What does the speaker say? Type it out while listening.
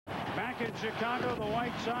in Chicago, the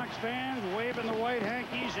White Sox fans waving the white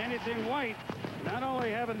hankies, anything white. Not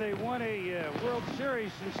only haven't they won a World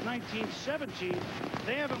Series since 1917,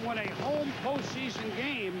 they haven't won a home postseason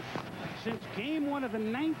game since Game 1 of the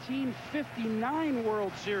 1959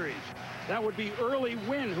 World Series. That would be Early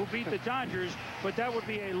Wynn, who beat the Dodgers, but that would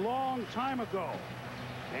be a long time ago.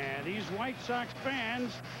 And these White Sox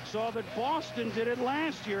fans saw that Boston did it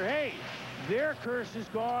last year. Hey, their curse is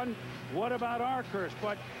gone. What about our curse?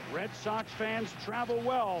 But Red Sox fans travel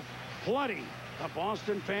well. Plenty of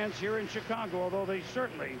Boston fans here in Chicago, although they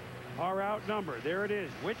certainly are outnumbered. There it is.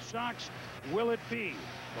 Which Sox will it be?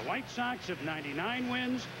 The White Sox have 99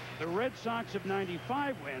 wins. The Red Sox have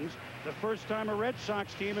 95 wins. The first time a Red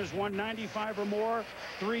Sox team has won 95 or more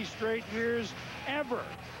 3 straight years ever.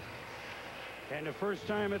 And the first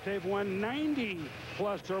time that they've won 90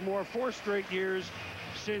 plus or more 4 straight years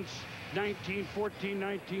since 1914,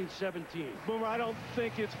 1917. Boomer, I don't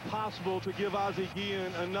think it's possible to give Ozzie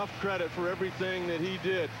Guillen enough credit for everything that he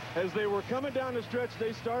did. As they were coming down the stretch,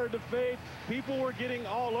 they started to fade. People were getting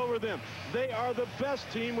all over them. They are the best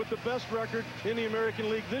team with the best record in the American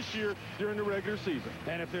League this year during the regular season.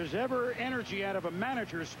 And if there's ever energy out of a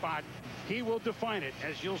manager's spot, he will define it,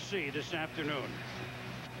 as you'll see this afternoon.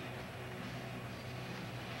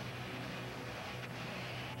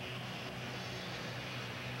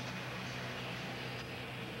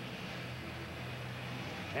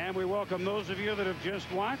 And we welcome those of you that have just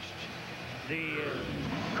watched. The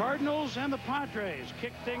Cardinals and the Padres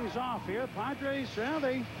kick things off here. Padres, well,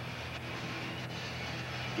 they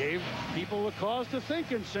gave people a cause to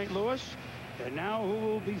think in St. Louis. And now who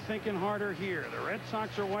will be thinking harder here? The Red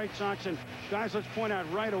Sox or White Sox? And guys, let's point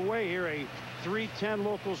out right away here a 3:10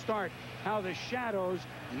 local start. How the shadows,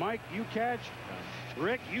 Mike, you catch.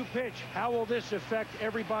 Rick, you pitch. How will this affect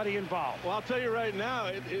everybody involved? Well, I'll tell you right now,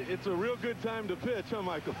 it's a real good time to pitch, huh,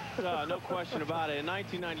 Michael? No question about it. In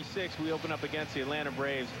 1996, we opened up against the Atlanta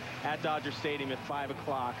Braves at Dodger Stadium at 5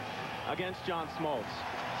 o'clock against John Smoltz.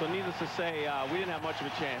 So needless to say, we didn't have much of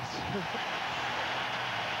a chance.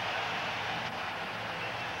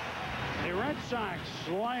 The Red Sox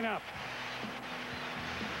line up.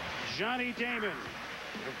 Johnny Damon,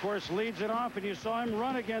 of course, leads it off, and you saw him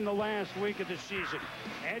run again the last week of the season.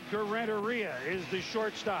 Edgar Renteria is the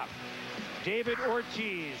shortstop. David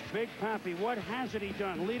Ortiz, Big Papi, what hasn't he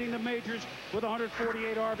done? Leading the majors with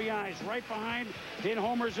 148 RBIs. Right behind in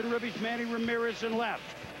homers and ribbies, Manny Ramirez in left.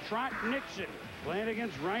 Trot Nixon playing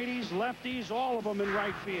against righties, lefties, all of them in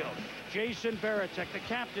right field. Jason Varitek, the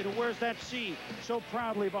captain, who wears that C so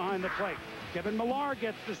proudly behind the plate. Kevin Millar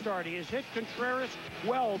gets the start. He has hit Contreras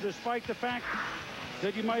well, despite the fact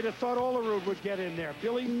that you might have thought Olerud would get in there.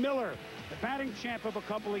 Billy Miller, the batting champ of a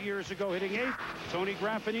couple of years ago, hitting 8th. Tony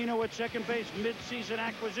Graffinino at second base, mid-season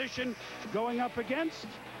acquisition, going up against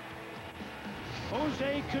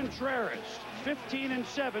Jose Contreras,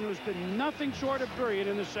 15-7, who's been nothing short of brilliant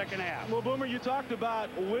in the second half. Well, Boomer, you talked about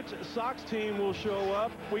which Sox team will show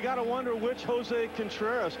up. We got to wonder which Jose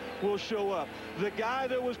Contreras will show up. The guy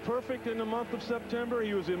that was perfect in the month of September,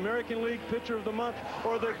 he was the American League Pitcher of the Month,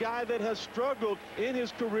 or the guy that has struggled in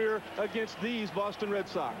his career against these Boston Red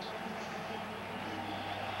Sox?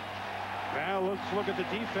 Well, let's look at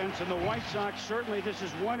the defense, and the White Sox, certainly this is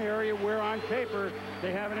one area where on paper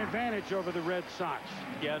they have an advantage over the Red Sox.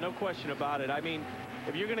 Yeah, no question about it. I mean,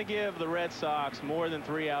 if you're going to give the Red Sox more than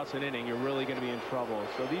 3 outs an inning, you're really going to be in trouble.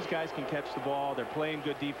 So these guys can catch the ball. They're playing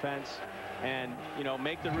good defense and, you know,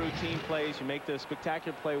 make the routine plays. You make the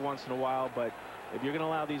spectacular play once in a while, but if you're going to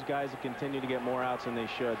allow these guys to continue to get more outs than they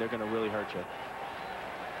should, they're going to really hurt you.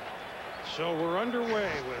 So we're underway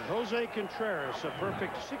with Jose Contreras, a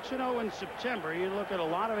perfect 6-0 in September. You look at a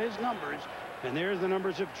lot of his numbers, and there's the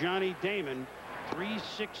numbers of Johnny Damon,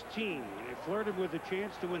 316. He flirted with a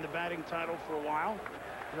chance to win the batting title for a while,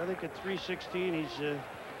 but I think at 316 he didn't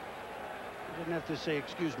have to say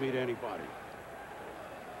excuse me to anybody.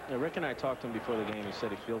 Yeah, Rick and I talked to him before the game. He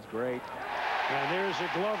said he feels great. And there's a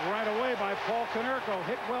glove right away by Paul Konerko,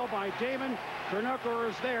 hit well by Damon. Konerko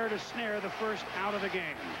is there to snare the first out of the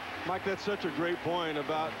game. Mike, that's such a great point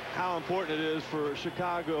about how important it is for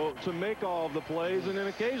Chicago to make all of the plays and then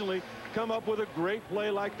occasionally come up with a great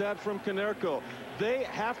play like that from Konerko. They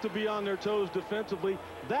have to be on their toes defensively.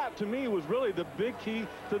 That, to me, was really the big key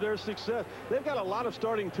to their success. They've got a lot of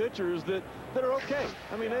starting pitchers that are okay.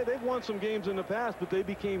 I mean, they've won some games in the past, but they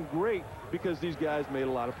became great because these guys made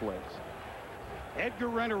a lot of plays. Edgar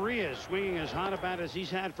Renteria swinging as hot a bat as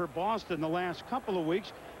he's had for Boston the last couple of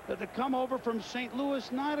weeks. The come over from St.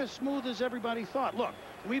 Louis, not as smooth as everybody thought. Look,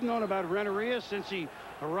 we've known about Renteria since he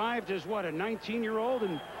arrived as, what, a 19-year-old,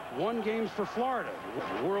 and won games for Florida.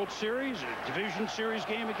 World Series, a Division Series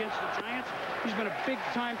game against the Giants. He's been a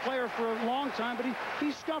big-time player for a long time, but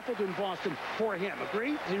he scuffled in Boston for him.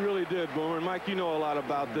 Agree? He really did, Boomer. And Mike, you know a lot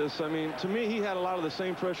about this. I mean, to me, he had a lot of the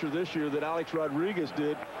same pressure this year that Alex Rodriguez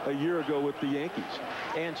did a year ago with the Yankees.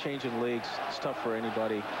 And changing leagues, it's tough for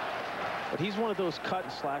anybody. But he's one of those cut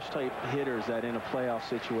and slash type hitters that in a playoff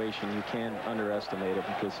situation you can't underestimate it,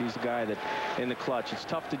 because he's the guy that in the clutch, it's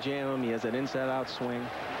tough to jam him. He has that inside out swing.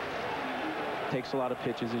 Takes a lot of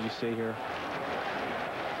pitches, as you see here.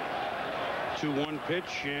 2-1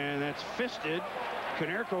 pitch, and that's fisted.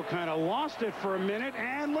 Konerko kind of lost it for a minute,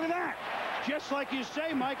 and look at that. Just like you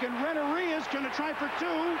say, Mike, and Renteria's going to try for 2.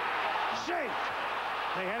 Safe.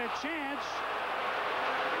 They had a chance.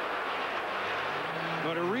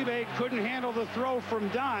 But Uribe couldn't handle the throw from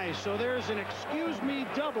Dye, so there's an excuse-me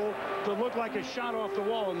double to look like a shot off the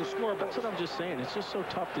wall in the scoreboard. That's what I'm just saying. It's just so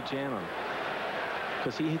tough to jam him,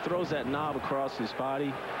 because he throws that knob across his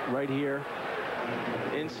body right here.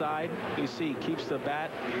 Inside, you see, keeps the bat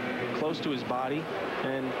close to his body,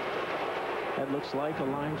 and that looks like a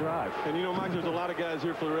line drive. And you know, Mike, there's a lot of guys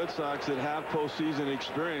here for the Red Sox that have postseason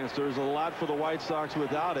experience. There's a lot for the White Sox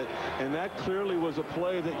without it, and that clearly was a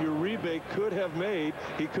play that Uribe could have made.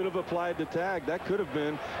 He could have applied the tag. That could have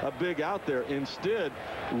been a big out there. Instead,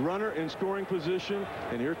 runner in scoring position,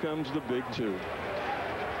 and here comes the big 2.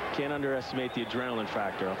 Can't underestimate the adrenaline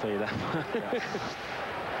factor, I'll tell you that.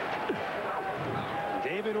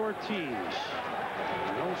 David Ortiz,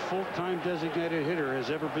 no full-time designated hitter has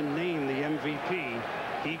ever been named the MVP.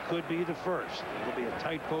 He could be the first. It'll be a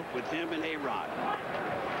tight vote with him and A-Rod.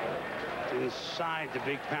 Inside the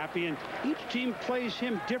Big Pappy, and each team plays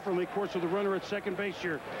him differently. Of course, with the runner at second base,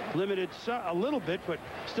 you're limited a little bit, but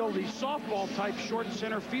still the softball type short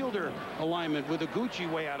center fielder alignment with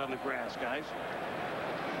Iguchi way out on the grass, guys.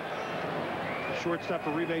 Shortstop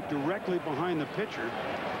Uribe directly behind the pitcher.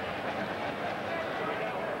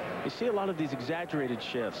 You see a lot of these exaggerated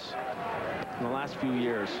shifts in the last few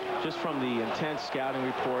years, just from the intense scouting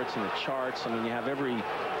reports and the charts. I mean, you have every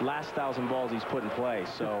last 1,000 balls he's put in play,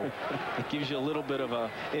 so it gives you a little bit of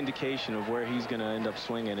a indication of where he's going to end up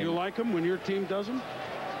swinging. You like him when your team does him?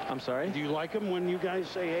 I'm sorry? Do you like him when you guys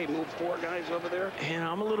say, hey, move 4 guys over there? Yeah,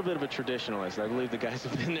 I'm a little bit of a traditionalist. I believe the guys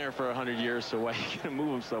have been there for 100 years, so why are you going to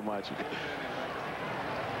move them so much?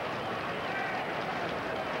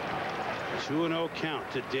 2-0 count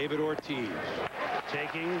to David Ortiz.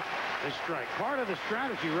 Taking a strike. Part of the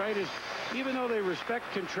strategy, right, is even though they respect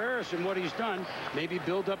Contreras and what he's done, maybe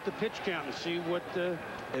build up the pitch count and see what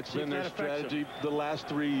it's been their strategy the last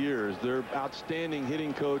 3 years. Their outstanding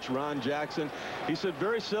hitting coach, Ron Jackson, he said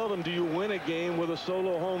very seldom do you win a game with a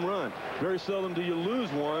solo home run. Very seldom do you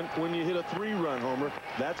lose one when you hit a 3-run homer.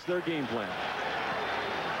 That's their game plan.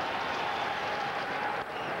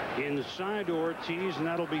 Inside to Ortiz, and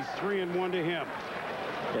that'll be 3-1 to him.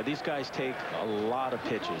 Yeah, these guys take a lot of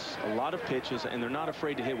pitches, and they're not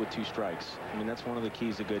afraid to hit with 2 strikes. I mean, that's one of the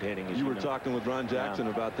keys to good hitting. You were talking with Ron Jackson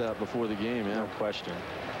about that before the game, yeah. No question.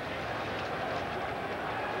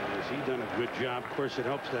 Has he done a good job? Of course, it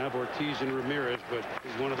helps to have Ortiz and Ramirez, but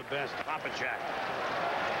he's one of the best. Papa Jack.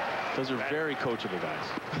 Those are very coachable guys.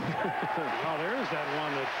 Oh, there is that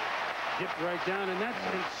one that dipped right down, and that's,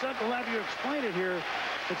 and Seth will have you explain it here.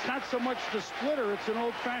 It's not so much the splitter, it's an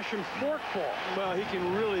old-fashioned forkball. Well, he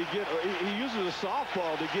can really get, he uses a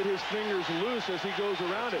softball to get his fingers loose as he goes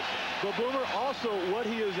around it. But Boomer, also what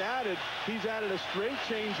he has added, he's added a straight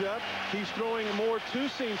changeup. He's throwing more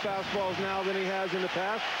two-seam fastballs now than he has in the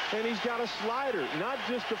past. And he's got a slider, not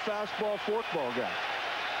just a fastball forkball guy.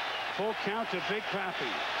 Full count to Big Pappy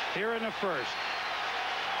here in the first.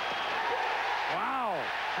 Wow,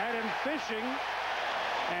 had him fishing.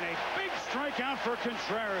 And a big strikeout for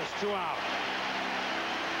Contreras, 2 out.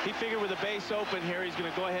 He figured with a base open here, he's going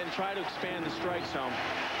to go ahead and try to expand the strike zone.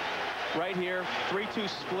 Right here, 3-2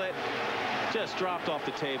 split, just dropped off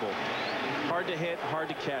the table. Hard to hit, hard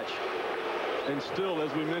to catch. And still,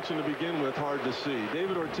 as we mentioned to begin with, hard to see.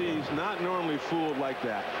 David Ortiz not normally fooled like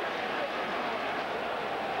that.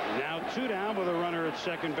 Now 2 down with a runner at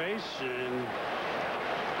second base, and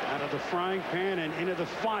out of the frying pan and into the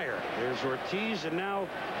fire. There's Ortiz, and now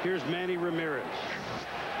here's Manny Ramirez.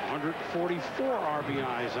 144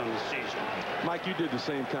 RBIs on the season. Mike, you did the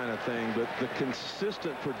same kind of thing, but the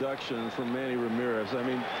consistent production from Manny Ramirez, I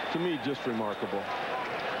mean, to me, just remarkable.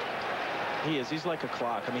 He is. He's like a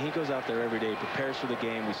clock. I mean, he goes out there every day, prepares for the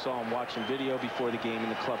game. We saw him watching video before the game in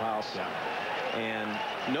the clubhouse, and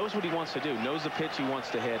knows what he wants to do, knows the pitch he wants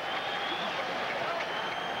to hit.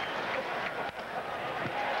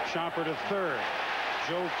 Chopper to third.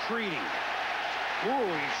 Joe Treaty.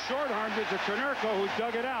 Ooh, he short-armed it to Konerko, who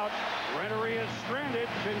dug it out. Rennery is stranded.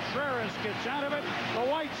 Contreras gets out of it.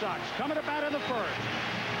 The White Sox coming to bat in the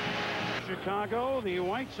first. Chicago, the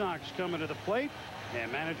White Sox coming to the plate.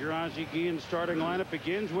 And manager Ozzie Guillen's starting lineup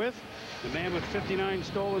begins with the man with 59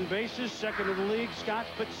 stolen bases, second in the league, Scott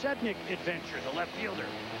Podsednik adventure, the left fielder.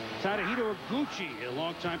 Tadahito Iguchi, a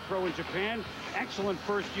longtime pro in Japan. Excellent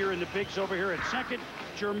first year in the bigs over here at second.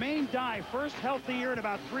 Jermaine Dye, first healthy year in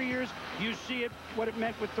about 3 years. You see it, what it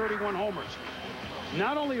meant with 31 homers.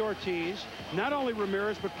 Not only Ortiz, not only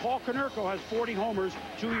Ramirez, but Paul Konerko has 40 homers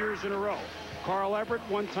 2 years in a row. Carl Everett,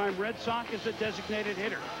 one-time Red Sox, is the designated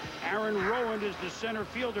hitter. Aaron Rowand is the center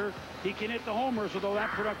fielder. He can hit the homers, although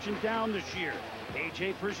that production down this year.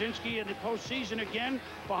 A.J. Brzezinski in the postseason again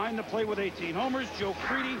behind the plate with 18 homers. Joe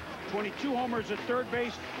Crede, 22 homers at third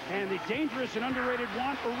base. And the dangerous and underrated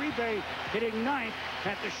Juan Uribe hitting ninth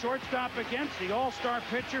at the shortstop against the all-star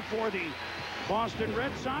pitcher for the Boston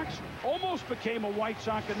Red Sox. Almost became a White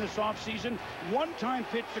Sox in this offseason. One-time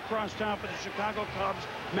pitched across town for the Chicago Cubs,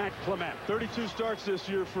 Matt Clement. 32 starts this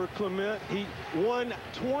year for Clement. He won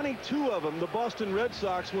 22 of them. The Boston Red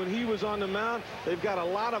Sox, when he was on the mound, they've got a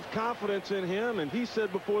lot of confidence in him. And he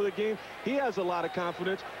said before the game, he has a lot of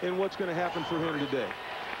confidence in what's going to happen for him today.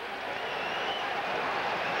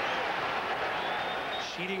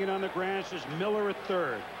 Sheeting it on the grass is Miller at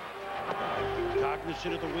third.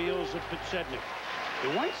 Cognizant of the wheels of Podsednik. The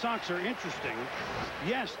White Sox are interesting.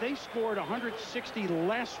 Yes, they scored 160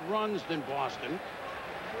 less runs than Boston.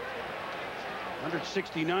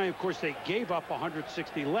 169. Of course, they gave up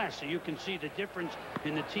 160 less. So you can see the difference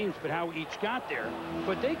in the teams, but how each got there.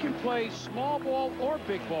 But they can play small ball or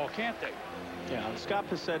big ball, can't they? Yeah, Scott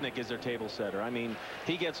Podsednik is their table setter. I mean,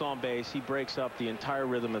 he gets on base. He breaks up the entire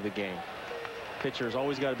rhythm of the game. Pitcher's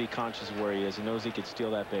always got to be conscious of where he is. He knows he could steal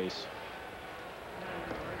that base.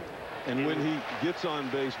 And when he gets on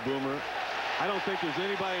base, Boomer, I don't think there's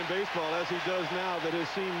anybody in baseball, as he does now, that has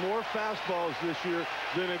seen more fastballs this year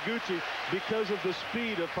than Iguchi because of the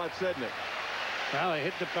speed of Podsednik. Well, they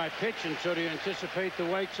hit the by pitch, and so do you anticipate the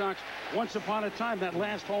White Sox? Once upon a time, that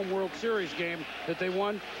last home World Series game that they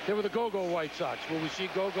won, they were the go-go White Sox. Will we see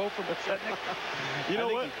go-go from Podsednik? You know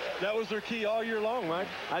what? That was their key all year long, Mike.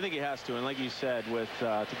 I think he has to, and like you said, with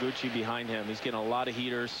Taguchi behind him, he's getting a lot of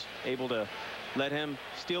heaters, able to let him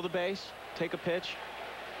steal the base, take a pitch.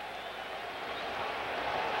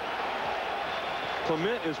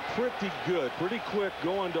 Clement is pretty good, pretty quick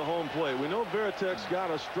going to home plate. We know Veritek's got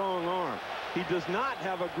a strong arm. He does not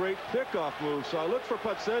have a great pickoff move, so I look for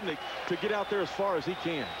Podsednik to get out there as far as he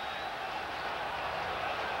can.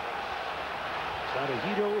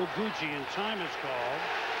 Tadahito Iguchi, and time is called.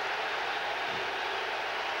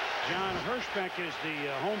 John Hirschbeck is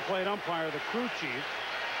the home plate umpire, the crew chief.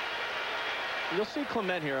 You'll see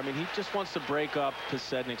Clement here. I mean, he just wants to break up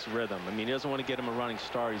Podsednik's rhythm. I mean, he doesn't want to get him a running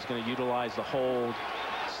start. He's going to utilize the hold,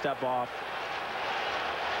 step off.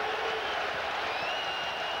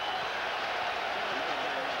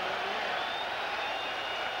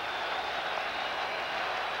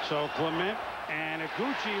 So Clement and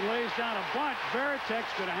Iguchi lays down a bunt.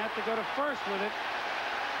 Veritek's going to have to go to first with it.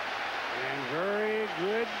 And very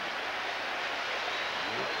good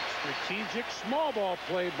strategic small ball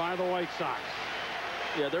played by the White Sox.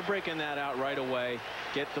 Yeah, they're breaking that out right away.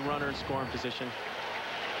 Get the runner in scoring position.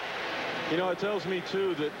 You know, it tells me,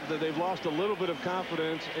 too, that they've lost a little bit of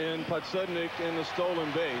confidence in Podsednik in the stolen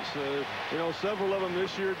base. You know, several of them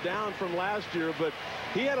this year down from last year, but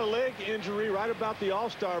he had a leg injury right about the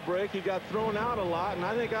All-Star break. He got thrown out a lot, and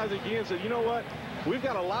I think Ozzie Guillen said, you know what? We've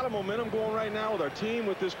got a lot of momentum going right now with our team,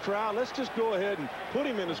 with this crowd. Let's just go ahead and put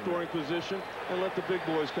him in a scoring position and let the big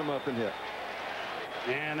boys come up and hit.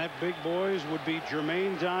 And that big boys would be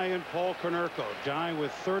Jermaine Dye and Paul Konerko. Dye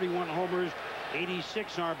with 31 homers,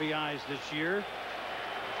 86 RBIs this year.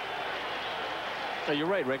 You're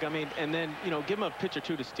right, Rick. I mean, and then, you know, give him a pitch or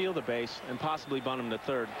two to steal the base and possibly bunt him to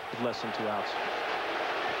third with less than 2 outs.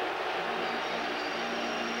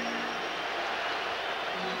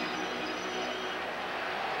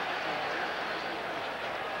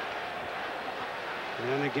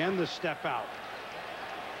 And again, the step out.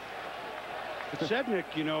 Podsednik,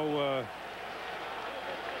 you know,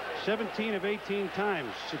 17 of 18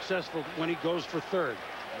 times successful when he goes for third.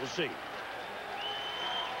 We'll see.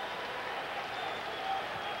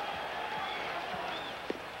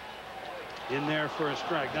 In there for a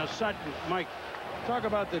strike. Now, Sutton, Mike, talk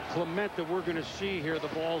about the Clement that we're going to see here. The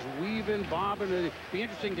ball's weaving, bobbing. It'd be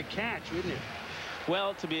interesting to catch, wouldn't it?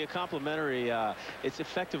 Well, to be a complimentary, it's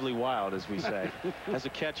effectively wild, as we say. As a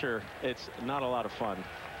catcher, it's not a lot of fun.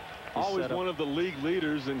 Always one of the league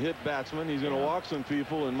leaders in hit batsmen. He's going to walk some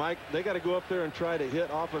people. And Mike, they got to go up there and try to hit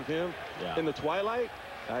off of him in the twilight.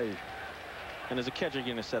 And as a catcher, you're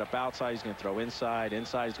going to set up outside. He's going to throw inside.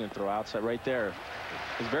 Inside, he's going to throw outside. Right there.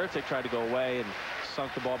 As Veritek tried to go away and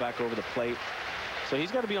sunk the ball back over the plate. So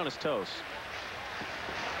he's got to be on his toes.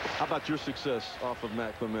 How about your success off of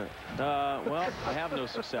Matt Clement? Well, I have no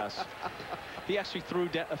success. He actually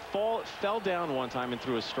fell down one time and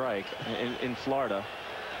threw a strike in Florida.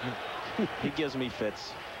 He gives me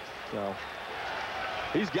fits. So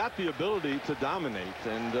he's got the ability to dominate,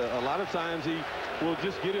 and a lot of times he will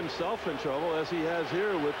just get himself in trouble, as he has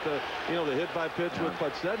here with the hit by pitch with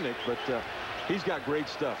Podsednik. But he's got great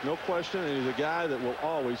stuff, no question, and he's a guy that will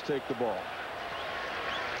always take the ball.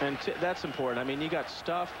 And that's important. I mean, you got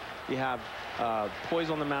stuff, you have poise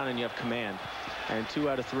on the mound, and you have command. And 2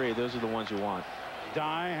 out of 3, those are the ones you want.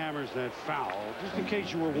 Dye hammers that foul. Just in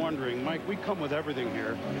case you were wondering, Mike, we come with everything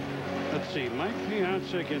here. Let's see. Mike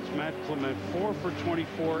Piazza against Matt Clement, 4 for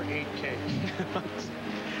 24, 8 Ks.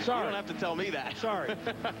 Sorry. You don't have to tell me that. Sorry.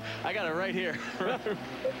 I got it right here.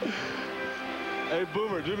 Hey,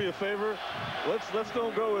 Boomer, do me a favor. Let's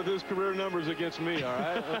don't go with his career numbers against me, all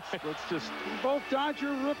right? Let's just... Both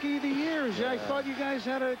Dodger Rookie of the Years. I thought you guys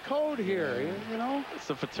had a code here, you know? It's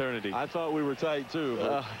a fraternity. I thought we were tight, too.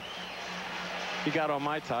 But... he got on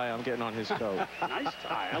my tie. I'm getting on his coat. Nice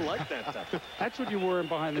tie. I like that tie. That's what you were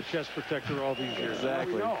behind the chest protector all these years.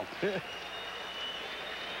 Exactly.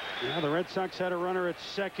 Yeah, the Red Sox had a runner at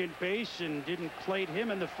second base and didn't plate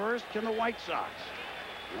him in the first. Can the White Sox?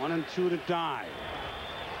 1 and 2 to Dye.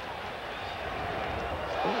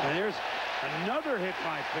 And there's another hit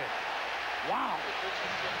by pitch. Wow.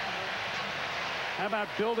 How about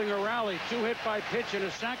building a rally? 2 hit by pitch and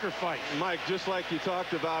a sacrifice. Mike, just like you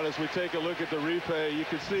talked about, as we take a look at the replay, you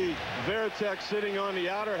can see Veritek sitting on the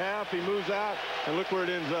outer half. He moves out, and look where it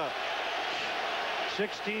ends up.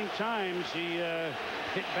 16 times he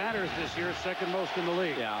hit batters this year, second most in the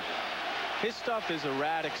league. Yeah. His stuff is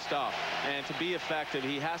erratic stuff, and to be effective,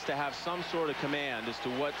 he has to have some sort of command as to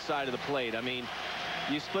what side of the plate. I mean,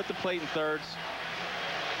 you split the plate in thirds,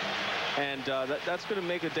 and that's going to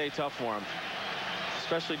make a day tough for him,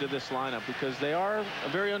 especially to this lineup, because they are a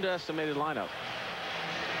very underestimated lineup.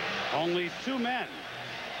 Only 2 men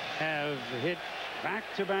have hit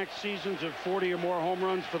back-to-back seasons of 40 or more home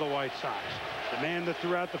runs for the White Sox. The man that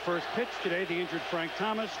threw out the first pitch today, the injured Frank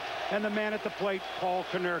Thomas, and the man at the plate, Paul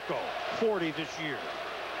Konerko, 40 this year.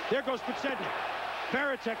 There goes Podsednik.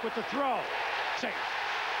 Veritek with the throw. Safe.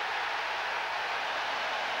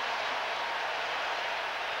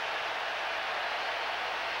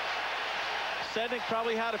 Podsednik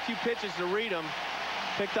probably had a few pitches to read him.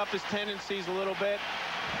 Picked up his tendencies a little bit.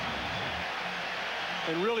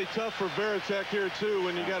 And really tough for Veritek here, too,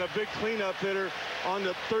 when you got a big cleanup hitter on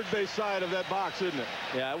the third base side of that box, isn't it?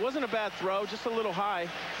 Yeah, it wasn't a bad throw, just a little high,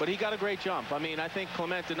 but he got a great jump. I mean, I think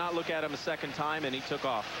Clement did not look at him a second time, and he took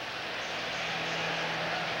off.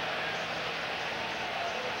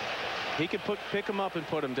 He could pick him up and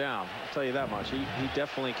put him down. I'll tell you that much. He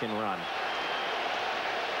definitely can run.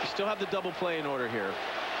 You still have the double play in order here.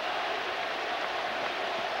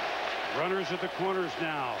 Runners at the corners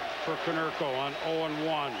now for Konerko on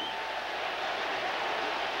 0-1.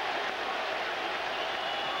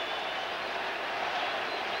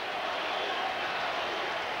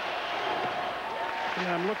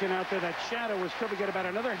 Yeah, I'm looking out there. That shadow is still to get about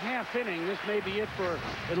another half inning. This may be it for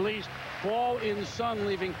at least ball in sun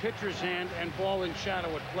leaving pitcher's hand and ball in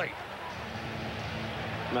shadow at plate.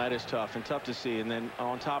 That is tough and tough to see. And then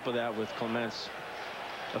on top of that, with Clement's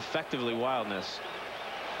effectively wildness.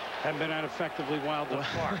 Haven't been out effectively wild thus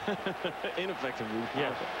far. Ineffectively.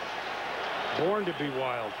 Yeah. Born to be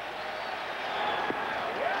wild.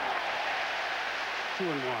 2-1.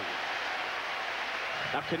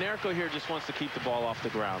 Now Konerko here just wants to keep the ball off the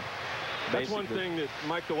ground. That's one thing that,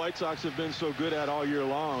 Mike, the White Sox have been so good at all year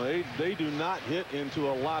long. They do not hit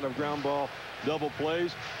into a lot of ground ball double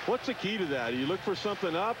plays. What's the key to that? You look for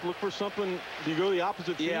something up, look for something, do you go the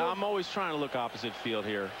opposite field? Yeah, I'm always trying to look opposite field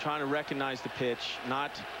here, trying to recognize the pitch,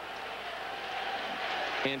 not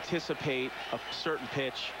anticipate a certain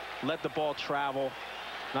pitch, let the ball travel,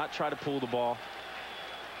 not try to pull the ball.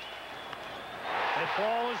 That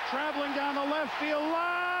ball is traveling down the left field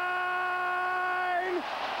line.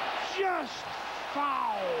 Just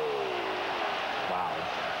foul. Wow.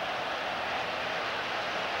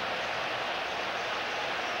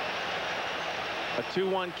 A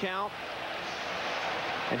 2-1 count,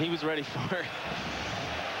 and he was ready for it.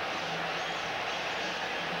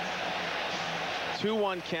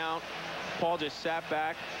 2-1 count. Paul just sat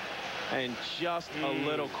back and just a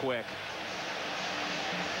little quick.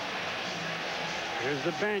 Here's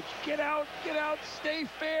the bench. Get out, stay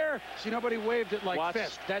fair. See, nobody waved it like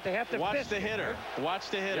fist. That they have to watch fist the hitter. Right? Watch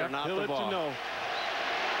the hitter, not the ball. Know.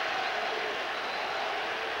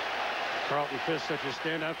 Carlton Fisk, such a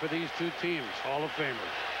standout for these two teams. Hall of Famer.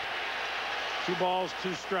 2 balls,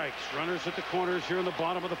 2 strikes. Runners at the corners here in the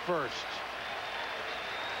bottom of the first.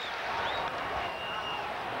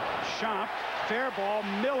 Chopped. Fair ball.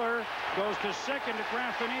 Miller goes to second to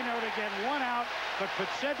Graffinino to get 1 out, but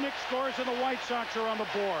Podsednik scores and the White Sox are on the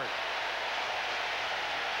board.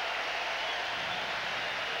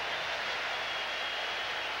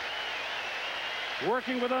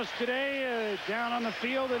 Working with us today down on the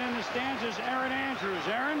field and in the stands is Aaron Andrews.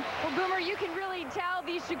 Aaron? Well, Boomer, you can really tell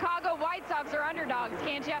these Chicago White Sox are underdogs,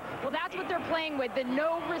 can't you? Well, that's what they're playing with, the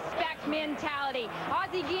no-respect mentality.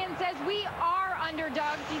 Ozzie Guillen says we are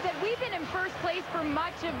underdogs. He said we've been in first place for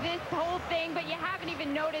much of this whole thing, but you haven't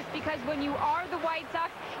even noticed because when you are the White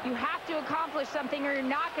Sox, you have to accomplish something or you're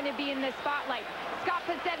not going to be in the spotlight. Scott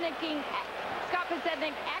Podsednik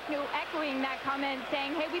echoing that comment,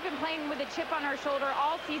 saying, hey, we've been playing with a chip on our shoulder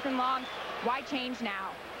all season long. Why change now?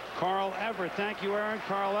 Carl Everett. Thank you, Aaron.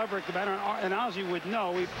 Carl Everett, and Ozzie would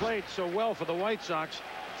know, he played so well for the White Sox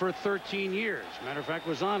for 13 years. Matter of fact,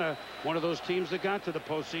 was on one of those teams that got to the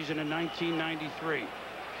postseason in 1993.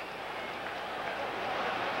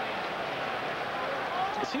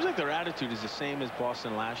 It seems like their attitude is the same as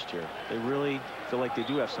Boston last year. They really feel like they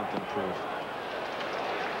do have something to prove.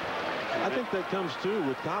 I think that comes too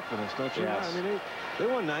with confidence, don't you? Yes. I mean, they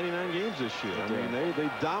won 99 games this year. I mean, they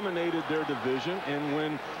dominated their division, and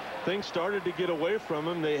when things started to get away from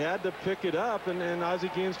them, they had to pick it up, and Ozzie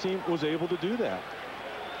Guillen's team was able to do that.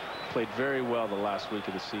 Played very well the last week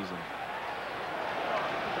of the season.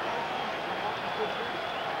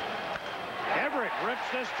 Everett rips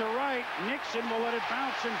this to right. Nixon will let it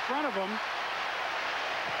bounce in front of him.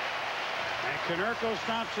 And Konerko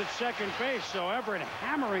stops at second base, so Everett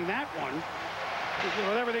hammering that one.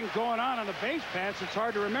 With everything going on the base paths, it's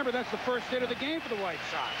hard to remember that's the first hit of the game for the White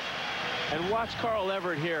Sox. And watch Carl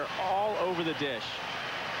Everett here all over the dish.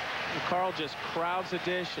 And Carl just crowds the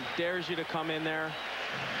dish and dares you to come in there.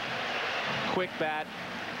 Quick bat.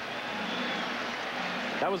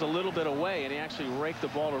 That was a little bit away, and he actually raked the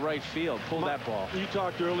ball to right field. Pulled that ball. You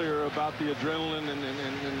talked earlier about the adrenaline, and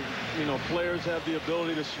you know, players have the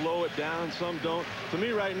ability to slow it down. Some don't. To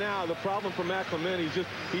me, right now, the problem for Matt Clement,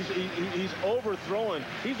 he's overthrowing.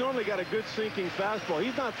 He's normally got a good sinking fastball.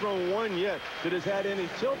 He's not thrown one yet that has had any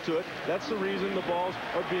tilt to it. That's the reason the balls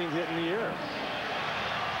are being hit in the air.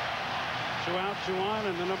 2 out, 2 on,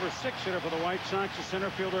 and the number 6 hitter for the White Sox is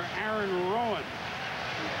center fielder Aaron Rowan.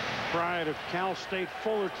 Pride of Cal State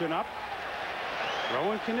Fullerton up.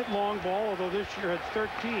 Rowan can hit long ball, although this year had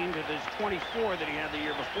 13 to his 24 that he had the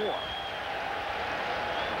year before.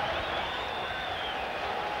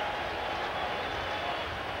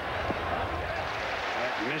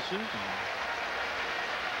 That missing.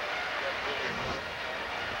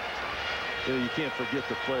 You know, you can't forget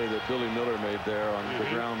the play that Billy Miller made there on the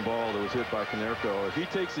ground ball that was hit by Konerko. If he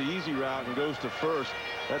takes the easy route and goes to first,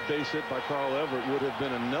 that base hit by Carl Everett would have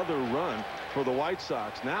been another run for the White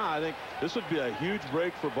Sox. Now I think this would be a huge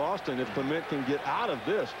break for Boston if Clement can get out of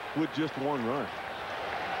this with just 1 run.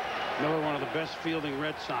 Miller, one of the best fielding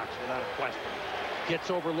Red Sox, without a question. Gets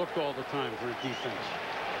overlooked all the time for his defense.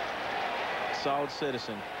 Solid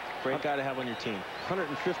citizen. Great guy to have on your team.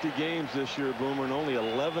 150 games this year, Boomer, and only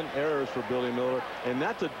 11 errors for Billy Miller. And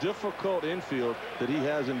that's a difficult infield that he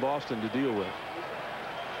has in Boston to deal with.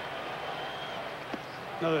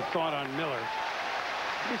 Another thought on Miller.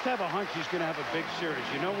 I just have a hunch he's going to have a big series.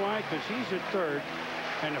 You know why? Because he's at third,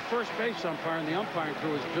 and the first base umpire and the umpiring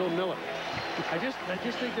crew is Bill Miller. I just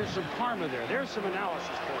think there's some karma there. There's some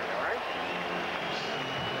analysis for you, all right?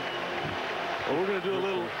 Well, we're going to do a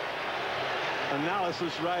little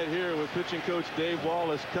analysis right here with pitching coach Dave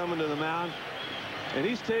Wallace coming to the mound, and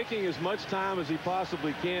he's taking as much time as he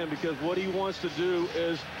possibly can because what he wants to do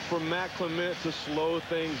is for Matt Clement to slow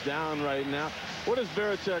things down right now. What does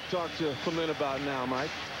Varitek talk to Clement about now, Mike?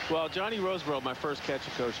 Well, Johnny Roseborough, my first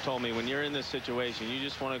catcher coach, told me when you're in this situation, you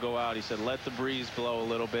just want to go out. He said, let the breeze blow a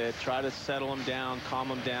little bit, try to settle him down, calm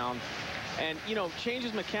him down. And, you know, change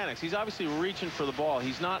his mechanics. He's obviously reaching for the ball.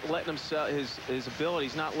 He's not letting himself, his ability,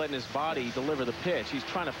 he's not letting his body deliver the pitch. He's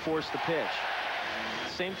trying to force the pitch.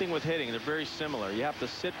 Same thing with hitting. They're very similar. You have to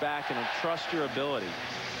sit back and trust your ability.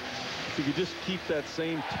 If you could just keep that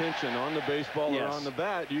same tension on the baseball or on the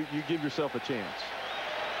bat, you give yourself a chance.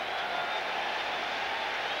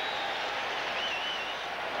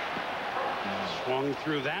 Swung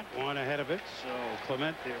through that one ahead of it. So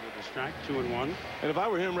Clement there with the strike, 2-1. And if I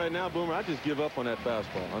were him right now, Boomer, I'd just give up on that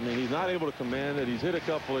fastball. I mean, he's not able to command it. He's hit a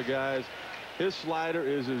couple of guys. His slider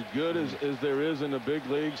is as good as there is in the big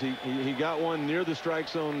leagues. He got one near the strike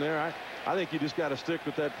zone there. I think you just got to stick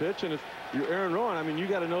with that pitch. And if you're Aaron Rowan, I mean, you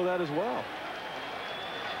got to know that as well.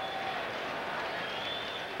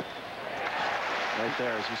 Right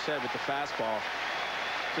there, as you said, with the fastball,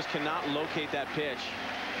 just cannot locate that pitch.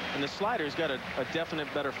 And the slider's got a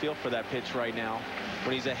definite better feel for that pitch right now.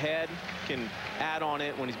 When he's ahead, can add on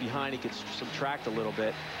it. When he's behind, he can subtract a little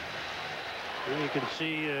bit. And you can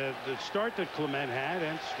see the start that Clement had.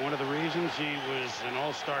 That's one of the reasons he was an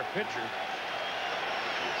all-star pitcher.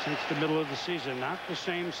 Since the middle of the season, not the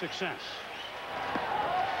same success.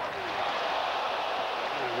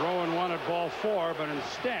 And Rowan wanted ball 4, but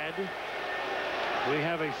instead we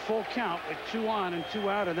have a full count with 2 on and 2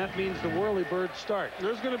 out, and that means the whirlybird start.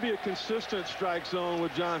 There's going to be a consistent strike zone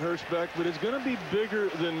with John Hirschbeck, but it's going to be bigger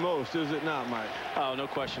than most, is it not, Mike? Oh, no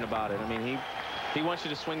question about it. I mean, he wants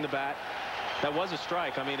you to swing the bat. That was a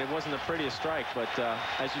strike. I mean, it wasn't the prettiest strike, but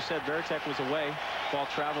as you said, Veritek was away. Ball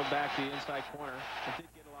traveled back to the inside corner. It did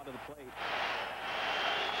get a lot of the plate.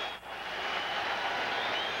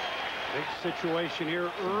 Big situation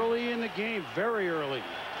here early in the game, very early.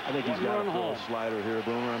 I think he's got a full slider here,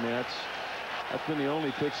 Boomer. I mean, that's been the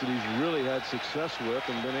only pitch that he's really had success with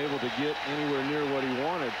and been able to get anywhere near what he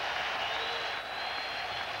wanted.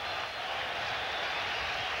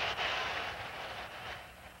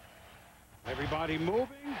 Everybody moving.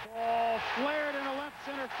 Ball flared into left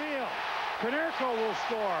center field. Konerko will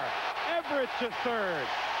score. Everett to third.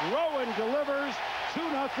 Rowan delivers.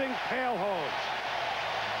 2-0 Pale Hose.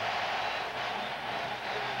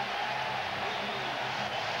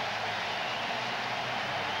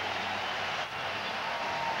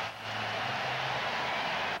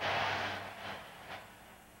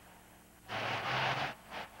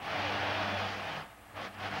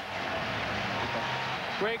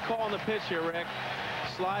 Great call on the pitch here, Rick.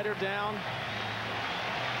 Slider down.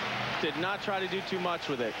 Did not try to do too much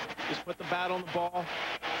with it. Just put the bat on the ball.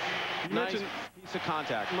 Nice piece of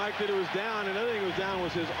contact. Mike, that it was down. Another thing that was down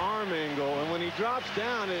was his arm angle. And when he drops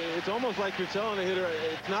down, it's almost like you're telling the hitter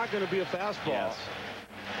it's not going to be a fastball. Yes.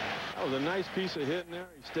 That was a nice piece of hitting there.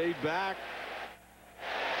 He stayed back.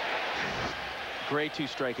 Great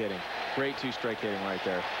 2-strike hitting. Great 2-strike hitting right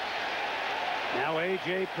there. Now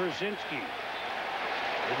A.J. Pierzynski.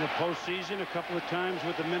 In the postseason a couple of times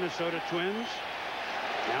with the Minnesota Twins.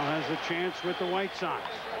 Now has a chance with the White Sox.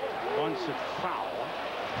 Once at foul.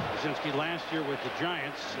 Pierzynski last year with the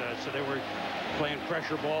Giants, so they were playing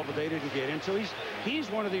pressure ball, but they didn't get in. So he's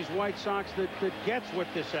one of these White Sox that gets what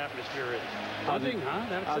this atmosphere is. Hunting,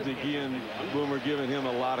 huh? Ozzie Guillen, Boomer, giving him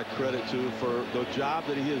a lot of credit too for the job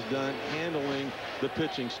that he has done handling the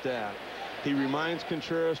pitching staff. He reminds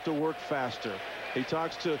Contreras to work faster. He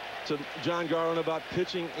talks to John Garland about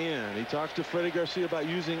pitching in. He talks to Freddie Garcia about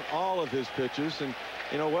using all of his pitches, and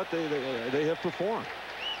you know what? They have performed.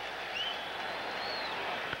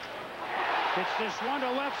 Hits this one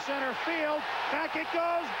to left center field. Back it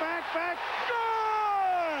goes. Back.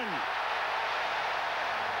 Gone!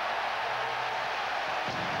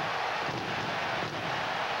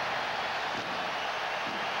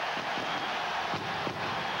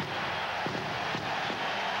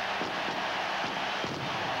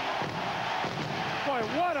 Boy,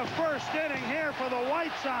 what a first inning here for the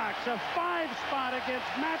White Sox. A 5-spot against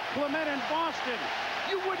Matt Clement in Boston.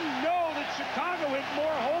 You wouldn't know that Chicago hit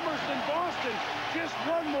more homers than Boston. Just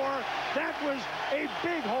one more. That was a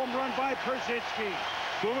big home run by Pierzynski.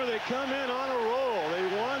 Boomer, they come in on a roll. They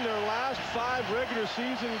won their last 5 regular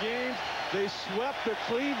season games. They swept the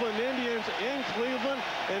Cleveland Indians in Cleveland,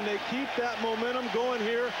 and they keep that momentum going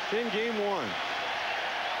here in game 1.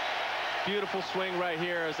 Beautiful swing right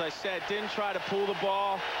here. As I said, didn't try to pull the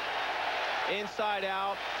ball inside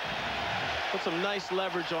out. Put some nice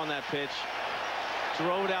leverage on that pitch.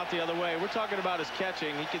 Drove it out the other way. We're talking about his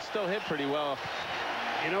catching. He could still hit pretty well.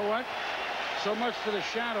 You know what? So much for the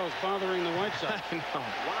shadows bothering the White Sox. I know.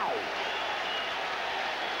 Wow.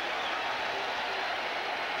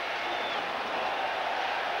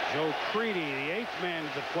 Joe Creedy, the 8th man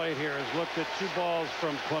to the plate here, has looked at 2 balls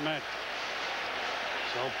from Clement.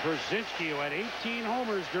 So Pierzynski, who had 18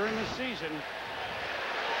 homers during the season.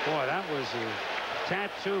 Boy, that was a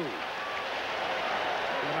tattoo.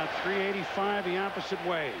 About 385 the opposite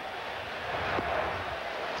way.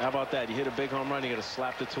 How about that? You hit a big home run, you got to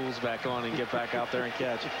slap the tools back on and get back out there and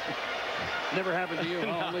catch. Never happened to you.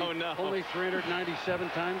 No. Only 397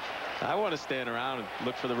 times. I want to stand around and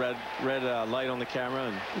look for the red light on the camera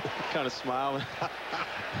and kind of smile.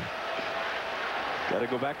 Got to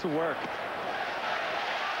go back to work.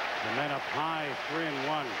 The men up high,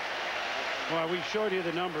 3-1. Well, we showed you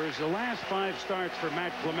the numbers. The last 5 starts for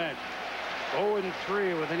Matt Clement.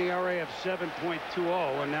 0-3 with an ERA of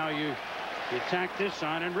 7.20. And now you tack this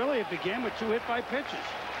on. And really, it began with 2 hit-by pitches.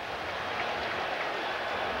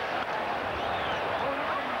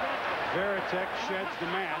 Veritek sheds the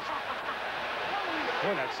mask.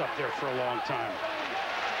 Boy, that's up there for a long time.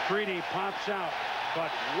 Greedy pops out.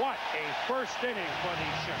 But what a first inning for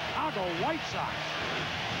the Chicago White Sox.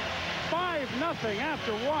 5-0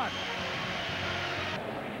 after 1.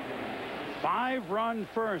 5-run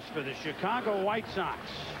first for the Chicago White Sox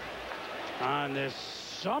on this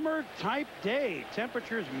summer type day.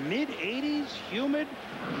 Temperatures mid-80s, humid,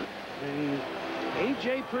 and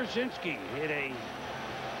A.J. Pierzynski hit a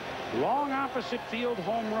long opposite field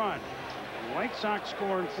home run. The White Sox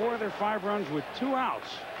scoring 4 of their 5 runs with 2 outs.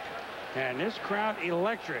 And this crowd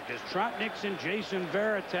electric as Trot Nixon, Jason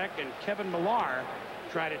Veritek, and Kevin Millar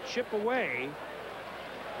try to chip away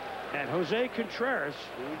at Jose Contreras.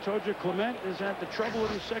 We told you Clement is at the trouble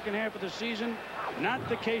in the second half of the season. Not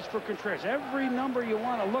the case for Contreras. Every number you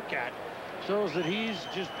want to look at shows that he's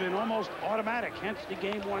just been almost automatic, hence the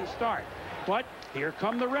game 1 start. But here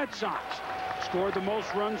come the Red Sox. Scored the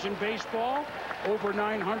most runs in baseball, over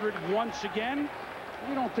 900 once again.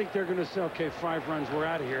 We don't think they're going to say, okay, 5 runs, we're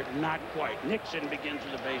out of here. Not quite. Nixon begins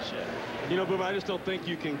with a base hit. You know, Boom, I just don't think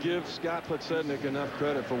you can give Scott Podsednik enough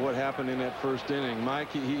credit for what happened in that first inning.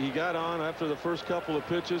 Mike, he got on after the first couple of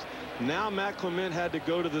pitches. Now Matt Clement had to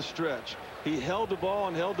go to the stretch. He held the ball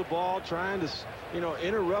and held the ball, trying to, you know,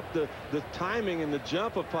 interrupt the timing and the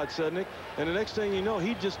jump of Podsednik. And the next thing you know,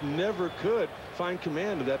 he just never could find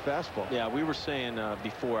command of that fastball. Yeah, we were saying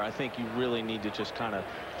before, I think you really need to just kind of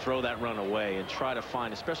throw that run away and try to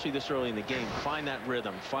find, especially this early in the game, find that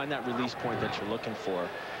rhythm, find that release point that you're looking for,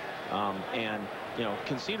 and, you know,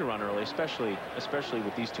 concede a run early, especially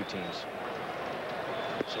with these 2 teams.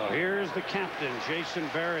 So here's the captain, Jason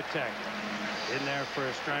Veritek. In there for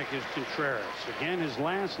a strike is Contreras. Again, his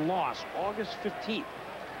last loss, August 15th.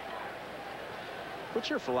 What's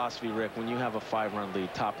your philosophy, Rick, when you have a 5-run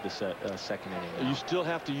lead, top of the second inning? You still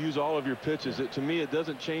have to use all of your pitches. To me, it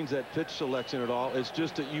doesn't change that pitch selection at all. It's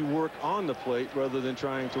just that you work on the plate rather than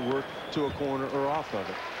trying to work to a corner or off of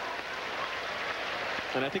it.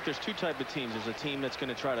 And I think there's 2 types of teams. There's a team that's going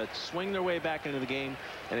to try to swing their way back into the game,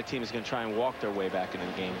 and a team that's going to try and walk their way back into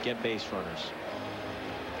the game, get base runners.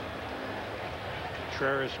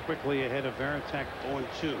 Contreras quickly ahead of Veritek,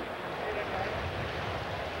 0-2.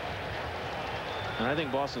 And I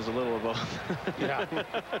think Boston's a little of both. Yeah.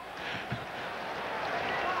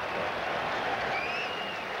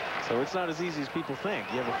 So it's not as easy as people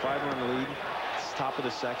think. You have a 5-run lead. It's top of the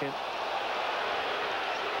second.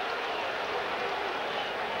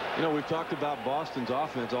 You know, we've talked about Boston's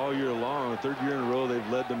offense all year long. The 3rd year in a row they've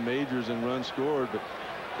led the majors in runs scored. But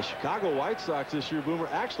the Chicago White Sox this year, Boomer,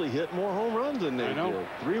 actually hit more home runs than they did.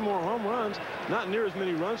 3 more home runs. Not near as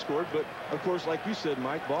many runs scored, but of course, like you said,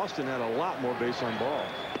 Mike, Boston had a lot more base on balls.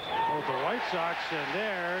 Oh, the White Sox and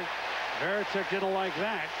there, Veritek didn't like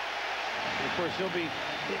that. And of course,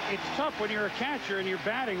 it's tough when you're a catcher and you're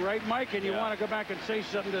batting, right, Mike? And you want to go back and say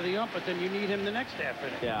something to the ump, but then you need him the next half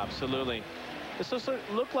inning. Yeah, absolutely. This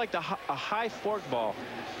looked like a high fork ball,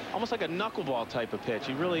 almost like a knuckleball type of pitch.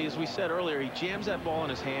 He really, as we said earlier, he jams that ball in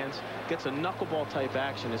his hands, gets a knuckleball type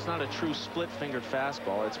action. It's not a true split-fingered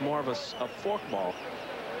fastball. It's more of a fork ball,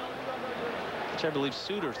 which I believe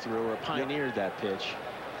Suter threw or pioneered that pitch.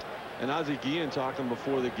 And Ozzie Guillen talking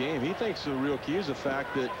before the game, he thinks the real key is the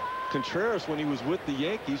fact that Contreras, when he was with the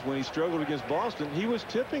Yankees, when he struggled against Boston, he was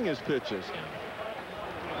tipping his pitches.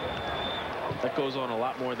 That goes on a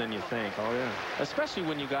lot more than you think. Oh, yeah. Especially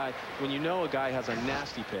when you know a guy has a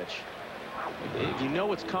nasty pitch. If you know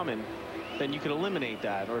what's coming, then you can eliminate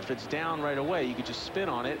that. Or if it's down right away, you could just spin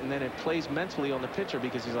on it, and then it plays mentally on the pitcher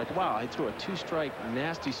because he's like, wow, I threw a 2-strike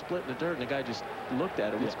nasty split in the dirt, and the guy just looked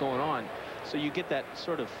at it. What's going on? So you get that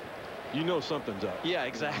sort of... You know something's up. Yeah,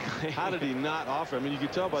 exactly. How did he not offer? I mean, you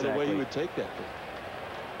could tell by the way he would take that pitch.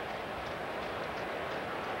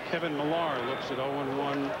 Kevin Millar looks at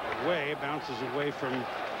 0-1 away, bounces away from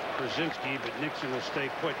Pierzynski, but Nixon will stay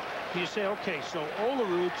put. You say, okay, so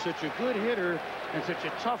Olerud, such a good hitter and such a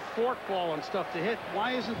tough fork ball and stuff to hit,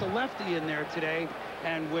 why isn't the lefty in there today?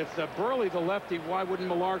 And with Burley, the lefty, why wouldn't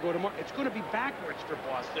Millar go to Mark? It's going to be backwards for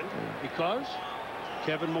Boston because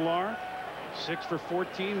Kevin Millar, 6 for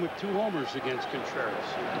 14 with 2 homers against Contreras.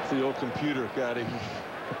 It's the old computer got him.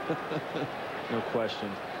 No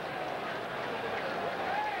question.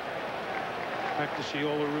 Expect to see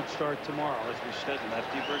Olerud start tomorrow, as we said,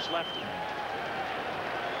 lefty versus lefty.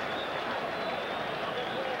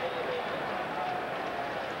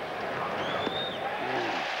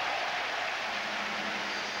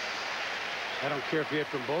 I don't care if you hit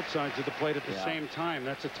from both sides of the plate at the same time.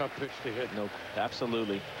 That's a tough pitch to hit. Nope,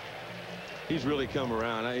 absolutely. He's really come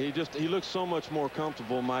around. He looks so much more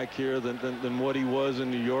comfortable, Mike, here than what he was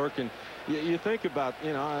in New York. And you think about,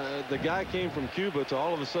 you know, the guy came from Cuba to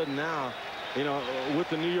all of a sudden now, you know, with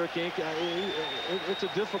the New York Yankees, it's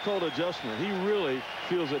a difficult adjustment. He really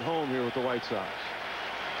feels at home here with the White Sox.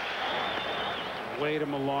 Way to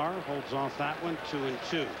Millar, holds off that one,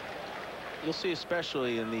 2-2. You'll see,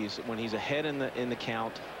 especially in these, when he's ahead in the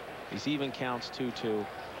count, these even counts 2-2,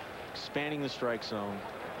 expanding the strike zone.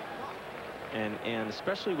 And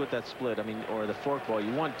especially with that split, I mean, or the forkball,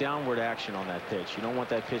 you want downward action on that pitch. You don't want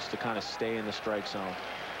that pitch to kind of stay in the strike zone.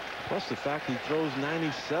 Plus the fact he throws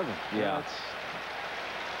 97. Yeah,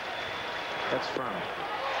 that's firm.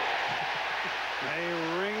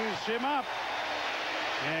 He rings him up.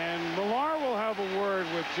 And Millar will have a word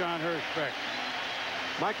with John Hirschbeck.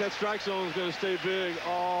 Mike, that strike zone is going to stay big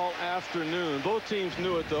all afternoon. Both teams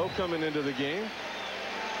knew it, though, coming into the game.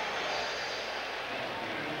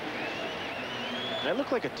 That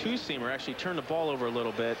looked like a two-seamer. Actually turned the ball over a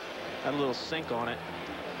little bit. Had a little sink on it.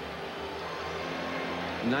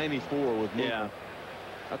 94 with movement. Yeah.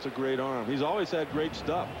 That's a great arm. He's always had great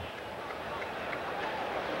stuff.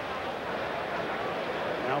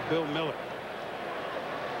 Now Bill Miller,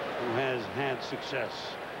 who has had success.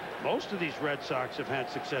 Most of these Red Sox have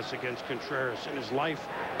had success against Contreras in his life,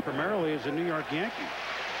 primarily as a New York Yankee.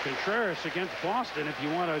 Contreras against Boston, if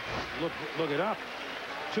you want to look it up.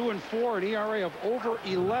 2-4, an ERA of over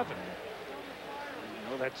 11.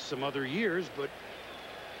 You know, that's some other years, but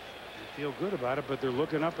they feel good about it. But they're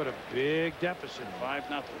looking up at a big deficit,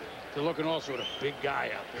 5-0. They're looking also at a big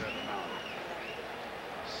guy out there on the mound.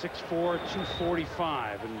 6'4",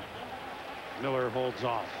 245, and Miller holds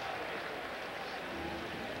off.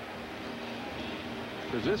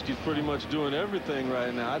 Krzyzewski's pretty much doing everything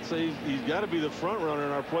right now. I'd say he's got to be the front runner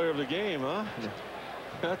and our player of the game, huh?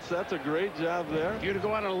 That's a great job there. You to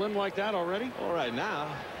go out on a limb like that already? All right,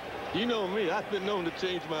 now, you know me. I've been known to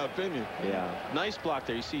change my opinion. Yeah, nice block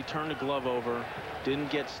there. You see, turn the glove over,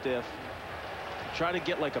 didn't get stiff. Try to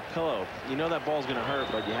get like a pillow. You know that ball's going to hurt,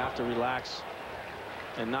 but you have to relax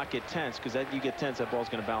and not get tense, because you get tense, that ball's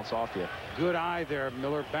going to bounce off you. Good eye there.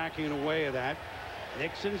 Miller backing away of that.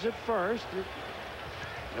 Nixon's at first.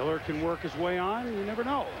 Miller can work his way on. You never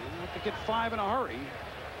know. You have to get 5 in a hurry.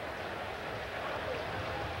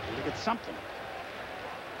 To get something.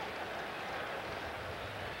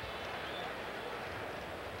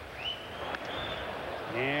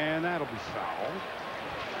 And that'll be foul.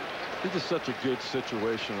 He's just such a good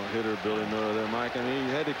situational hitter, Billy Miller there, Mike. I mean,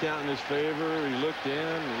 he had to count in his favor. He looked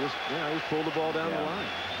in. He just pulled the ball down the line.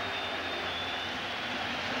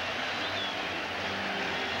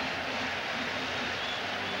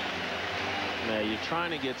 Yeah, you're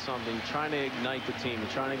trying to get something, you're trying to ignite the team, you're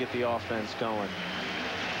trying to get the offense going.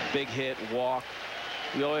 Big hit, walk.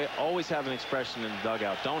 We always have an expression in the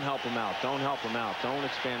dugout. Don't help him out. Don't help him out. Don't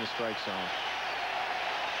expand the strike zone.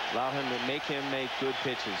 Allow him to make good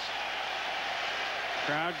pitches.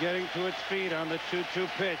 Crowd getting to its feet on the 2-2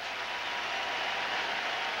 pitch.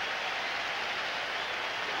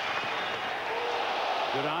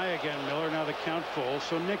 Good eye again, Miller. Now the count full,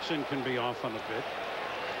 so Nixon can be off on the pitch.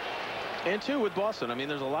 And too with Boston, I mean,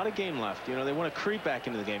 there's a lot of game left. You know, they want to creep back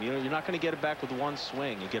into the game. You know, you're not going to get it back with one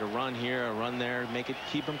swing. You get a run here, a run there,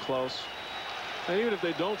 keep them close. And even if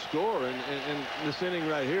they don't score in this inning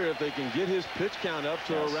right here, if they can get his pitch count up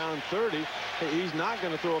to around 30, he's not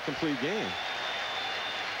going to throw a complete game.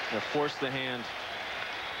 They'll force the hand.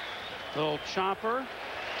 Little chopper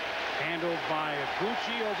handled by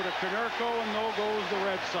Gucci over to Konerko, and no goes the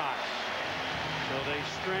Red Sox. So they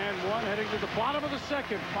strand one, heading to the bottom of the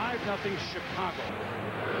second. 5-0 Chicago.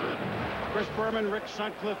 Chris Berman, Rick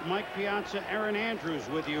Sutcliffe, Mike Piazza, Aaron Andrews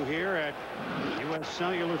with you here at U.S.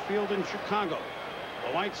 Cellular Field in Chicago.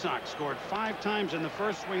 The White Sox scored 5 times in the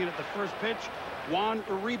first swing, and at the first pitch, Juan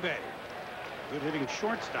Uribe. Good hitting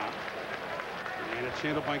shortstop. And it's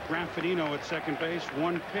handled by Graffinino at second base.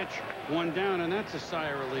 1 pitch, 1 down, and that's a sigh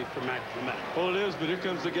of relief for Matt Clement. Well, it is, but here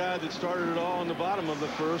comes the guy that started it all in the bottom of the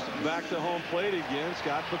first. Back to home plate again,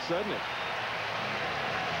 Scott Podsednik.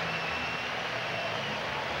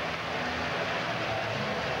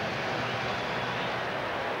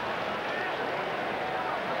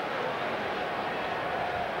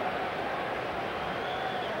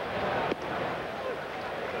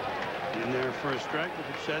 First strike with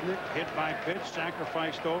Podsednik, hit by pitch,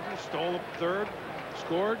 sacrificed over, stole up third,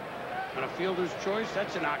 scored on a fielder's choice.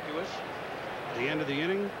 That's innocuous. At the end of the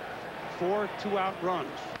inning, 4 2-out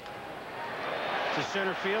runs. To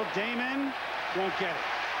center field, Damon won't get it.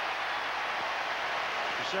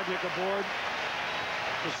 Podsednik aboard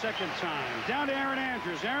the second time. Down to Aaron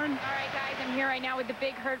Andrews. Aaron? All right, guys, I'm here right now with the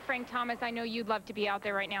big hurt Frank Thomas. I know you'd love to be out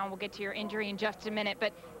there right now, and we'll get to your injury in just a minute,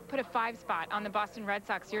 but put a 5 spot on the Boston Red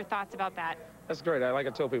Sox. Your thoughts about that? That's great. Like I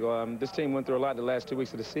told people, this team went through a lot the last 2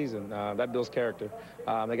 weeks of the season. That builds character.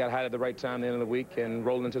 They got hot at the right time at the end of the week and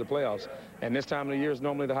rolled into the playoffs. And this time of the year is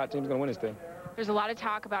normally the hot team's going to win this thing. There's a lot of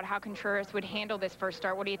talk about how Contreras would handle this first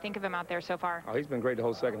start. What do you think of him out there so far? Oh, he's been great the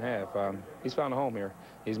whole second half. He's found a home here.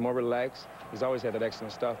 He's more relaxed. He's always had that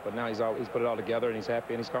excellent stuff, but now he's put it all together, and he's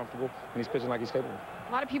happy, and he's comfortable, and he's pitching like he's capable.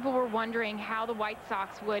 A lot of people were wondering how the White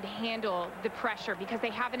Sox would handle the pressure because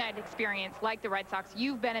they haven't had experience like the Red Sox.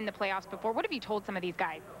 You've been in the playoffs before. What have you told some of these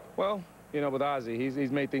guys? Well, you know, with Ozzie,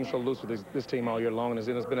 he's made things so loose with this team all year long, and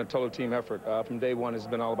it's been a total team effort. From day one, it's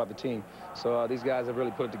been all about the team. So these guys have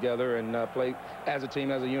really put it together and played as a team,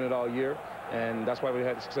 as a unit all year, and that's why we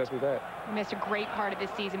had the success we've had. You missed a great part of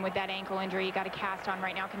this season with that ankle injury. You got a cast on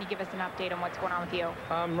right now. Can you give us an update on what's going on with you?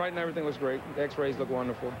 Right now, everything looks great. The X-rays look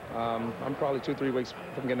wonderful. I'm probably 2-3 weeks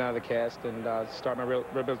from getting out of the cast and start my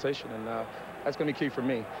rehabilitation, and that's going to be key for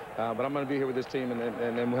me. But I'm going to be here with this team,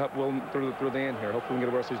 and we'll through the end here. Hopefully, we can get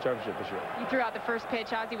a World Series championship this year. You threw out the first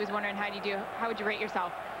pitch. Ozzie was wondering how you do. How would you rate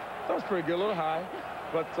yourself? That was pretty good, a little high.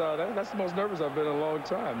 But that's the most nervous I've been in a long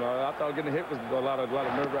time. I thought getting hit was a lot of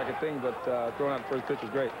nerve-wracking thing, but throwing out the first pitch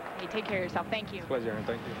was great. Hey, take care of yourself. Thank you. It's a pleasure, Aaron.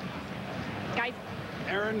 Thank you. Guys.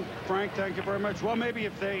 Aaron, Frank, thank you very much. Well, maybe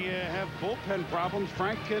if they have bullpen problems,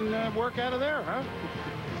 Frank can work out of there, huh?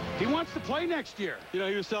 He wants to play next year. You know,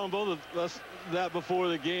 he was telling both of us that before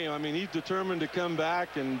the game. I mean, he's determined to come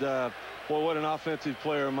back, and boy, what an offensive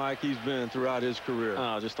player, Mike, he's been throughout his career.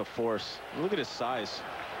 Oh, just a force. Look at his size.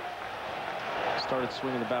 Started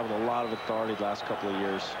swinging the bat with a lot of authority the last couple of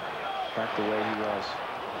years. Back the way he was.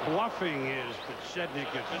 Bluffing is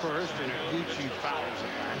Podsednik at first, and Gucci fouls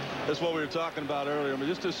it. That's what we were talking about earlier. I mean,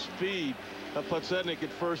 just the speed of Podsednik at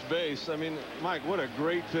first base. I mean, Mike, what a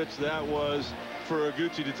great pitch that was for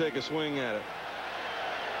Gucci to take a swing at it.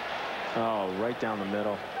 Oh, right down the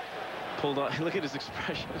middle. Pulled on. Look at his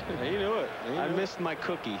expression. He knew it. I missed my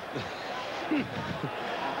cookie.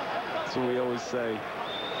 That's what we always say.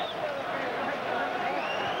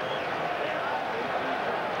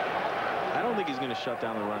 I don't think he's going to shut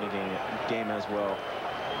down the running game as well.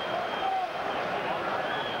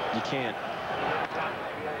 You can't.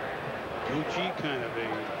 Gucci, kind of a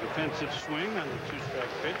defensive swing on the 2-strike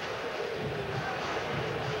pitch.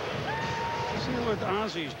 See what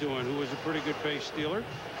Ozzie's doing, who was a pretty good base stealer.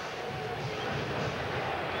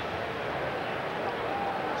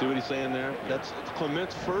 See what he's saying there? That's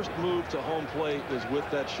Clement's first move to home plate is with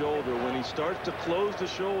that shoulder. When he starts to close the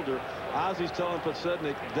shoulder, Ozzie's telling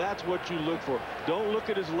Podsednik that's what you look for. Don't look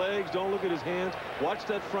at his legs. Don't look at his hands. Watch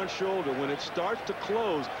that front shoulder. When it starts to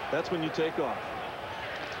close, that's when you take off.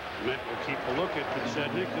 Met will keep a look at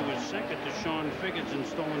Podsednik, who was second to Sean Figgins in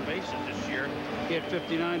stolen bases this year. He had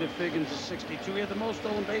 59 to Figgins' 62. He had the most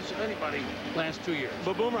stolen bases of anybody last 2 years.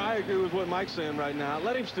 But, Boomer, I agree with what Mike's saying right now.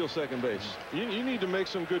 Let him steal second base. You need to make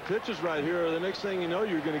some good pitches right here, or the next thing you know,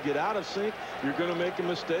 you're going to get out of sync, you're going to make a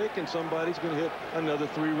mistake, and somebody's going to hit another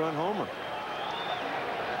 3-run homer.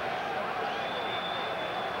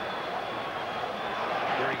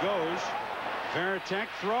 There he goes. Veritek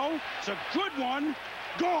throw. It's a good one.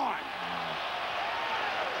 Gone.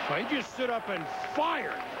 Well, he just stood up and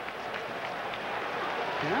fired.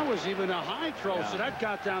 And that was even a high throw, so that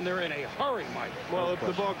got down there in a hurry, Mike. Well, if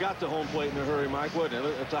the ball got to home plate in a hurry, Mike, wasn't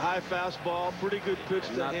it? It's a high fastball, pretty good pitch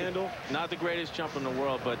to handle. Not the greatest jump in the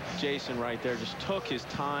world, but Jason right there just took his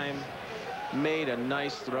time, made a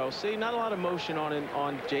nice throw. See, not a lot of motion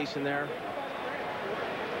on Jason there.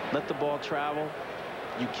 Let the ball travel.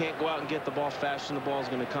 You can't go out and get the ball fast, and the ball is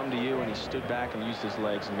going to come to you. And he stood back and used his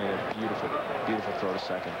legs and made a beautiful, beautiful throw to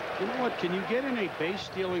second. You know what? Can you get in a base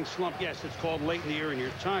stealing slump? Yes, it's called late in the year and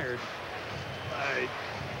you're tired.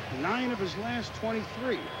 9 of his last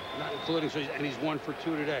 23, not including, and he's 1 for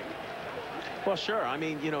 2 today. Well, sure. I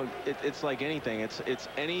mean, you know, it's like anything. It's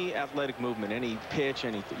any athletic movement, any pitch,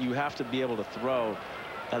 anything. You have to be able to throw.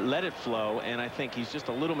 Let it flow, and I think he's just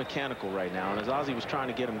a little mechanical right now. And as Ozzie was trying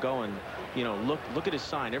to get him going, you know, look at his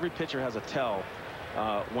sign. Every pitcher has a tell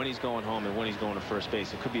when he's going home and when he's going to first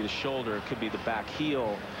base. It could be the shoulder, it could be the back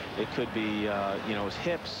heel, it could be you know, his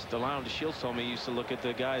hips. Delano DeShields told me he used to look at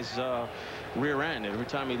the guy's rear end. Every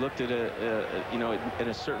time he looked at you know, in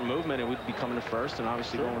a certain movement, it would be coming to first and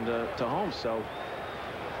obviously going to home. So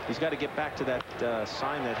he's got to get back to that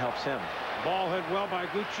sign that helps him. Ball hit well by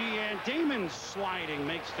Gucci, and Damon sliding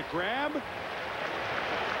makes the grab.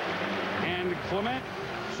 And Clement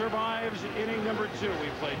survives inning number 2. We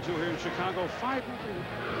played 2 here in Chicago. 5.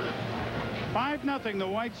 5-0. The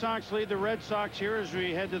White Sox lead the Red Sox here as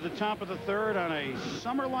we head to the top of the third on a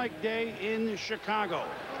summer-like day in Chicago.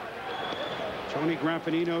 Tony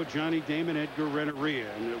Graffinino, Johnny Damon, Edgar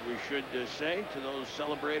Renteria. And we should say to those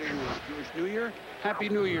celebrating Jewish New Year, Happy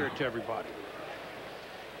New Year to everybody.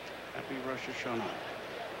 Happy Rosh Hashanah.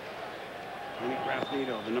 Tony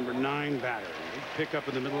Graffinino, the number 9 batter. Big pickup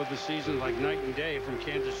in the middle of the season like night and day from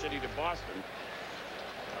Kansas City to Boston.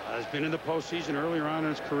 Has been in the postseason earlier on in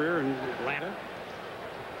his career in Atlanta.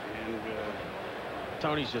 And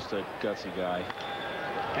Tony's just a gutsy guy.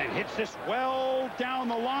 And hits this well down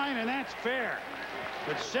the line, and that's fair.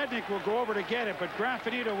 But Sednick will go over to get it, but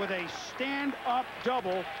Graffinino with a stand-up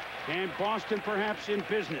double, and Boston perhaps in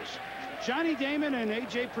business. Johnny Damon and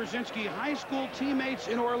A.J. Przinsky, high school teammates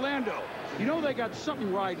in Orlando. You know they got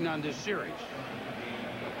something riding on this series.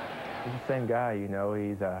 He's the same guy, you know.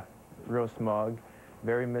 He's real smug,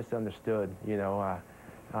 very misunderstood. You know,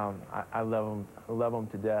 I love him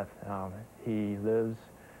to death. He lives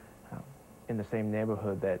in the same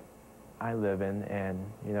neighborhood that I live in, and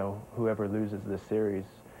you know, whoever loses this series,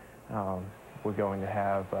 we're going to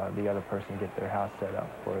have the other person get their house set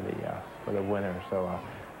up for the winner. So a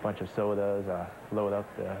bunch of sodas, load up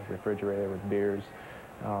the refrigerator with beers,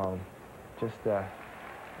 just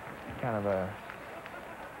kind of a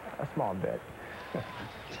small bit.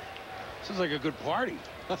 Sounds like a good party.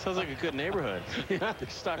 Sounds like a good neighborhood. Yeah,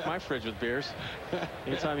 stock my fridge with beers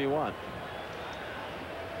anytime you want.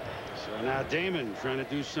 So now Damon trying to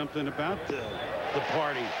do something about the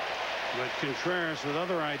party. But Contreras with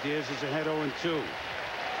other ideas is ahead 0-2.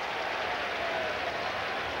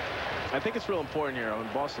 I think it's real important here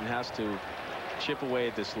when Boston has to chip away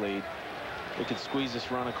at this lead. They could squeeze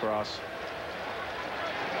this run across.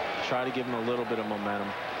 Try to give him a little bit of momentum.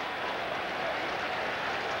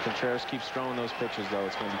 Contreras keeps throwing those pitches, though.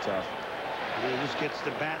 It's going to be tough. And he just gets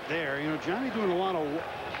the bat there. You know, Johnny doing a lot of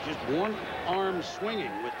just one arm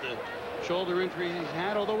swinging with the shoulder injury he's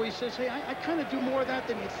had, although he says, hey, I kind of do more of that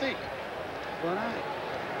than you think. But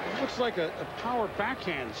it looks like a power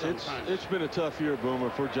backhand sometimes. It's been a tough year, Boomer,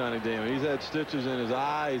 for Johnny Damon. He's had stitches in his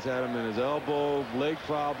eye. He's had them in his elbow, leg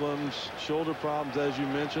problems, shoulder problems, as you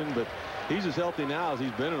mentioned. But he's as healthy now as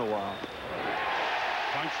he's been in a while.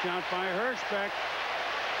 Punched out by Hirschbeck.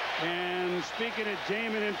 And speaking of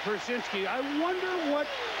Damon and Przinsky, I wonder what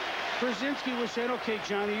Przinsky was saying. Okay,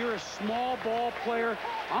 Johnny, you're a small ball player.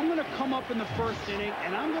 I'm going to come up in the first inning,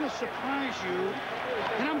 and I'm going to surprise you,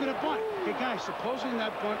 and I'm going to bunt. Hey, guys, supposing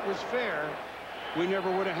that bunt was fair, we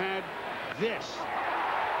never would have had this.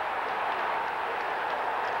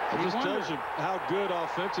 It just tells you how good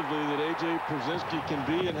offensively that A.J. Przinsky can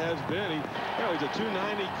be and has been. He's a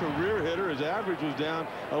 290 career hitter. His average was down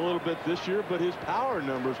a little bit this year, but his power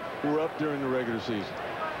numbers were up during the regular season.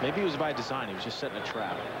 Maybe it was by design. He was just setting a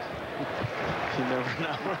trap. You never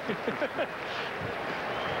know.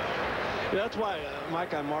 Yeah, that's why,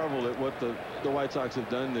 Mike, I marveled at what the White Sox have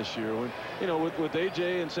done this year. When, you know, with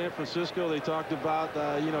A.J. in San Francisco, they talked about,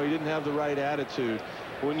 you know, he didn't have the right attitude.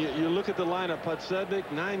 When you look at the lineup, Piazza,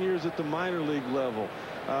 9 years at the minor league level.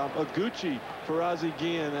 Aguchi for Ozzie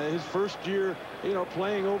Guillen, his first year, you know,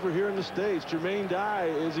 playing over here in the States. Jermaine Dye,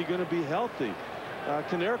 is he going to be healthy?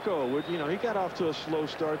 Konerko, you know, he got off to a slow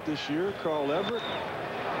start this year. Carl Everett.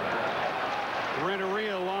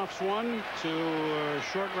 Renteria lofts one to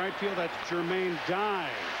short right field. That's Jermaine Dye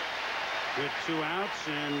with 2 outs,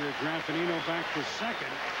 and Graffinino back to second.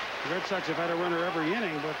 The Red Sox have had a runner every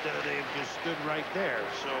inning, but they've just stood right there.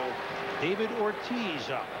 So David Ortiz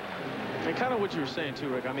up. And kind of what you were saying too,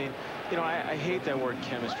 Rick. I mean, you know, I hate that word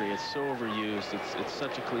chemistry. It's so overused. It's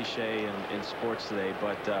such a cliche in sports today.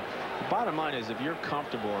 But the bottom line is, if you're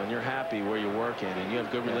comfortable and you're happy where you're working and you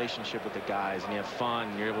have good relationship with the guys and you have fun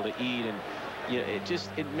and you're able to eat, and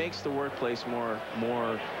it makes the workplace more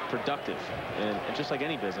productive, and just like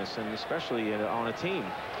any business, and especially on a team.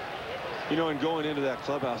 You know, and going into that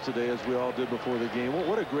clubhouse today, as we all did before the game,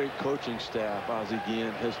 what a great coaching staff Ozzie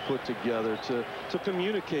Guillen has put together to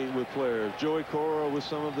communicate with players. Joey Coro with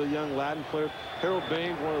some of the young Latin players. Harold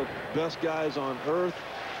Baines, one of the best guys on earth.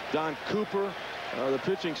 Don Cooper, the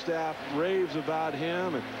pitching staff raves about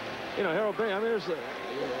him. And, you know, Harold Baines, I mean,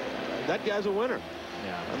 that guy's a winner.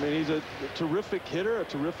 Yeah. I mean, he's a terrific hitter, a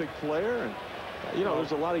terrific player. And, you know,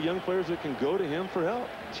 there's a lot of young players that can go to him for help.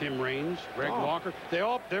 Tim Raines, Greg Walker,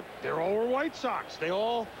 they're all White Sox. They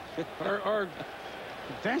all are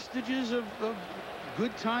vestiges of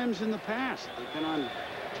good times in the past. They've been on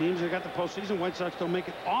teams that got the postseason. White Sox don't make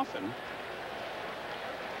it often.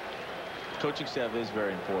 Coaching staff is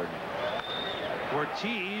very important.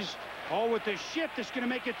 Ortiz, with the shift, that's going to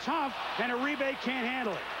make it tough, and Uribe can't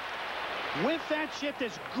handle it. with that shift,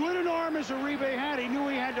 as good an arm as Uribe had, he knew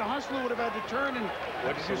he had to hustle, would have had to turn. And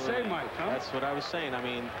what did you say, Mike? Huh? That's what I was saying. I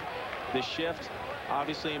mean, the shift,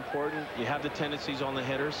 obviously important. You have the tendencies on the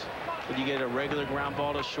hitters, but you get a regular ground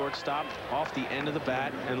ball to shortstop off the end of the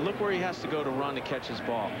bat, and look where he has to go to run to catch his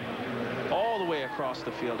ball. All the way across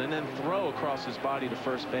the field, and then throw across his body to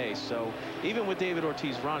first base. So even with David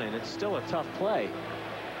Ortiz running, it's still a tough play.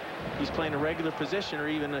 He's playing a regular position or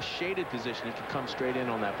even a shaded position. He can come straight in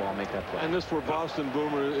on that ball and make that play. And this for Boston,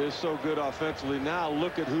 Boomer, is so good offensively. Now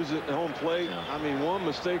look at who's at home plate. Yeah. I mean, one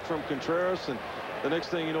mistake from Contreras, and the next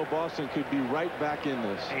thing you know, Boston could be right back in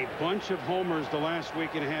this. A bunch of homers the last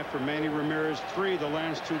week and a half for Manny Ramirez. 3 the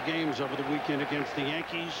last 2 games over the weekend against the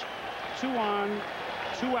Yankees. 2 on,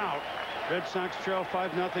 2 out. Red Sox trail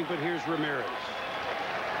 5-0, but here's Ramirez.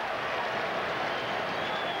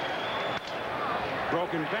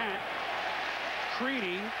 Broken bat.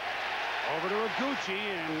 Creedy over to Iguchi,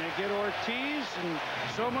 and they get Ortiz, and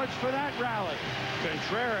so much for that rally.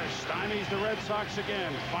 Contreras stymies the Red Sox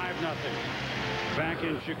again, 5-0. Back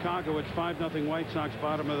in Chicago, it's 5-0 White Sox,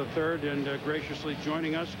 bottom of the 3rd, and graciously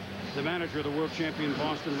joining us, the manager of the world champion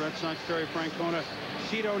Boston Red Sox, Terry Francona.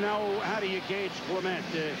 Tito, now how do you gauge Clement?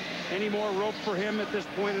 Any more rope for him at this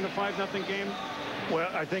point in a 5-0 game? Well,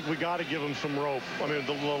 I think we got to give him some rope. I mean,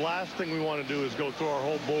 the last thing we want to do is go through our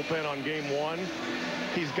whole bullpen on game 1.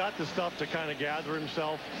 He's got the stuff to kind of gather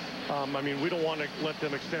himself. I mean, we don't want to let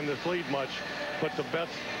them extend this lead much, but the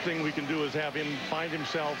best thing we can do is have him find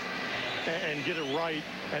himself and get it right,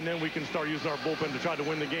 and then we can start using our bullpen to try to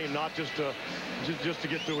win the game, not just to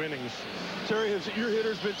get through innings. Terry, has your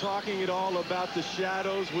hitters been talking at all about the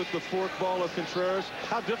shadows with the fork ball of Contreras?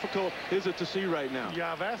 How difficult is it to see right now?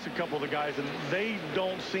 Yeah, I've asked a couple of the guys, and they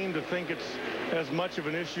don't seem to think it's as much of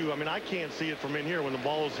an issue. I mean, I can't see it from in here. When the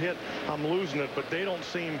ball is hit, I'm losing it, but they don't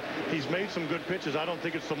seem. He's made some good pitches. I don't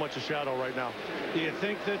think it's so much a shadow right now. Do you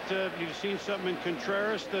think that you've seen something in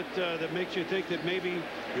Contreras that makes you think that maybe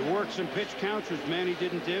you work some pitch counts, which Manny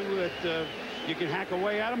didn't do, that you can hack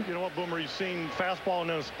away at him? You know what, Boomer? He's seen fastball and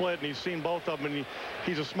then a split, and he's seen both of them, and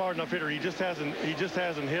he's a smart enough hitter. He just hasn't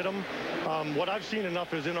hit them. What I've seen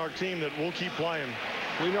enough is in our team that we'll keep playing.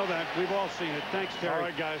 We know that. We've all seen it. Thanks, Terry. All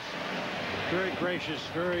right, guys. Very gracious,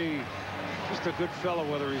 just a good fellow,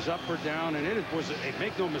 whether he's up or down, and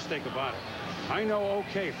make no mistake about it. I know,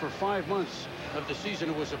 okay, for 5 months of the season,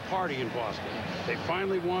 it was a party in Boston. They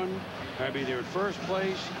finally won. I mean, they're in first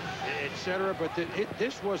place, etc. But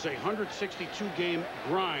this was a 162-game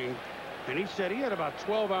grind, and he said he had about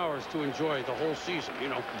 12 hours to enjoy the whole season, you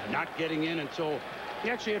know, not getting in until he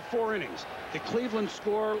actually had 4 innings. The Cleveland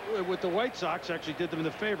score with the White Sox actually did them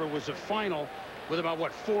the favor, was a final with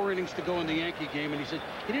about, 4 innings to go in the Yankee game, and he said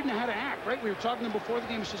he didn't know how to act, right? We were talking to him before the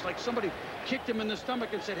game. He says, like somebody kicked him in the stomach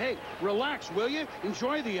and said, hey, relax, will you?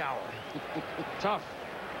 Enjoy the hour. Tough.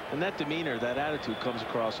 And that demeanor, that attitude comes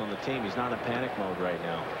across on the team. He's not in panic mode right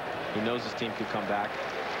now. He knows his team could come back.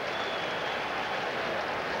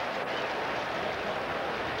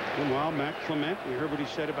 Meanwhile, Matt Clement, we heard what he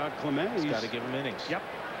said about Clement. He's got to give him innings. Yep.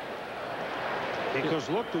 Because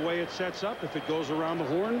look, the way it sets up, if it goes around the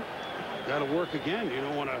horn, that'll work again. You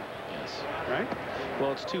don't want to. Yes. Right?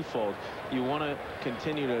 Well, it's twofold. You want to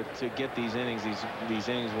continue to get these innings, these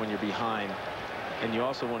innings when you're behind, and you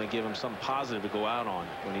also want to give him something positive to go out on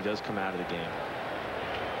when he does come out of the game.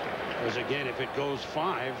 Because again, if it goes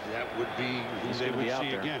 5, that would be who they would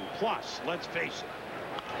see again. Plus, let's face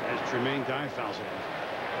it, as Tremaine Dye fouls it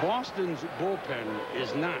off, Boston's bullpen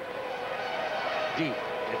is not deep.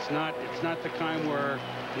 It's not the kind where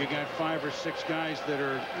you got 5 or 6 guys that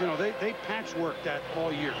are, you know, they patchwork that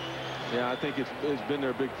all year. Yeah, I think it's been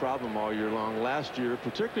their big problem all year long. Last year,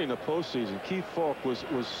 particularly in the postseason, Keith Falk was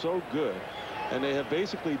so good, and they have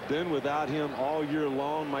basically been without him all year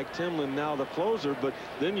long. Mike Timlin now the closer, but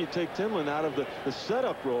then you take Timlin out of the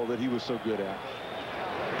setup role that he was so good at.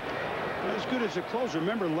 As good as a closer.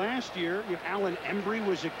 Remember last year, Alan Embry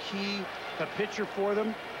was a key pitcher for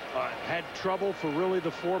them. Had trouble for really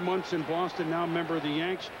the 4 months in Boston. Now a member of the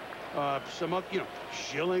Yanks. Some other,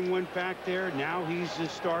 Schilling went back there. Now he's the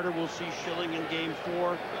starter. We'll see Schilling in game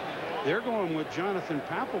 4. They're going with Jonathan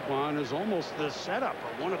Papelbon as almost the setup,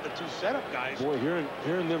 or one of the 2 setup guys. Boy,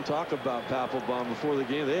 hearing them talk about Papelbon before the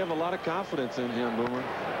game, they have a lot of confidence in him, Boomer.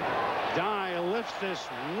 Dye lifts this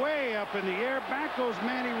way up in the air. Back goes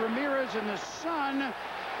Manny Ramirez in the sun,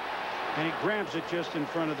 and he grabs it just in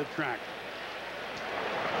front of the track.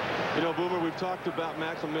 You know, Boomer, we've talked about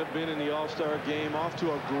Matt Clement being in the All-Star game, off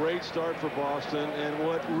to a great start for Boston, and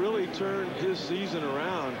what really turned his season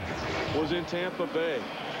around was in Tampa Bay.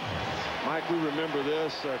 Mike, we remember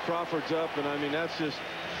this. Crawford's up, and I mean, that's just,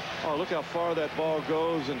 oh, look how far that ball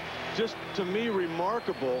goes, and just, to me,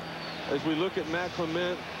 remarkable as we look at Matt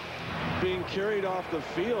Clement being carried off the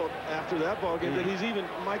field after that ball game, that he's even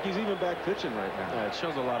back pitching right now. Yeah, it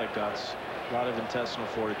shows a lot of guts, a lot of intestinal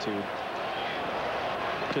fortitude.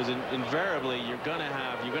 Because invariably you're going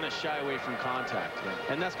to shy away from contact,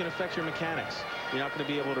 and that's going to affect your mechanics. You're not going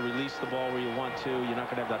to be able to release the ball where you want to. You're not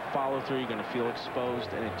going to have that follow through. You're going to feel exposed,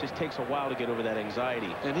 and it just takes a while to get over that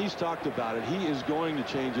anxiety. And he's talked about it. He is going to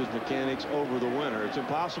change his mechanics over the winter. It's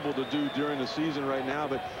impossible to do during the season right now,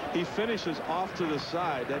 but he finishes off to the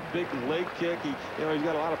side. That big leg kick, he's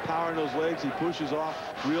got a lot of power in those legs. He pushes off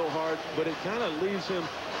real hard, but it kind of leaves him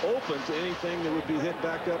open to anything that would be hit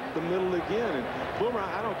back up the middle again. And Boomer,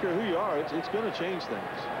 I don't care who you are, it's going to change things.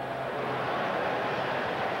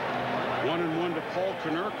 1-1 to Paul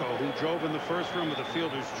Konerko, who drove in the first run with the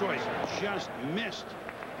fielder's choice. Just missed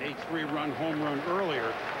a 3-run home run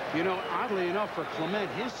earlier. You know, oddly enough for Clement,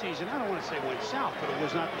 his season, I don't want to say went south, but it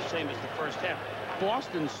was not the same as the first half.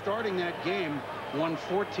 Boston, starting that game, won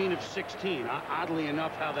 14 of 16. Oddly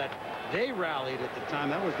enough, how that they rallied at the time.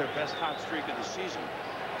 That was their best hot streak of the season.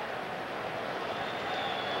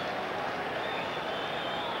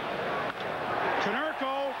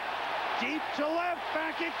 Konerko, deep to left,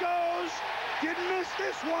 back it goes. Didn't miss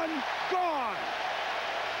this one. Gone.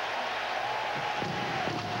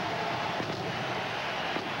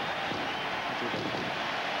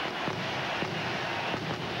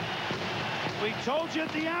 We told you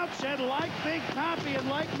at the outset, like Big Papi and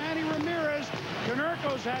like Manny Ramirez,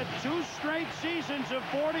 Konerko's had 2 straight seasons of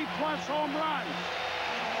 40-plus home runs.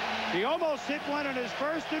 He almost hit one in his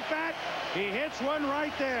first at-bat. He hits one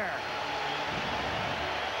right there.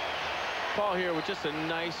 Paul here with just a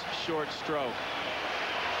nice short stroke.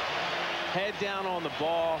 Head down on the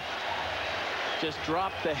ball. Just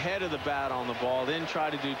dropped the head of the bat on the ball. Didn't try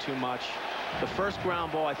to do too much. The first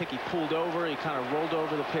ground ball, I think he pulled over. He kind of rolled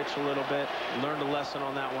over the pitch a little bit. Learned a lesson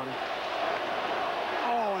on that one.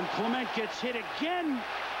 Oh, and Clement gets hit again.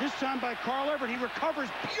 This time by Carl Everett. He recovers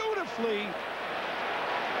beautifully.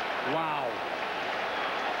 Wow.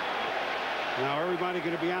 Now everybody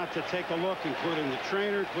going to be out to take a look, including the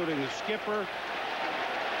trainer, including the skipper.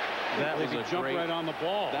 That was a jump right on the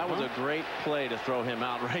ball. That was a great play to throw him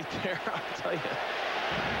out right there, I'll tell you.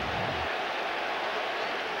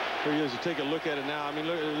 Here he is. You take a look at it now. I mean,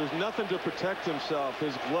 look, there's nothing to protect himself.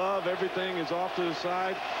 His glove, everything is off to the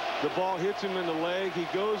side. The ball hits him in the leg. He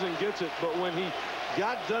goes and gets it. But when he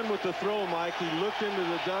got done with the throw, Mike, he looked into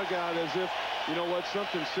the dugout as if, you know what,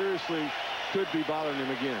 something seriously could be bothering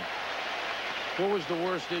him again. What was the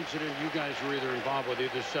worst incident you guys were either involved with?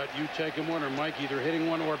 Either Sut, you taking one, or Mike either hitting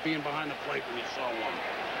one or being behind the plate when you saw one?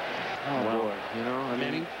 Oh, boy. You know, I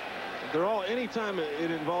mean, they're all, anytime it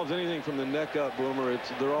involves anything from the neck up, Boomer,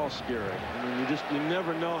 they're all scary. I mean, you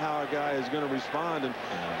never know how a guy is going to respond. And,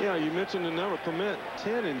 you know, you mentioned the number, Clement,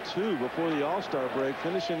 10-2 before the All-Star break,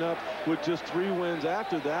 finishing up with just 3 wins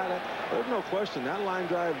after that. There's no question that line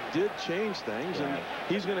drive did change things, and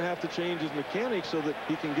he's going to have to change his mechanics so that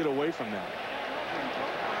he can get away from that.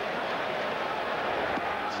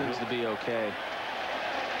 Seems to be okay.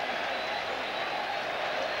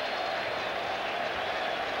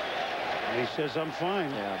 And he says, I'm fine.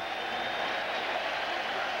 Yeah.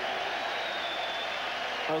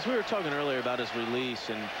 As we were talking earlier about his release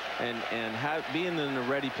and being in a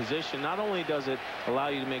ready position, not only does it allow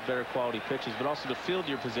you to make better quality pitches, but also to field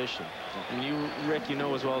your position. And you, Rick, you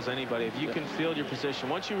know as well as anybody, if you can field your position,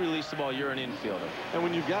 once you release the ball, you're an infielder. And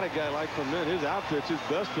when you've got a guy like Clement, his out pitch, his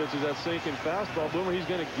best pitch is that sinking fastball. Boomer, he's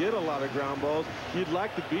going to get a lot of ground balls. You'd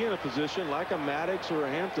like to be in a position like a Maddox or a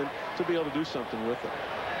Hampton to be able to do something with it.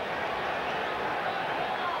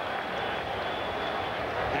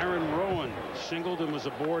 Aaron Rowan singled and was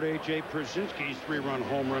aboard A.J. Przinsky's 3-run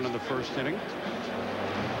home run in the first inning.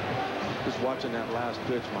 Just watching that last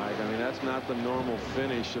pitch, Mike. I mean, that's not the normal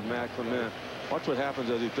finish of Matt Clement. Watch what happens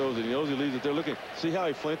as he throws it. He knows he leaves it there. Look at, see how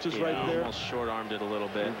he flinches right there? Almost short-armed it a little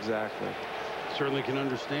bit. Exactly. Certainly can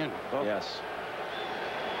understand it. Oh. Yes.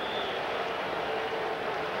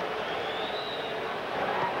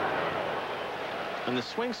 And the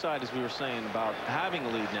swing side, as we were saying about having a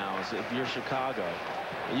lead now, is if you're Chicago,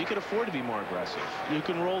 you can afford to be more aggressive. You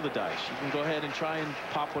can roll the dice. You can go ahead and try and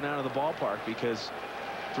pop one out of the ballpark because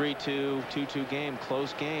 3-2, 2-2 game,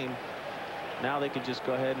 close game. Now they can just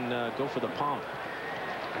go ahead and go for the pump.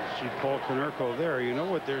 See Paul Konerko there. You know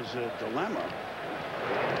what? There's a dilemma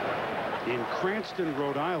in Cranston,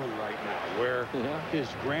 Rhode Island right now, where his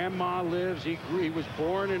grandma lives. He was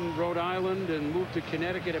born in Rhode Island and moved to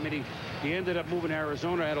Connecticut. I mean, he ended up moving to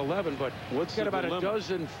Arizona at 11, but what's got about dilemma? a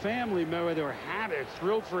dozen family members that were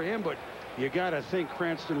thrilled for him, but You got to think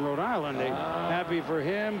Cranston, Rhode Island. They happy for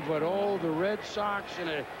him, but oh, the Red Sox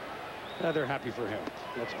and they're happy for him.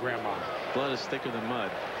 That's Grandma. Blood is thicker than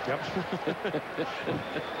mud. Yep.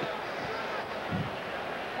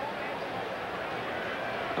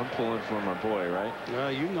 I'm pulling for my boy, right?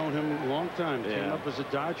 You've known him a long time. Yeah. Came up as a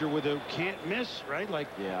Dodger with a can't miss, right? Like,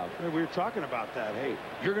 yeah, we were talking about that. Hey,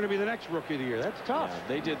 you're going to be the next Rookie of the Year. That's tough. Yeah,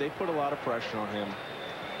 they did. They put a lot of pressure on him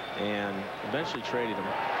and eventually traded him.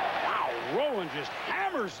 Wow, Rowan just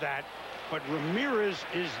hammers that, but Ramirez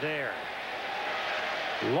is there.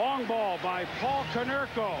 Long ball by Paul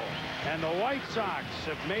Konerko, and the White Sox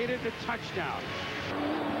have made it a touchdown.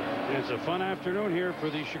 It's a fun afternoon here for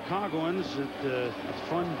the Chicagoans. It's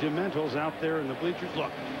fundamentals out there in the bleachers.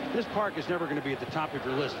 Look, this park is never going to be at the top of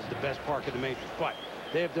your list as the best park in the majors, but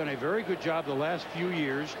they have done a very good job the last few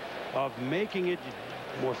years of making it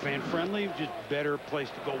more fan-friendly, just better place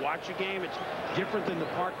to go watch a game. It's different than the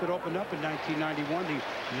park that opened up in 1991,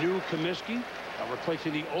 the new Comiskey,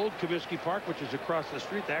 replacing the old Comiskey Park, which is across the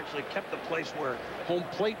street. They actually kept the place where home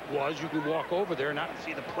plate was. You can walk over there, not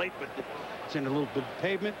see the plate, but it's in a little bit of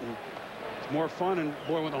pavement, and it's more fun. And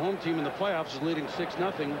boy, when the home team in the playoffs is leading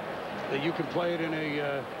 6-0, that you can play it in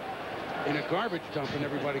a garbage dump and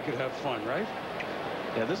everybody could have fun, right?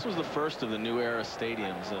 Yeah, this was the first of the new era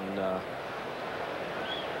stadiums, and a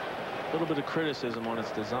little bit of criticism on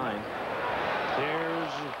its design.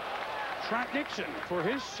 There's Trot Nixon for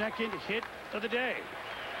his second hit of the day.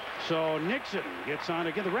 So Nixon gets on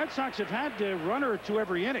again. The Red Sox have had a runner or two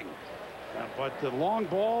every inning. But the long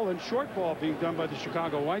ball and short ball being done by the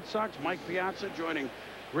Chicago White Sox. Mike Piazza joining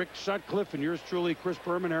Rick Sutcliffe and yours truly, Chris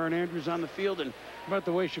Berman, Aaron Andrews on the field. And about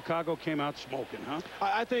the way Chicago came out smoking, huh?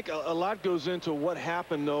 I think a lot goes into what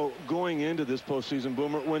happened, though, going into this postseason,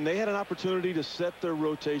 Boomer, when they had an opportunity to set their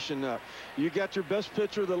rotation up. You got your best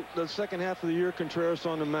pitcher the second half of the year, Contreras,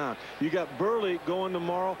 on the mound. You got Burley going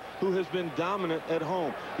tomorrow, who has been dominant at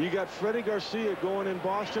home. You got Freddie Garcia going in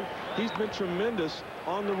Boston. He's been tremendous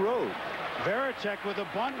on the road. Varitek with a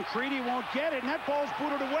bunt, and Creedy won't get it, and that ball's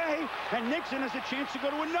booted away, and Nixon has a chance to go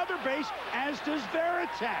to another base, as does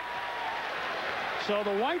Varitek. So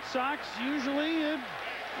the White Sox usually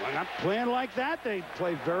are not playing like that. They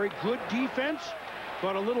play very good defense,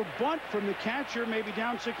 but a little bunt from the catcher, maybe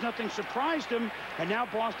down 6-0, surprised him, and now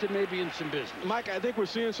Boston may be in some business. Mike, I think we're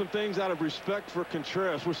seeing some things out of respect for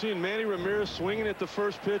Contreras. We're seeing Manny Ramirez swinging at the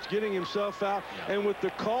first pitch, getting himself out, and with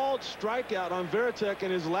the called strikeout on Varitek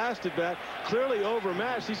in his last at bat, clearly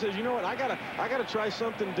overmatched, he says, you know what, I gotta try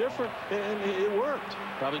something different, and it worked.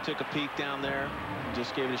 Probably took a peek down there,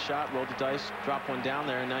 just gave it a shot, rolled the dice, dropped one down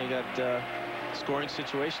there, and now you got a scoring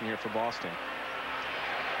situation here for Boston.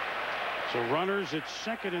 So runners at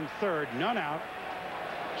second and third, none out.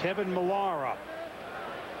 Kevin Millar up.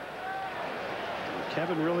 And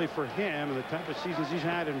Kevin, really for him and the type of seasons he's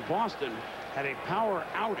had in Boston, had a power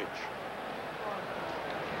outage.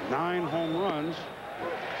 9 home runs.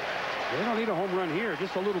 They don't need a home run here.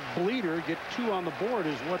 Just a little bleeder. Get 2 on the board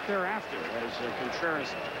is what they're after as Contreras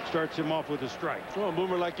starts him off with a strike. Well,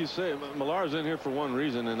 Boomer, like you say, Millar's in here for one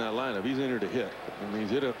reason in that lineup. He's in here to hit. I mean,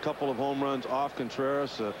 he's hit a couple of home runs off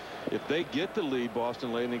Contreras. If they get the lead,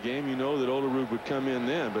 Boston, late in the game, you know that Olerud would come in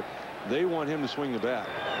then, but they want him to swing the bat.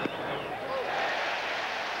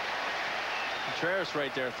 Contreras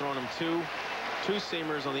right there throwing him two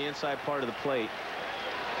seamers on the inside part of the plate.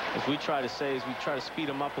 As we try to say, is we try to speed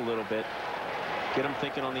him up a little bit, get him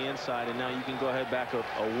thinking on the inside, and now you can go ahead back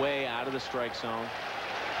away out of the strike zone.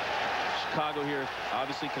 Chicago here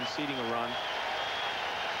obviously conceding a run.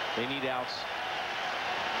 They need outs.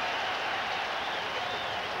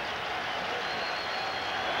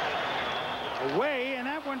 Away, and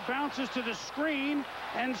that one bounces to the screen,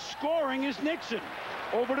 and scoring is Nixon.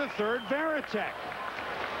 Over to third, Varitek.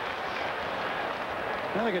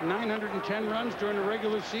 Now they got 910 runs during the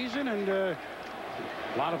regular season, and a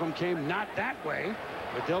lot of them came not that way,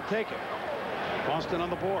 but they'll take it. Boston on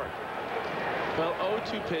the board. Well,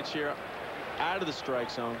 0-2 pitch here out of the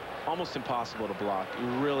strike zone. Almost impossible to block. You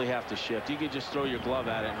really have to shift. You could just throw your glove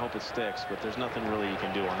at it and hope it sticks, but there's nothing really you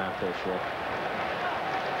can do on that pitch, Rick.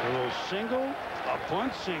 A little single, a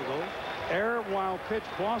bunt single, error, wild pitch,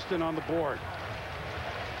 Boston on the board.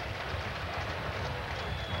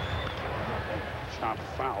 Chop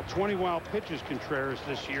foul. 20 wild pitches, Contreras,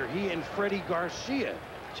 this year. He and Freddie Garcia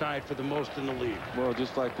tied for the most in the league. Well,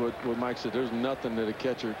 just like what Mike said, there's nothing that a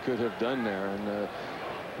catcher could have done there. And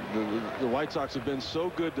the White Sox have been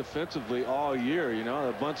so good defensively all year. You know,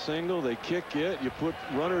 a bunt single, they kick it. You put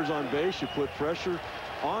runners on base. You put pressure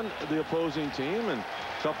on the opposing team. And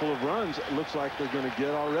a couple of runs it looks like they're going to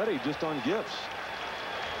get already just on gifts.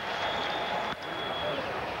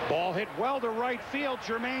 Ball hit well to right field.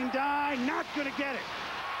 Jermaine Dye not going to get it.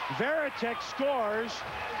 Veritek scores.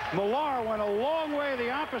 Millar went a long way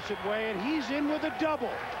the opposite way, and he's in with a double.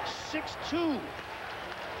 6-2.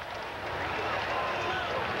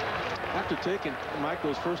 After taking Mike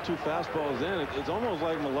those first 2 fastballs in, it's almost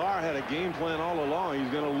like Millar had a game plan all along.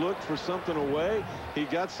 He's going to look for something away. He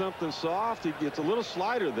got something soft. He gets a little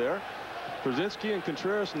slider there. Brzezinski and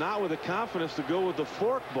Contreras not with the confidence to go with the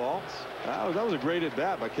fork ball. That was a great at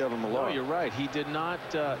bat by Kevin Millar. No, you're right. He did not.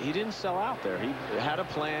 He didn't sell out there. He had a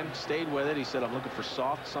plan, stayed with it. He said, "I'm looking for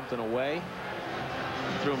soft, something away."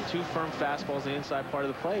 Threw him 2 firm fastballs in the inside part of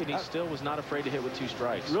the plate, and he still was not afraid to hit with 2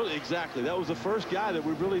 strikes. Really, exactly. That was the first guy that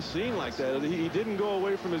we've really seen like that. He didn't go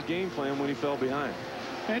away from his game plan when he fell behind.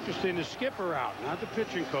 Interesting, the skipper out, not the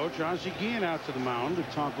pitching coach. Ozzie Guillen out to the mound to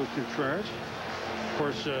talk with Contreras. Of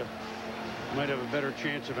course, might have a better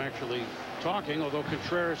chance of actually talking, although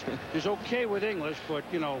Contreras is okay with English, but,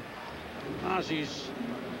 you know, Ozzie's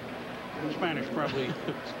Spanish probably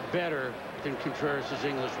better than Contreras'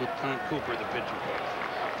 English with Tom Cooper, the pitching coach.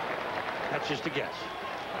 That's just a guess.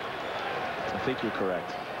 I think you're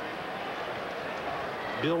correct.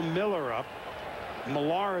 Bill Miller up.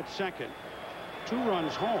 Millar at second. 2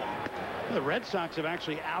 runs home. The Red Sox have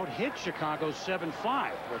actually out-hit Chicago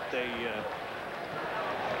 7-5, but they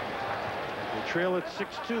trail at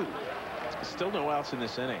 6-2. Still no outs in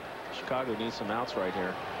this inning. Chicago needs some outs right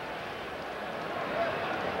here.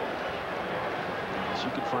 So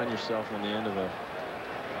you could find yourself on the end of a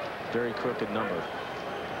very crooked number.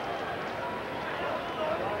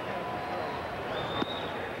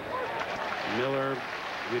 Miller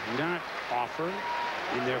did not offer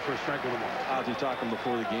in there for a strike with a ball. Ozzie talking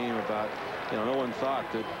before the game about, you know, no one thought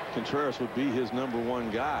that Contreras would be his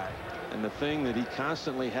 #1 guy. And the thing that he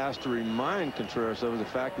constantly has to remind Contreras of is the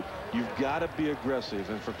fact that you've got to be aggressive.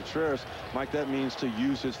 And for Contreras, Mike, that means to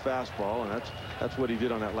use his fastball, and that's what he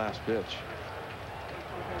did on that last pitch.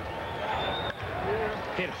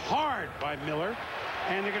 Hit hard by Miller,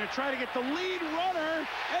 and they're going to try to get the lead runner,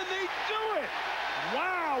 and they do it.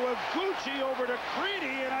 Wow, Iguchi over to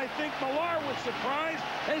Creedy, and I think Millar was surprised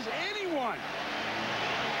as anyone.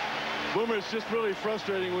 Boomer, it's just really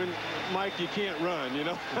frustrating when, Mike, you can't run, you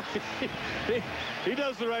know. he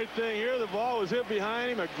does the right thing here. The ball was hit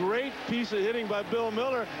behind him. A great piece of hitting by Bill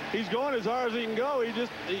Miller. He's going as hard as he can go.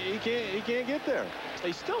 He can't get there.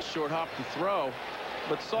 He still short hopped the throw,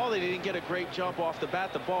 but saw that he didn't get a great jump off the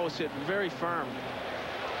bat. The ball was hit very firm.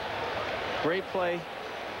 Great play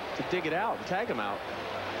to dig it out and tag him out.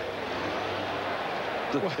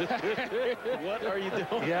 What are you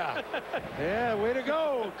doing? Yeah, way to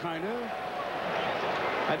go, kind of.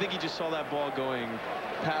 I think he just saw that ball going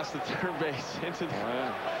past the third base into the...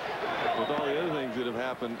 With all the other things that have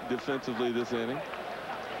happened defensively this inning.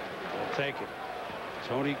 We'll take it.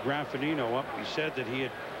 Tony Graffinino up. He said that he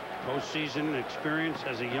had postseason experience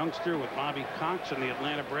as a youngster with Bobby Cox and the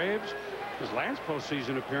Atlanta Braves. His last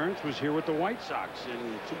postseason appearance was here with the White Sox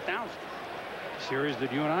in 2000. Series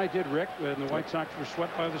that you and I did, Rick, when the White Sox were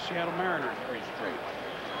swept by the Seattle Mariners 3 straight.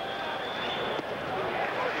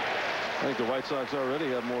 I think the White Sox already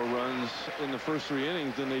have more runs in the first 3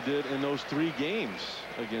 innings than they did in those 3 games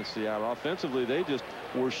against Seattle. Offensively, they just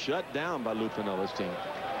were shut down by Lou Pinilla's team.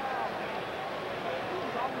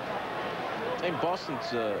 And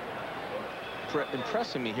Boston's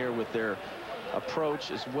impressing me here with their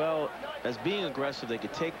approach, as well as being aggressive. They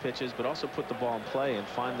could take pitches, but also put the ball in play and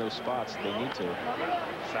find those spots they need to.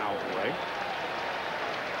 Foul play.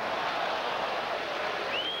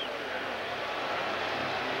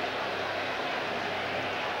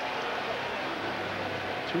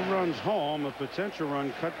 Two runs home, a potential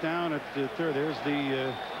run cut down at the third. There's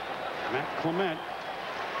the Matt Clement.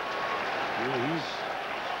 He's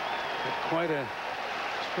got quite a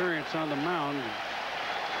experience on the mound.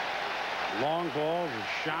 Long ball, the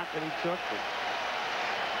shot that he took.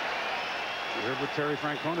 You heard what Terry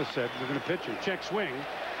Francona said. We're going to pitch him. Check swing.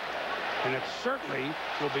 And it certainly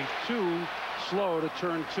will be too slow to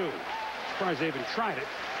turn 2. Surprised they even tried it.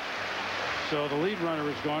 So the lead runner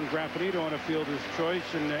is gone. Graffinino on a fielder's choice.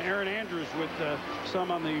 And Aaron Andrews with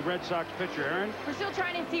some on the Red Sox pitcher. Aaron? We're still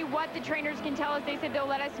trying to see what the trainers can tell us. They said they'll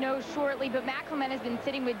let us know shortly. But Matt Clement has been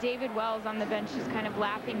sitting with David Wells on the bench, just kind of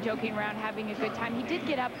laughing, joking around, having a good time. He did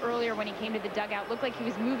get up earlier when he came to the dugout. Looked like he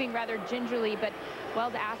was moving rather gingerly, but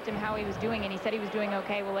Wells asked him how he was doing, and he said he was doing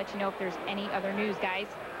okay. We'll let you know if there's any other news, guys.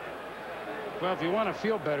 Well, if you want to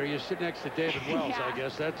feel better, you sit next to David Wells, yeah. I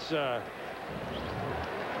guess. That's...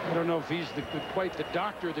 I don't know if he's quite the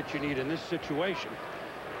doctor that you need in this situation.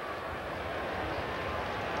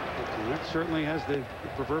 And that certainly has the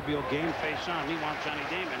proverbial game face on. He wants Johnny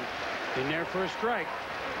Damon in there for a strike.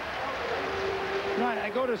 I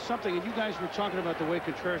go to something, and you guys were talking about the way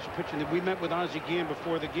Contreras is pitching. That we met with Ozzie Guillen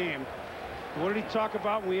before the game. What did he talk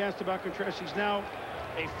about when we asked about Contreras? He's now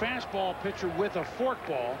a fastball pitcher with a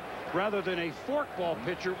forkball rather than a forkball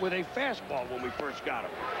pitcher with a fastball when we first got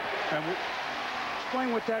him. And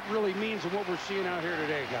explain what that really means and what we're seeing out here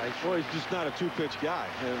today, guys. Well, he's just not a two-pitch guy.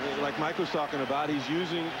 And like Mike was talking about, he's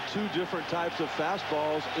using two different types of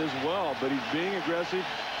fastballs as well, but he's being aggressive,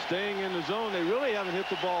 staying in the zone. They really haven't hit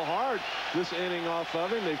the ball hard this inning off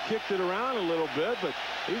of him. They've kicked it around a little bit, but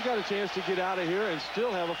he's got a chance to get out of here and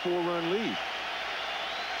still have a 4-run lead.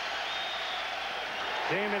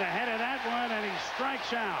 Damon ahead of that one, and he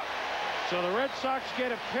strikes out. So the Red Sox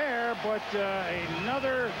get a pair, but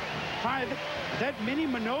another high. That Minnie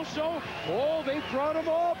Minoso? Oh, they brought them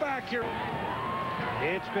all back here.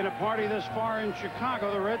 It's been a party thus far in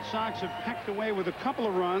Chicago. The Red Sox have pecked away with a couple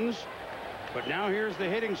of runs, but now here's the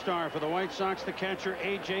hitting star for the White Sox, the catcher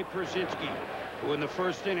A.J. Pierzynski, who in the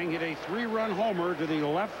first inning hit a 3-run homer to the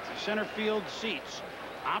left center field seats.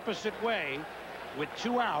 Opposite way with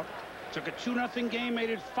 2 out. Took a 2-0 game, made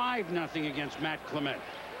it 5-0 against Matt Clement.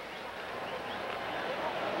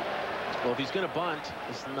 Well, if he's going to bunt,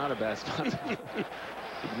 it's not a bad spot.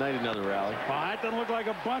 Ignite another rally. Well, that doesn't look like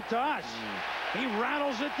a bunt to us. He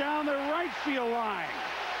rattles it down the right field line.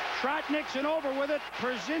 Trot Nixon over with it.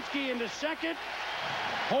 Pierzynski into second.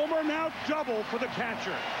 Homer now double for the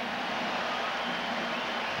catcher.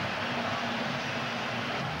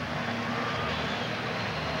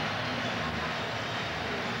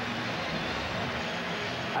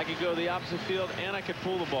 I could go the opposite field, and I could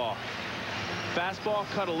pull the ball. Fastball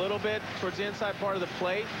cut a little bit towards the inside part of the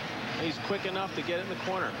plate. He's quick enough to get it in the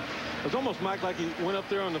corner. It was almost, Mike, like he went up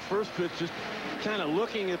there on the first pitch, just kind of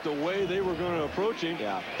looking at the way they were going to approach him.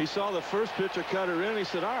 Yeah. He saw the first pitcher cut her in. He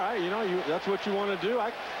said, all right, that's what you want to do.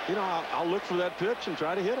 I'll look for that pitch and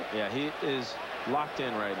try to hit it. Yeah, he is locked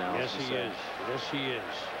in right now. Yes, he is. Yes, he is.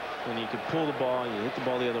 When you can pull the ball, you hit the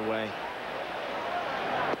ball the other way.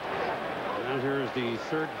 Now here's the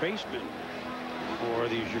third baseman for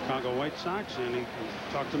the Chicago White Sox, and he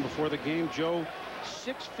talked to him before the game. Joe,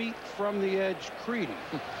 6 feet from the edge, Creedy.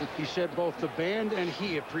 He said both the band and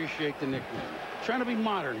he appreciate the nickname. Trying to be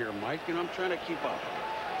modern here, Mike. I'm trying to keep up.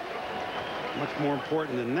 Much more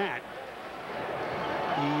important than that.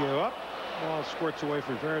 Ball squirts away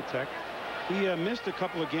from Veritek. He missed a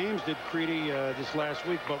couple of games, did Creedy, this last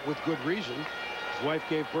week, but with good reason. His wife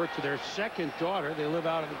gave birth to their second daughter. They live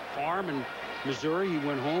out at a farm in Missouri. He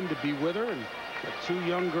went home to be with her, and got 2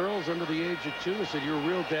 young girls under the age of 2. I said, you're a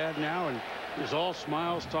real dad now, and he's all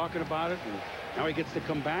smiles talking about it, and now he gets to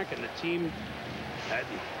come back, and the team,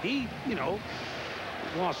 he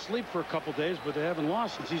lost sleep for a couple days, but they haven't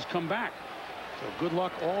lost since he's come back. So good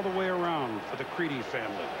luck all the way around for the Creedy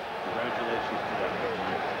family. Congratulations to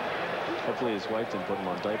them. Hopefully his wife didn't put him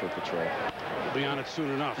on diaper patrol. We'll be on it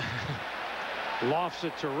soon enough. Lofts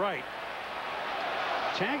it to right.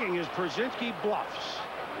 Tagging is Pierzynski, bluffs.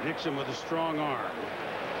 Nixon with a strong arm.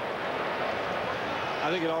 I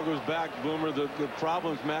think it all goes back, Boomer, the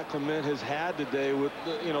problems Matt Clement has had today with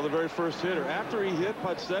the very first hitter. After he hit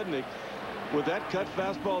Podsednik with that cut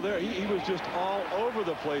fastball there, he was just all over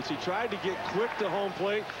the place. He tried to get quick to home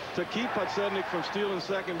plate to keep Podsednik from stealing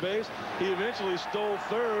second base. He eventually stole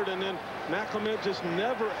third, and then Matt Clement just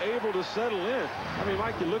never able to settle in. I mean,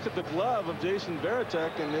 Mike, you look at the glove of Jason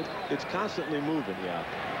Veritek, and it's constantly moving. Yeah.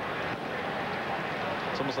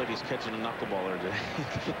 It's almost like he's catching a knuckleballer today.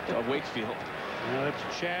 A Wakefield. Now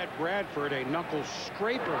that's Chad Bradford, a knuckle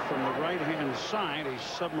scraper from the right-hand side, a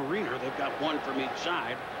submariner. They've got one from each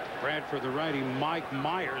side. Bradford, the righty, Mike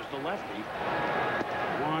Myers, the lefty.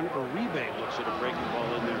 Juan Uribe looks at a breaking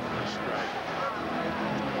ball in there for a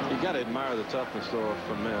strike. You got to admire the toughness, though, of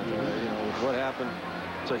Clement. With what happened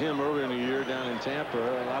to him earlier in the year down in Tampa,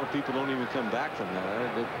 a lot of people don't even come back from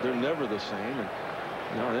that. They're never the same.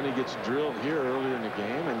 And then he gets drilled here earlier in the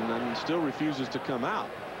game, and then still refuses to come out.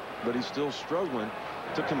 But he's still struggling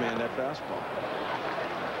to command that fastball.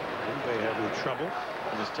 Uribe having trouble.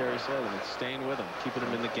 And as Terry said, it's staying with him, keeping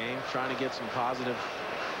him in the game, trying to get some positive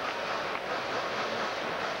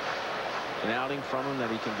an outing from him,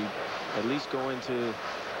 that he can be at least go into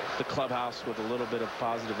the clubhouse with a little bit of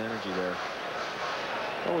positive energy there.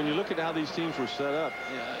 Well, when you look at how these teams were set up,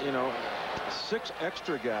 6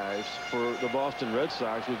 extra guys for the Boston Red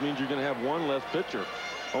Sox, which means you're going to have 1 left pitcher.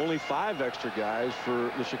 Only 5 extra guys for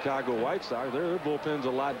the Chicago White Sox. Their bullpen's a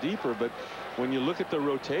lot deeper, but when you look at the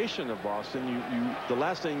rotation of Boston, the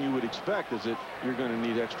last thing you would expect is that you're going to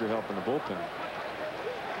need extra help in the bullpen.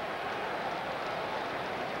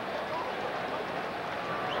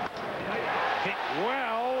 Hit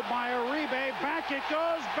well by Uribe. Back it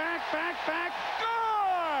goes. Back. Go!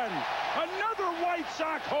 run. Another White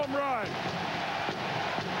Sox home run.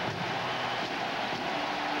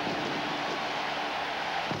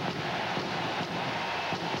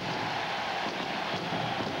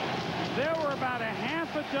 There were about a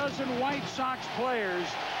half a dozen White Sox players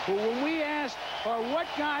who, when we asked, what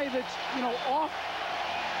guy that's, you know, off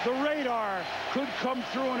the radar could come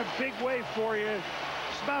through in a big way for you,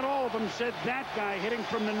 just about all of them said that guy hitting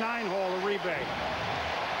from the 9-hole, Uribe.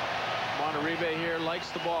 Uribe here likes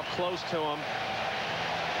the ball close to him.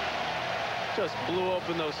 Just blew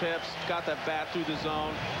open those hips, got that bat through the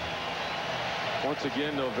zone. Once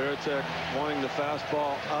again, though, Veritek wanting the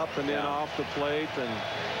fastball up and in off the plate, and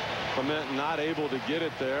Clement not able to get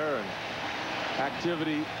it there. And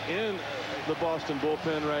activity in the Boston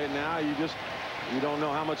bullpen right now. You don't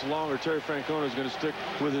know how much longer Terry Francona is going to stick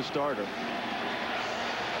with his starter.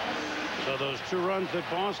 So those 2 runs that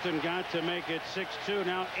Boston got to make it 6-2,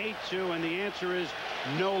 now 8-2, and the answer is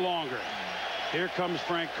no longer. Here comes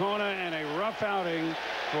Francona, and a rough outing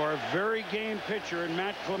for a very game pitcher in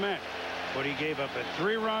Matt Clement. But he gave up a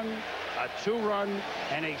 3-run, a 2-run,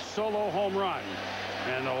 and a solo home run.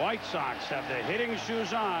 And the White Sox have the hitting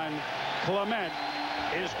shoes on. Clement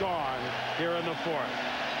is gone here in the 4th.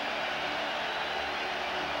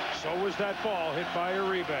 So was that ball hit by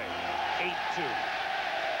Uribe. 8-2.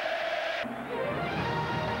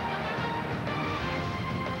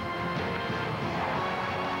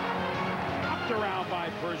 Knocked around by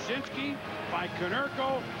Brzezinski, by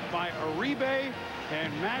Konerko, by Uribe,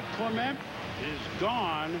 and Matt Clement is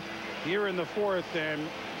gone here in the 4th. And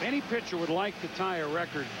any pitcher would like to tie a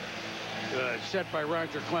record set by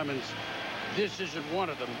Roger Clemens. This isn't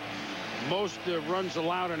one of them. Most runs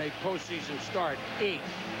allowed in a postseason start, 8.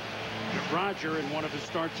 Roger in one of his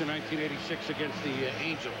starts in 1986 against the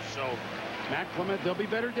Angels. So Matt Clement, there'll be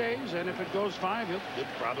better days, and if it goes 5, he'll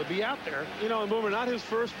probably be out there. You know, and Boomer, not his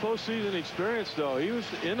first postseason experience, though. He was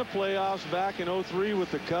in the playoffs back in 03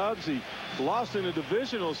 with the Cubs. He lost in a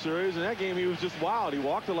divisional series. In that game, he was just wild. He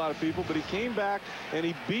walked a lot of people, but he came back and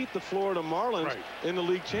he beat the Florida Marlins in the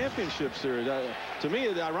league championship series. To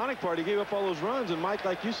me, the ironic part, he gave up all those runs, and Mike,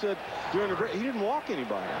 like you said during the break, he didn't walk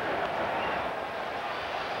anybody.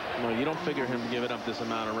 Well, you don't figure him giving up this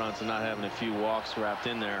amount of runs and not having a few walks wrapped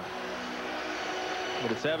in there.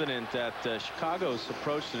 But it's evident that Chicago's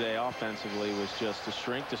approach today offensively was just to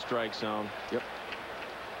shrink the strike zone. Yep.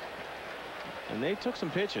 And they took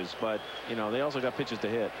some pitches, but, you know, they also got pitches to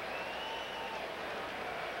hit.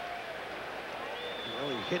 Well,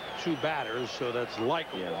 he hit 2 batters, so that's like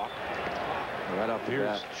a walk. Right off the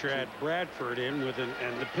bat. Here's Chad Bradford in with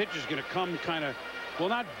and the pitch is going to come kind of, well,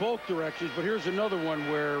 not both directions, but here's another one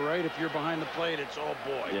where, right, if you're behind the plate, it's oh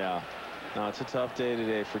boy. Yeah. No, it's a tough day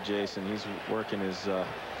today for Jason. He's working his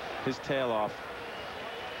tail off.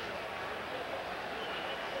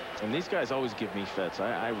 And these guys always give me fits.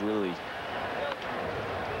 I really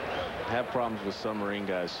have problems with submarine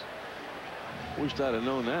guys. Wished I'd have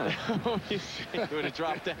known that. You would have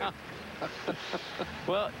dropped down.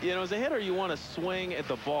 Well, you know, as a hitter, you want to swing at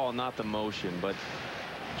the ball, not the motion. But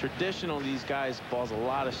traditionally, these guys, balls a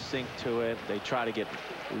lot of sink to it. They try to get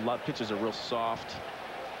pitches are real soft.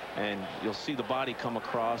 And you'll see the body come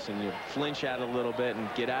across, and you flinch at it a little bit and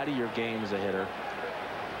get out of your game as a hitter.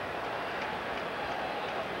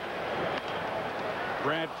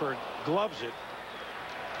 Bradford gloves it.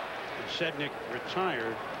 Sednick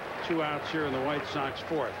retired. 2 outs here in the White Sox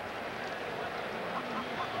 4th.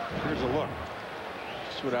 Here's a look.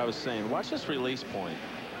 That's what I was saying. Watch this release point.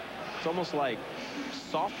 It's almost like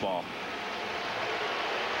softball.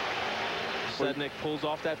 Sednick pulls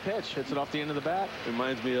off that pitch, hits it off the end of the bat.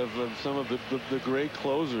 Reminds me of some of the great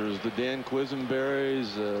closers, the Dan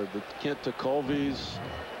Quisenberrys, the Kent Tekulves.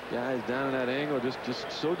 Guys down in that angle,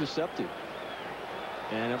 just so deceptive.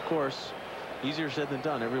 And of course, easier said than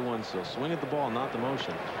done. Everyone's swing at the ball, not the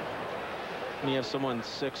motion. And you have someone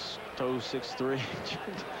 6'2", 6'3",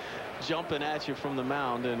 jumping at you from the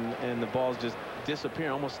mound, and the ball's just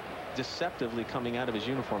disappearing, almost deceptively coming out of his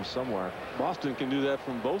uniform somewhere. Boston can do that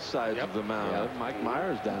from both sides of the mound. Yep. Mike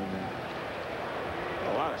Myers down there.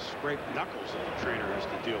 A lot of scraped knuckles that the trainer has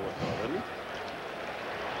to deal with, though, doesn't he?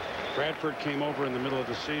 Bradford came over in the middle of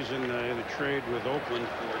the season in a trade with Oakland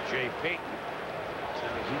for Jay Payton.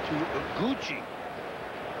 Gucci. 0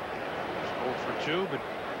 for 2, but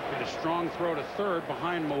made a strong throw to third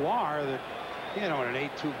behind Millar that, you know, in an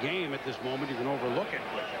 8-2 game at this moment, you can overlook it.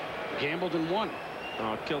 But gambled and won.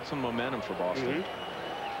 It killed some momentum for Boston.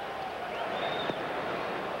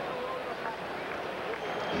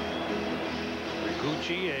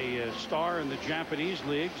 Gucci, a star in the Japanese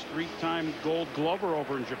leagues, 3-time Gold Glover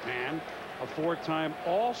over in Japan, a 4-time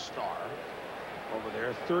All-Star, over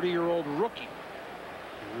there, 30-year-old rookie.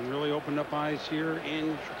 And really opened up eyes here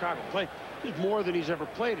in Chicago. It's more than he's ever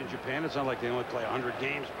played in Japan. It's not like they only play 100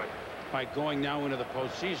 games, but by going now into the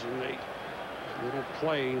postseason, they don't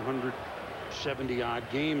play 170-odd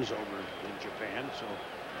games over in Japan, so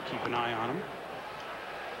keep an eye on him.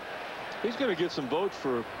 He's going to get some votes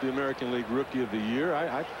for the American League Rookie of the Year.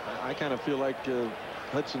 I kind of feel like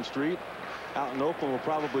Hudson Street out in Oakland will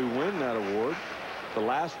probably win that award. The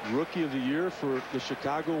last Rookie of the Year for the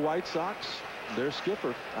Chicago White Sox, their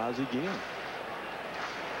skipper, Ozzie Guillen.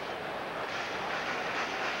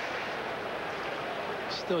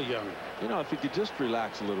 Still young. You know, if he could just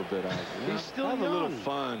relax a little bit, Ozzie. He's still have young. a little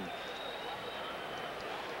fun.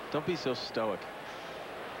 Don't be so stoic.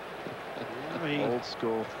 I mean, old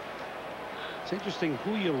school. It's interesting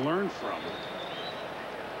who you learn from.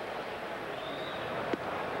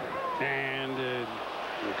 And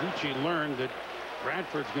Gucci learned that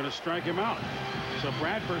Bradford's going to strike him out. So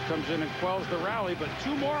Bradford comes in and quells the rally, but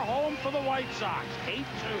 2 more home for the White Sox. 8-2.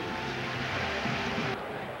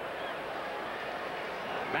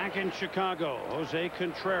 Back in Chicago, Jose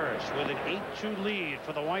Contreras with an 8-2 lead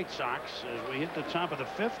for the White Sox as we hit the top of the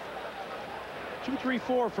 5th.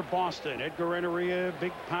 2-3-4 for Boston. Edgar Renteria,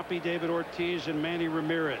 Big Papi David Ortiz, and Manny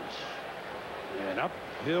Ramirez. An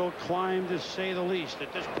uphill climb, to say the least,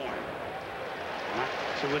 at this point.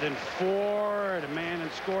 So within 4, and a man in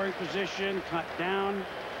scoring position, cut down.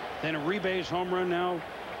 Then a Uribe's home run now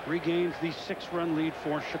regains the 6-run lead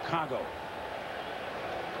for Chicago.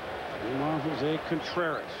 Meanwhile, Jose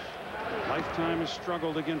Contreras, lifetime has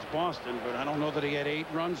struggled against Boston, but I don't know that he had 8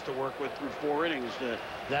 runs to work with through 4 innings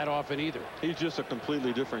that often either. He's just a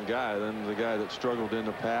completely different guy than the guy that struggled in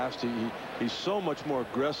the past. He's so much more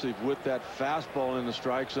aggressive with that fastball in the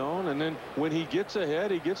strike zone, and then when he gets ahead,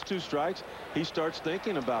 he gets 2 strikes, he starts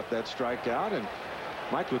thinking about that strikeout. And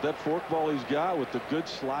Mike, with that forkball he's got, with the good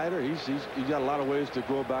slider, he's got a lot of ways to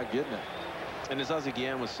go about getting it. And as Ozzie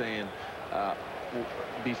Guillen was saying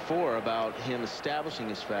before about him establishing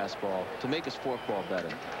his fastball to make his forkball better,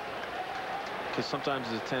 because sometimes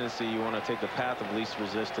there's a tendency you want to take the path of least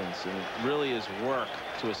resistance, and it really is work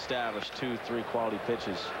to establish 2-3 quality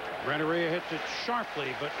pitches. Renteria hits it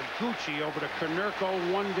sharply, but Gucci over to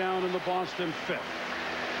Konerko, 1 down in the Boston 5th.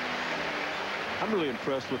 I'm really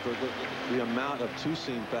impressed with the amount of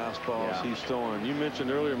 2-seam fastballs he's throwing. You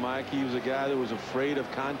mentioned earlier, Mike, he was a guy that was afraid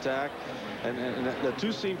of contact. And the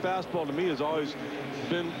 2-seam fastball to me has always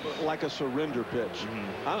been like a surrender pitch.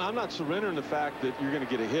 I'm not surrendering the fact that you're going to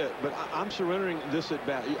get a hit, but I'm surrendering this at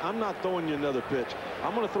bat. I'm not throwing you another pitch.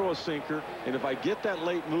 I'm going to throw a sinker, and if I get that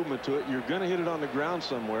late movement to it, you're going to hit it on the ground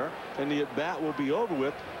somewhere, and the at bat will be over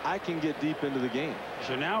with. I can get deep into the game.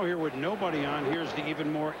 So now here with nobody on, here's the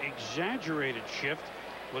even more exaggerated shift.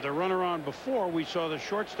 With a runner on before, we saw the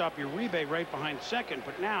shortstop Uribe right behind second,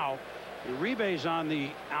 but now Uribe's on the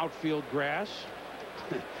outfield grass.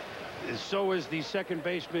 So is the second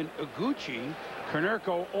baseman Iguchi.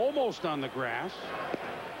 Konerko almost on the grass.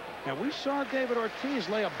 And we saw David Ortiz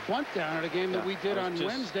lay a bunt down at a game that we did on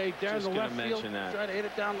Wednesday down the left field. Try to hit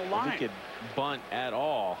it down the line. If he could bunt at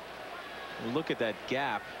all, look at that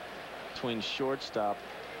gap between shortstop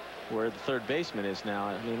where the third baseman is now.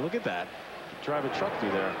 I mean, look at that. Drive a truck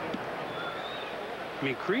through there. I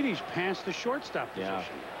mean, Creedy's past the shortstop position.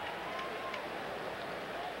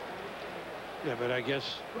 Yeah, but I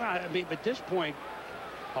guess, well, I mean, at this point,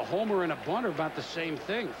 a homer and a bunt are about the same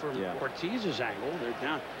thing from Ortiz's angle. They're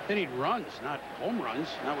down. They need runs, not home runs,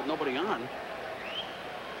 not with nobody on.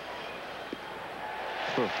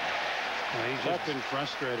 He's just been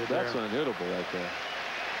frustrated there. That's unhittable right there.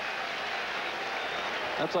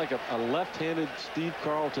 That's like a left-handed Steve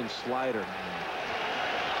Carlton slider.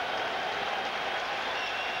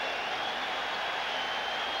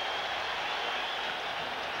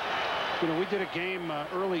 You know, we did a game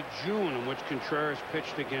early June in which Contreras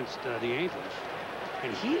pitched against the Angels,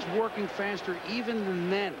 and he's working faster even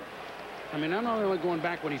than then. I mean, I'm not only going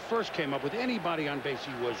back when he first came up with anybody on base,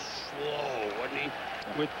 he was slow, wasn't he,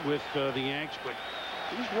 with the Yanks, but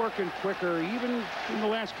he's working quicker even in the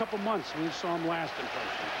last couple months. We saw him last in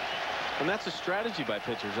person. And that's a strategy by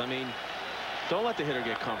pitchers. I mean, don't let the hitter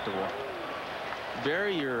get comfortable.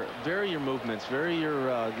 Vary your movements, vary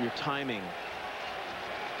your timing.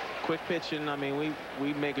 Quick pitching, I mean,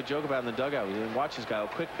 we make a joke about it in the dugout. We watch this guy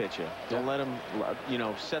quick pitch you. Don't let him, you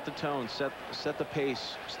know, set the tone, set the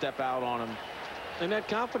pace, step out on him. And that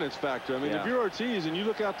confidence factor. I mean, if you're Ortiz and you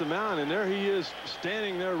look out the mound and there he is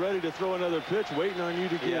standing there ready to throw another pitch, waiting on you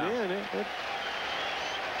to get in, it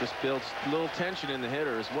just builds a little tension in the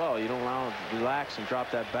hitter as well. You don't allow him to relax and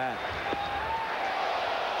drop that bat.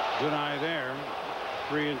 Good eye there.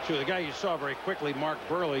 3-2. The guy you saw very quickly, Mark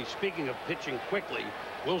Burley, speaking of pitching quickly,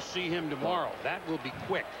 we'll see him tomorrow. That will be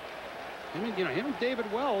quick. Him and David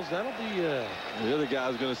Wells, that'll be... The other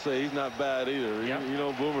guy's going to say he's not bad either. Yep. You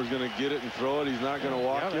know Boomer's going to get it and throw it. He's not going to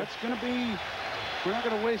walk it. That's going to be... We're not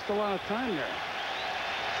going to waste a lot of time there.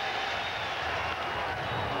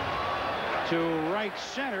 To right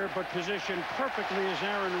center, but positioned perfectly is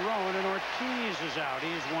Aaron Rowan, and Ortiz is out.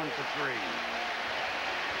 He's 1 for 3.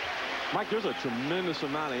 Mike, there's a tremendous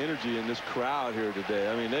amount of energy in this crowd here today.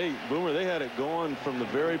 I mean, Boomer, they had it going from the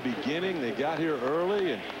very beginning. They got here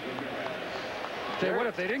early, and tell you what,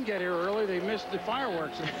 if they didn't get here early, they missed the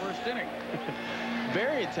fireworks in the first inning.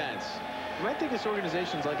 Very intense. You might think this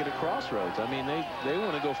organization's like at a crossroads. I mean, they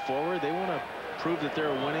want to go forward. They want to prove that they're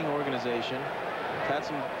a winning organization. Had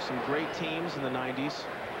some great teams in the 90s.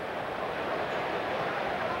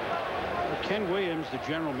 Ken Williams, the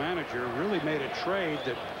general manager, really made a trade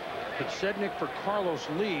that Sednick for Carlos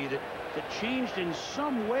Lee that changed in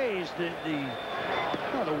some ways the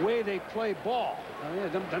way they play ball.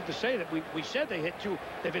 Not to say that we said they've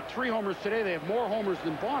hit 3 homers today. They have more homers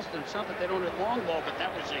than Boston. It's not that they don't hit long ball, but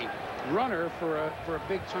that was a runner for a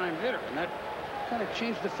big time hitter, and that kind of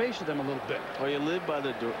changed the face of them a little bit. Well, you live by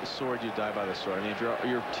the sword, you die by the sword. I mean, if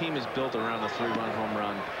your team is built around the 3-run home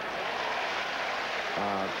run,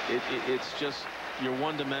 it's just, you're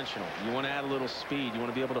one-dimensional. You want to add a little speed. You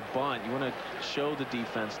want to be able to bunt. You want to show the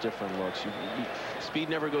defense different looks. Speed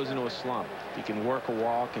never goes into a slump. You can work a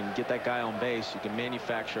walk and get that guy on base. You can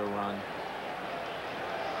manufacture a run.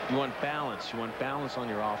 You want balance. You want balance on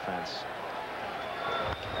your offense.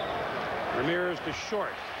 Ramirez to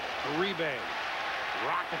short. Uribe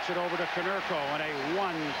rockets it over to Konerko, and a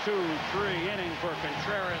 1-2-3 inning for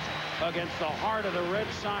Contreras against the heart of the Red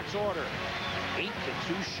Sox order. 8-2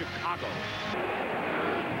 Chicago.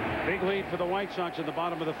 Big lead for the White Sox in the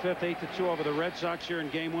bottom of the 5th, 8-2 over the Red Sox here in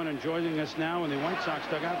Game 1. And joining us now in the White Sox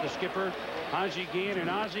dugout, the skipper, Ozzie Guillen. And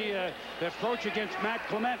Ozzie, the approach against Matt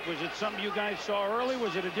Clement, was it something you guys saw early?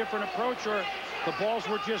 Was it a different approach, or the balls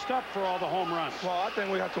were just up for all the home runs? Well, I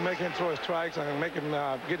think we have to make him throw strikes and make him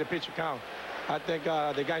get the pitch count. I think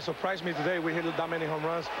the guy surprised me today. We hit that many home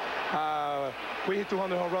runs. We hit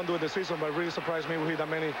 200 home runs during the season, but really surprised me we hit that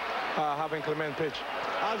many having Clement pitch.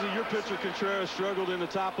 Ozzie, your pitcher Contreras struggled in the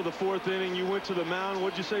top of the 4th inning. You went to the mound.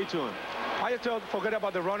 What'd you say to him? I just told, forget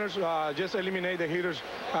about the runners, just eliminate the hitters.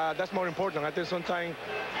 That's more important. I think sometimes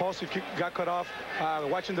Halsey got cut off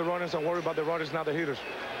watching the runners and worry about the runners, not the hitters.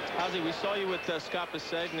 Ozzie, we saw you with Scott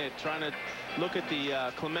Bisegnet trying to look at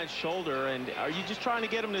the Clement's shoulder, and are you just trying to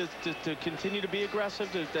get him to continue to be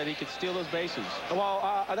aggressive, that he could steal those bases?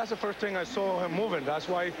 Well, that's the first thing I saw him moving. That's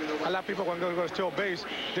why a lot of people, when they go to steal base,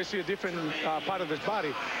 they see a different part of his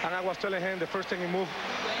body. And I was telling him the first thing he moved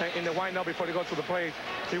in the windup before he got to the plate,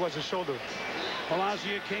 he was his shoulder. Well,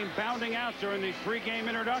 Ozzie came bounding out during the pregame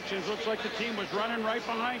introductions. Looks like the team was running right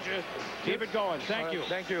behind you. Keep it going. Thank you.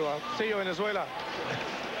 Thank you. See you in Venezuela.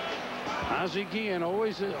 Ozzie Guillen,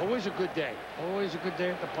 always a good day. Always a good day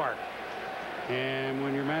at the park. And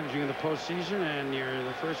when you're managing in the postseason and you're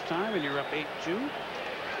the first time and you're up 8-2,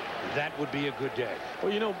 that would be a good day.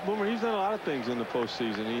 Well, you know, Boomer, he's done a lot of things in the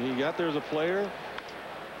postseason. He got there as a player.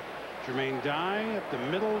 Jermaine Dye up the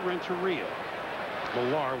middle, Renteria.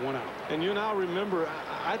 Millar one out. And you now remember,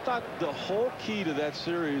 I thought the whole key to that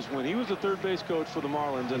series, when he was the third base coach for the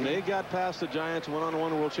Marlins and they got past the Giants and went on to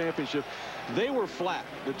win the World Championship, they were flat.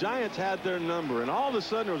 The Giants had their number, and all of a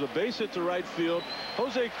sudden there was a base hit to right field.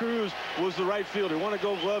 Jose Cruz was the right fielder, won a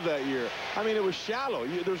Gold Glove that year. I mean, it was shallow.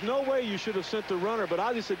 There's no way you should have sent the runner, but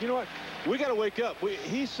Ozzie said, you know what, we got to wake up.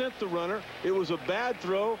 He sent the runner. It was a bad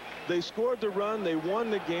throw. They scored the run. They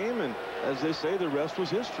won the game, and as they say, the rest was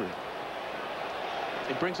history.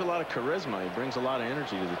 It brings a lot of charisma. It brings a lot of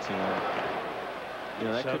energy to the team. You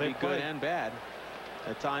know, that could be good and bad.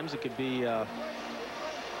 At times, it could be a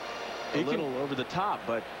little over the top,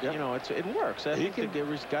 but you know, it works. I think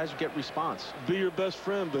the guys get response. Be your best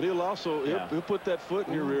friend, but he'll also he'll put that foot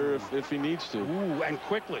in your rear if he needs to. Ooh, and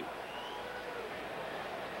quickly.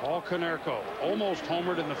 Paul Konerko almost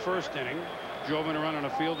homered in the first inning. Drove in a run on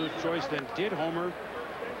a fielder's choice, then did homer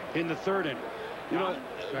in the third inning. You know,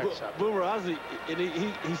 Boomer, Ozzie, and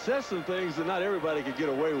he says some things that not everybody could get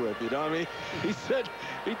away with. You know what I mean?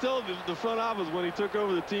 He told the front office when he took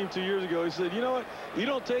over the team 2 years ago, he said, you know what? You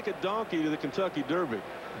don't take a donkey to the Kentucky Derby.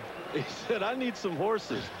 He said, I need some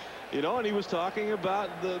horses. You know, and he was talking about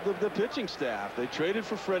the pitching staff. They traded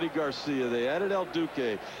for Freddie Garcia. They added El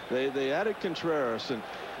Duque. They added Contreras. And,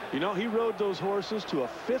 you know, he rode those horses to a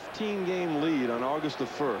 15-game lead on August the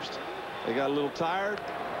 1st. They got a little tired.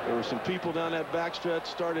 There were some people down that backstretch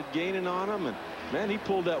started gaining on him, and man, he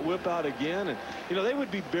pulled that whip out again. And you know, they would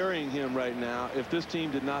be burying him right now if this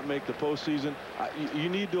team did not make the postseason. You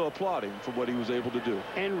need to applaud him for what he was able to do.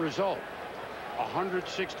 End result,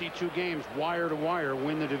 162 games wire to wire,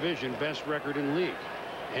 win the division, best record in league.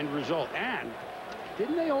 End result. And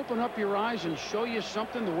didn't they open up your eyes and show you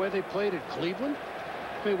something the way they played at Cleveland?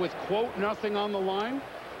 I mean, with quote nothing on the line.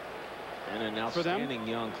 And an outstanding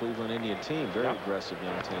young Cleveland Indian team, very aggressive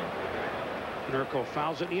young team. Konerko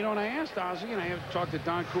fouls it. You know, and I asked Ozzie, and I have talked to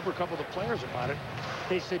Don Cooper, a couple of the players about it.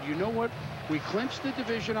 They said, you know what? We clinched the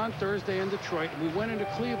division on Thursday in Detroit, and we went into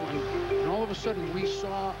Cleveland, and all of a sudden we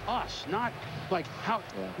saw us. Not like how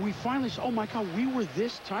we finally saw, oh my God, we were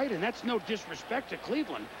this tight, and that's no disrespect to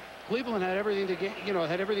Cleveland. Cleveland had everything to get, you know,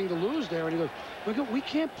 had everything to lose there, and he goes, we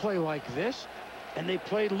can't play like this. And they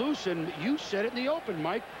played loose, and you said it in the open,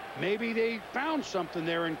 Mike. Maybe they found something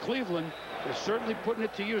there in Cleveland. They're certainly putting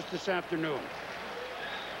it to use this afternoon.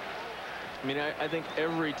 I mean, I think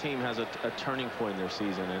every team has a turning point in their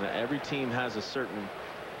season, and every team has a certain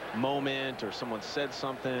moment, or someone said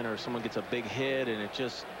something, or someone gets a big hit, and it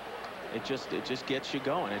just gets you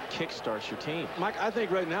going. It kickstarts your team. Mike, I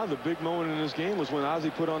think right now the big moment in this game was when Ozzie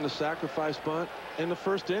put on the sacrifice bunt in the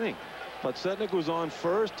first inning. But Setnick was on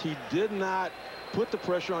first. He did not put the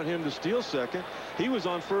pressure on him to steal second. He was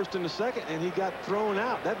on first in the second, and he got thrown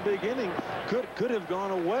out. That big inning could have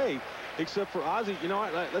gone away, except for Ozzie. You know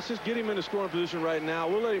what? Let's just get him in the scoring position right now.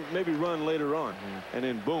 We'll let him maybe run later on. And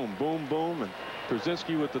then boom, boom, boom. And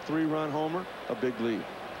Brzezinski with the 3-run homer, a big lead.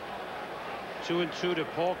 2-2 to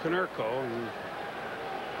Paul Konerko.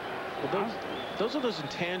 Those are those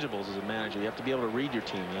intangibles as a manager. You have to be able to read your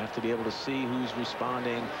team. You have to be able to see who's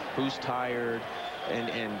responding, who's tired,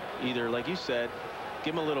 and either, like you said,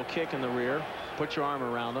 give them a little kick in the rear, put your arm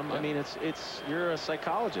around them. I mean, you're a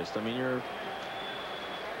psychologist. I mean, you're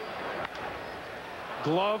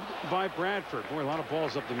gloved by Bradford. Boy, a lot of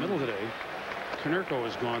balls up the middle today. Konerko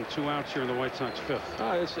has gone 2 outs here in the White Sox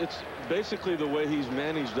 5th. It's basically the way he's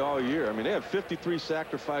managed all year. I mean, they have 53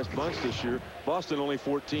 sacrifice bunts this year. Boston only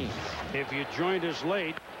 14. If you joined us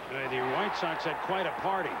late, the White Sox had quite a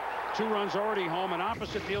party. 2 runs already home, an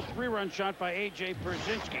opposite field 3-run shot by A.J.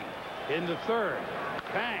 Brzezinski in the 3rd.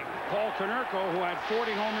 Bang! Paul Konerko, who had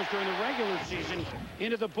 40 homers during the regular season,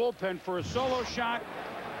 into the bullpen for a solo shot.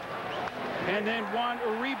 And then Juan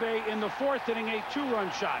Uribe in the 4th inning, a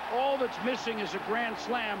 2-run shot. All that's missing is a grand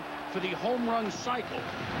slam for the home run cycle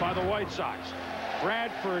by the White Sox.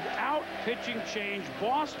 Bradford out, pitching change.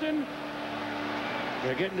 Boston,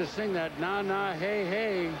 they're getting to sing that na-na,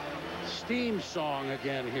 hey-hey steam song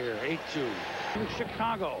again here. 8-2. In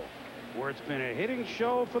Chicago, where it's been a hitting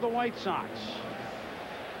show for the White Sox.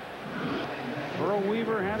 Earl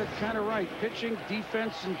Weaver had it kind of right. Pitching,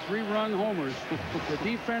 defense, and 3-run homers. The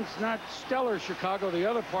defense not stellar, Chicago. The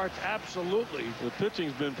other parts, absolutely. The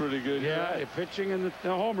pitching's been pretty good. Yeah, the pitching and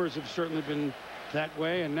the homers have certainly been that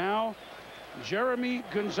way. And now, Jeremy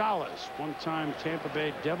Gonzalez, one-time Tampa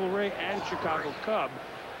Bay Devil Ray and Chicago Cub.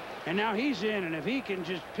 And now he's in, and if he can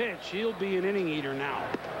just pitch, he'll be an inning eater now.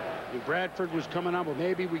 And Bradford was coming on, well,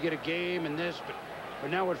 maybe we get a game and this,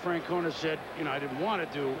 but now what Francona said, you know, I didn't want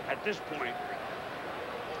to do at this point.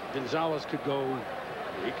 Gonzalez could go,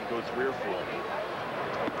 he could go 3 or 4.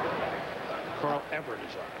 Carl Everett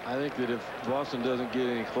is up. I think that if Boston doesn't get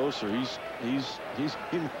any closer, he's the closer.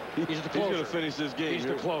 He's going to finish this game. He's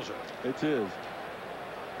the closer. It's his.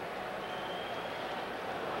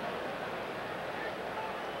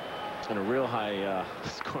 In a real high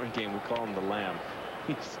scoring game, we call him the Lamb.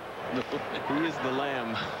 He is the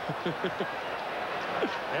Lamb.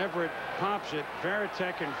 Everett pops it.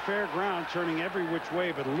 Varitek in fair ground, turning every which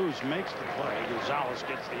way but loose, makes the play. Gonzalez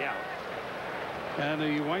gets the out. And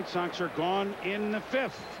the White Sox are gone in the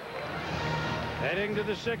 5th. Heading to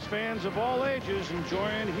the 6th, fans of all ages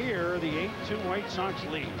enjoying here the 8-2 White Sox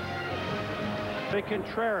lead.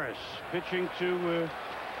 Contreras pitching to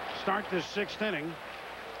start this 6th inning.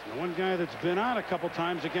 The one guy that's been on a couple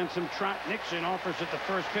times against him, Trot Nixon, offers at the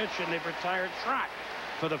first pitch, and they've retired Trot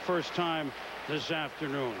for the first time this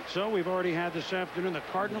afternoon. So we've already had this afternoon the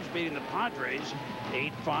Cardinals beating the Padres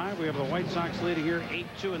 8-5. We have the White Sox leading here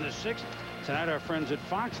 8-2 in the 6th. Tonight our friends at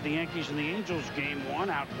Fox, the Yankees and the Angels game 1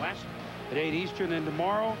 out west at 8 Eastern. And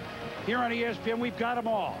tomorrow here on ESPN we've got them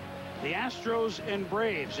all. The Astros and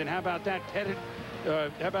Braves. And how about that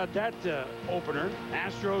opener?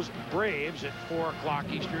 Astros Braves at 4 o'clock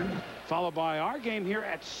Eastern, followed by our game here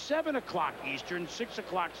at 7 o'clock Eastern, 6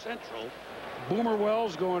 o'clock Central. Boomer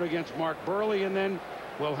Wells going against Mark Burley, and then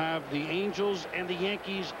we'll have the Angels and the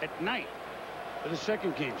Yankees at night for the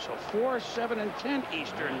second game. So 4, 7, and 10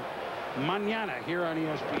 Eastern mañana here on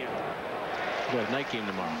ESPN. We have a night game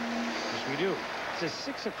tomorrow. Yes, we do. It's at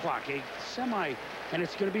 6 o'clock, a semi, and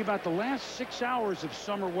it's going to be about the last 6 hours of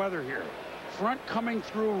summer weather here. Front coming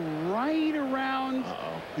through right around.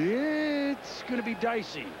 It's going to be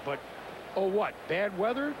dicey, but oh, what? Bad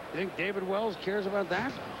weather? You think David Wells cares about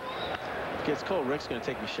that? If it gets cold, Rick's going to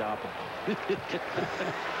take me shopping.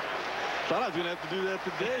 Thought I was going to have to do that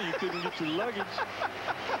today. You couldn't get your luggage.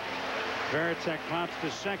 Varitek pops to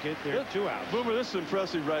second. They're 2 out. Boomer, this is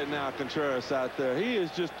impressive right now. Contreras out there. He is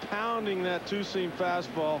just pounding that two-seam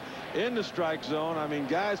fastball in the strike zone. I mean,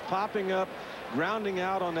 guys popping up, grounding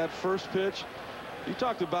out on that first pitch. You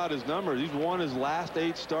talked about his numbers. He's won his last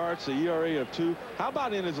 8 starts, a ERA of 2. How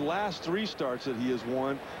about in his last 3 starts that he has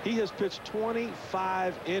won? He has pitched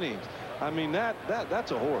 25 innings. I mean,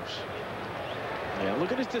 that's a horse. Yeah,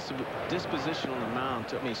 look at his disposition on the mound.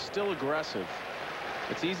 I mean, still aggressive.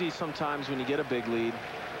 It's easy sometimes when you get a big lead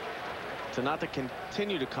to not to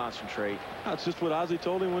continue to concentrate. That's just what Ozzie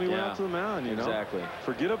told him when he went out to the mound, you know. Exactly.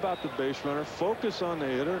 Forget about the base runner. Focus on the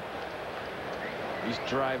hitter. He's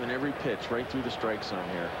driving every pitch right through the strike zone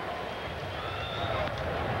here.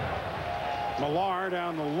 Millar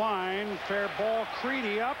down the line. Fair ball.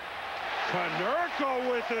 Creedy up.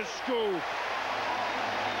 Konerko with the scoop.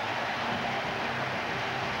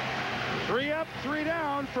 3 up, 3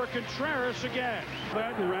 down for Contreras again.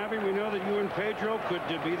 But Ravi, we know that you and Pedro could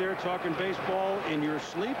be there talking baseball in your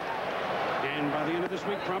sleep, and by the end of this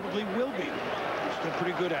week probably will be. You're still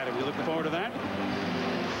pretty good at it. We looking forward to that.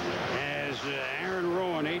 As Aaron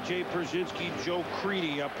Rowan, A.J. Pierzynski, Joe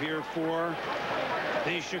Creedy up here for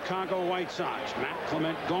the Chicago White Sox. Matt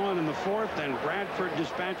Clement gone in the 4th, and Bradford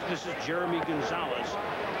dispatched. This is Jeremy Gonzalez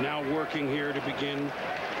now working here to begin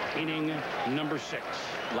inning number 6.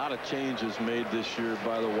 A lot of changes made this year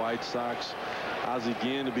by the White Sox. Ozzie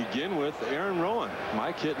Guillen to begin with. Aaron Rowan.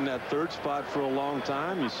 Mike hitting that 3rd spot for a long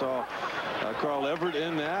time. You saw Carl Everett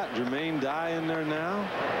in that. Jermaine Dye in there now.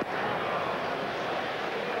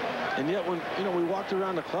 And yet when, you know, we walked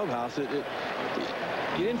around the clubhouse, you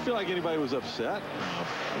didn't feel like anybody was upset.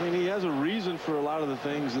 I mean, he has a reason for a lot of the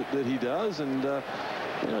things that he does, and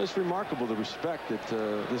you know, it's remarkable the respect that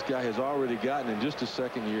this guy has already gotten in just his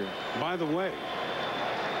 2nd year. By the way,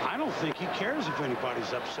 I don't think he cares if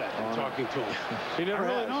anybody's upset talking to him. He never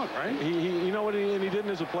really has. Don't, right? You know what? And he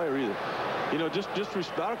didn't as a player either. You know, just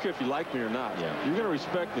respect. I don't care if you like me or not. Yeah. You're going to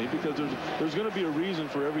respect me because there's going to be a reason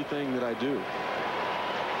for everything that I do.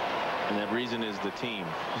 And that reason is the team,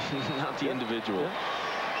 not the individual. Yeah.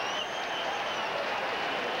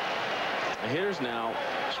 The hitters now,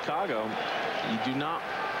 Chicago, you do not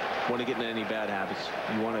want to get into any bad habits.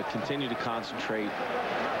 You want to continue to concentrate,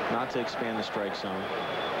 not to expand the strike zone.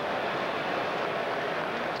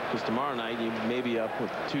 Because tomorrow night you may be up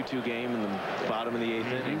with a 2-2 game in the bottom of the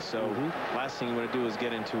 8th inning. So last thing you want to do is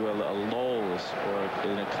get into a lull or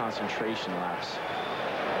in a concentration lapse.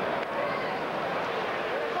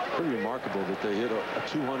 Pretty remarkable that they hit a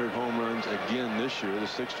 200 home runs again this year, the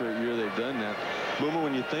 6th straight year they've done that. Boomer,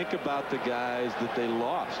 when you think about the guys that they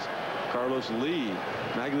lost, Carlos Lee,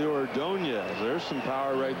 Maglio Ordonez, there's some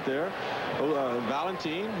power right there.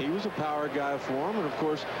 Valentin, he was a power guy for him. And, of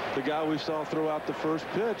course, the guy we saw throw out the first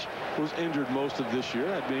pitch was injured most of this year,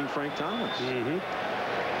 that being Frank Thomas. 200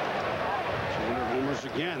 homers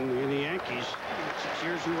again in the Yankees. 6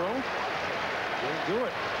 years in a row. They'll do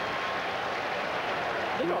it.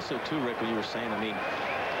 I think also, too, Rick, what you were saying, I mean,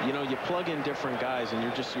 you know, you plug in different guys and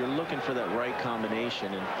you're looking for that right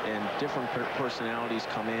combination, and different personalities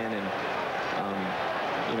come in, and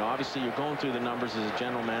you know, obviously you're going through the numbers as a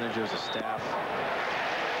general manager, as a staff,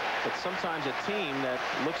 but sometimes a team that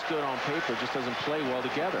looks good on paper just doesn't play well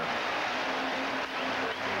together.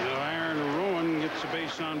 Now Aaron Rowan gets a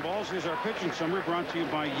base on balls. Here's our pitching summary brought to you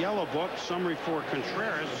by Yellow Book. Summary for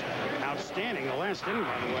Contreras, outstanding. The last inning,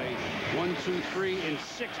 by the way, 1, 2, 3 in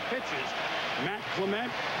 6 pitches. Matt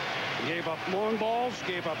Clement gave up long balls,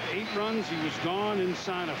 gave up 8 runs. He was gone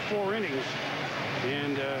inside of 4 innings.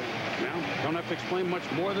 And now, don't have to explain much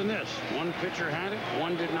more than this. One pitcher had it,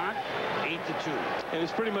 one did not. 8-2. And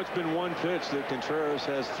it's pretty much been one pitch that Contreras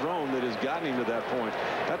has thrown that has gotten him to that point.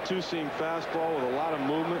 That two-seam fastball with a lot of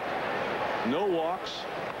movement, no walks,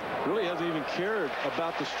 really hasn't even cared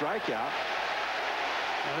about the strikeout.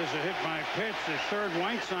 Now, there's a hit by pitch, the 3rd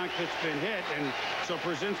White Sox that's been hit, and so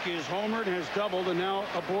Pierzynski has homered, has doubled, and now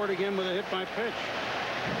aboard again with a hit by pitch.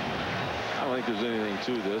 I don't think there's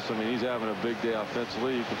anything to this. I mean, he's having a big day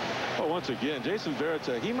offensively. But once again, Jason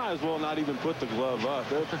Varitek, he might as well not even put the glove up.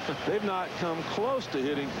 They've not come close to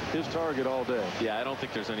hitting his target all day. Yeah, I don't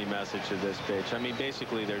think there's any message to this pitch. I mean,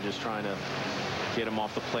 basically, they're just trying to get him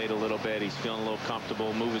off the plate a little bit. He's feeling a little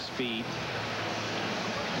comfortable, move his feet.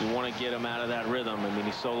 You want to get him out of that rhythm. I mean,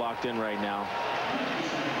 he's so locked in right now.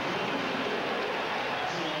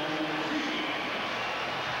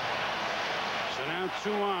 So now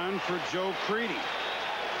 2 on for Joe Creedy.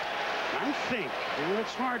 I think,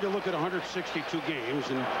 it's hard to look at 162 games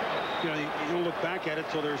and, you don't look back at it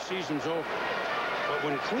till their season's over. But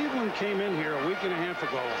when Cleveland came in here a week and a half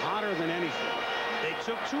ago, hotter than anything, they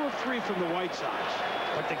took 2 of 3 from the White Sox.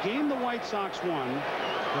 But the game the White Sox won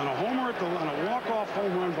on a homer on a walk-off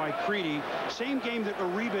home run by Creedy, same game that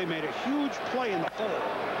Uribe made a huge play in the hole.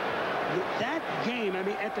 That game, I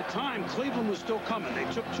mean, at the time, Cleveland was still coming. They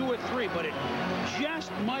took 2 of 3, but it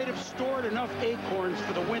just might have stored enough acorns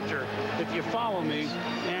for the winter, if you follow me,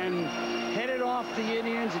 and headed off the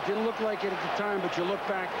Indians. It didn't look like it at the time, but you look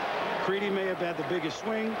back, Creedy may have had the biggest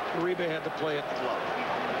swing. Uribe had the play at the glove.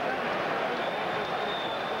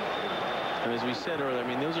 And as we said earlier, I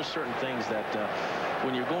mean, those are certain things that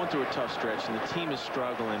when you're going through a tough stretch and the team is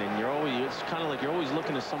struggling and it's kind of like you're always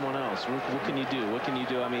looking to someone else. What can you do? What can you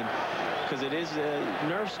do? I mean, because it is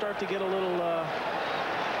nerves start to get a little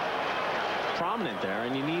prominent there,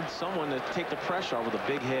 and you need someone to take the pressure off with a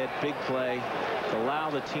big hit, big play, to allow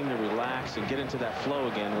the team to relax and get into that flow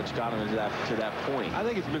again, which got them to that point. I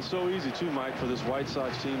think it's been so easy too, Mike, for this White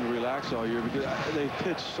Sox team to relax all year because they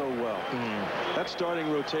pitched so well. That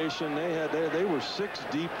starting rotation, they were 6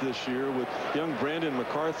 deep this year with young Brandon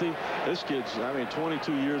McCarthy. This kid's, I mean,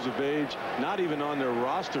 22 years of age, not even on their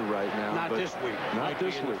roster right now. Not this week. Not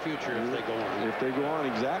this week. In the future, if they go on. If they go on,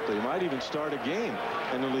 exactly. They might even start a game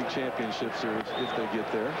in the league championship series if they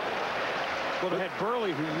get there. Well, they had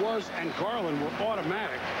Burley, who was, and Garland were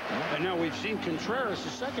automatic, and now we've seen Contreras. The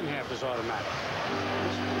second half is automatic.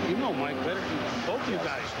 You know, Mike, better. Both you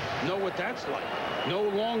guys know what that's like. No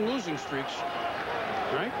long losing streaks,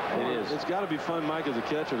 right? It is. It's got to be fun, Mike, as a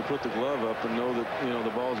catcher, to put the glove up and know that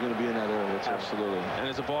the ball's going to be in that area. It's absolutely. And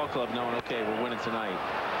as a ball club, knowing, okay, we're winning tonight.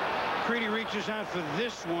 Creedy reaches out for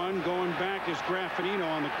this one. Going back is Graffinino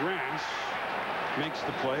on the grass. Makes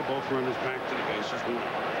the play. Both runners back to the bases.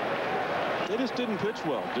 They just didn't pitch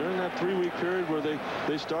well during that 3-week period where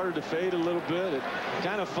they started to fade a little bit. It's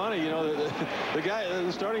kind of funny,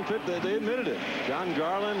 the starting pitch, they admitted it. John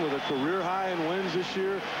Garland with a career high in wins this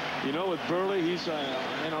year. With Burley, he's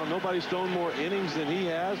nobody's thrown more innings than he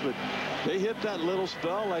has, but they hit that little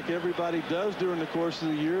spell like everybody does during the course of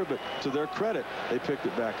the year. But to their credit, they picked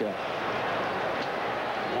it back up.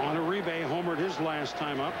 Juan Uribe homered his last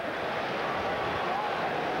time up.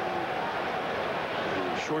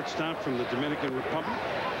 Shortstop from the Dominican Republic.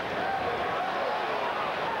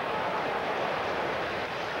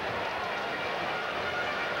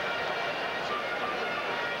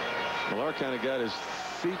 Millar kind of got his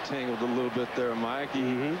feet tangled a little bit there, Mike. He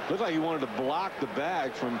looked like he wanted to block the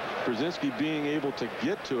bag from Brzezinski being able to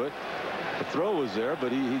get to it. The throw was there,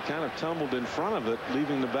 but he kind of tumbled in front of it,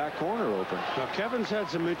 leaving the back corner open. Now, Kevin's had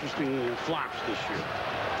some interesting flops this year.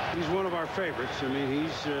 He's one of our favorites. I mean,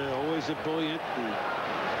 he's always ebullient.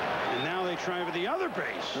 And now they try for the other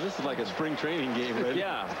base. Now, this is like a spring training game, right?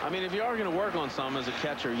 Yeah. I mean, if you are going to work on some as a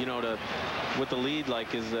catcher, with the lead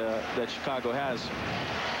like that Chicago has.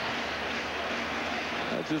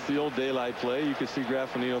 That's just the old daylight play. You can see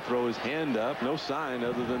Graffinino throw his hand up. No sign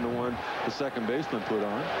other than the one the second baseman put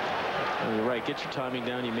on. Oh, you're right. Get your timing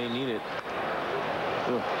down. You may need it.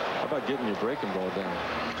 How about getting your breaking ball down?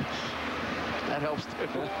 That helps too.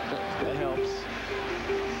 That helps.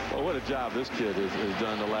 Well, what a job this kid has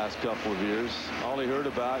done the last couple of years. All he heard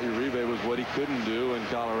about Uribe was what he couldn't do in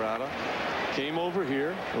Colorado. Came over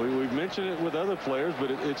here. We've mentioned it with other players,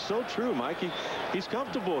 but it's so true, Mike. He's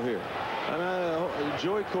comfortable here. And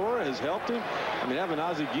Joey Cora has helped him. I mean, having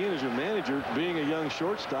Ozzie Guillen as your manager, being a young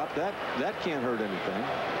shortstop, that can't hurt anything.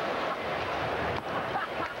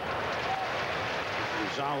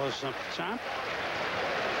 Gonzalez up top.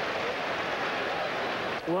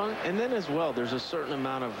 Well, and then as well, there's a certain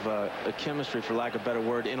amount of chemistry, for lack of a better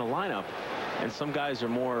word, in a lineup. And some guys are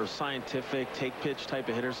more scientific, take pitch type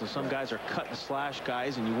of hitters, and some guys are cut and slash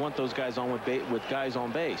guys, and you want those guys on with guys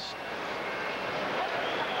on base.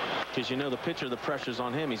 Because the pitcher, the pressure's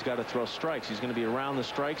on him. He's got to throw strikes. He's going to be around the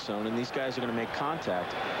strike zone, and these guys are going to make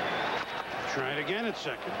contact. Try it again at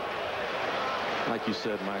second. Like you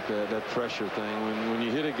said, Mike, that pressure thing. When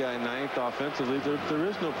you hit a guy ninth offensively, there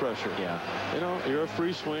is no pressure. Yeah. You're a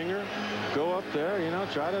free swinger. Go up there,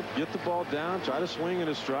 try to get the ball down, try to swing at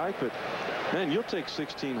a strike. But, man, you'll take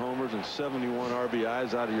 16 homers and 71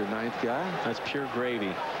 RBIs out of your ninth guy. That's pure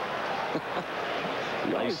gravy.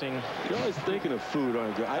 Icing. You're always thinking of food,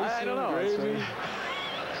 aren't you? Icing, I don't know. gravy.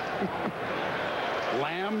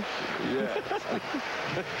 Lamb? Yeah.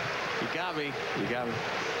 You got me. You got me.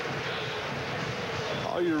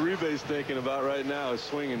 All your Uribe's thinking about right now is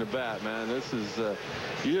swinging the bat, man. This is,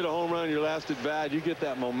 you hit a home run, your last at bat, you get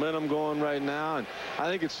that momentum going right now. And I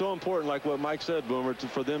think it's so important, like what Mike said, Boomer,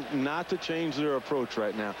 for them not to change their approach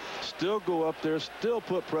right now. Still go up there, still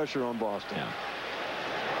put pressure on Boston. Yeah.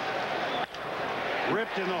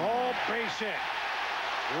 Ripped in the hole, base hit.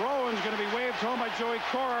 Rowan's going to be waved home by Joey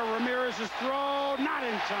Cora. Ramirez's throw, not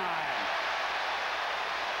in time.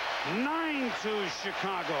 9-2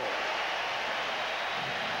 Chicago.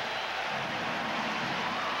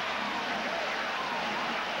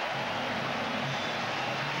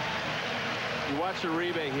 You watch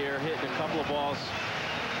Uribe here hitting a couple of balls.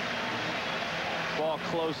 Ball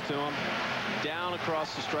close to him. Down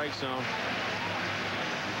across the strike zone.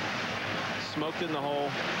 Smoked in the hole.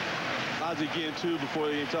 Ozzie again, too, before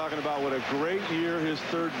the game, talking about what a great year his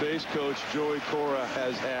third base coach, Joey Cora,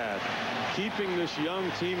 has had. Keeping this young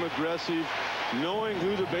team aggressive, knowing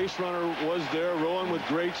who the base runner was there, Rowan with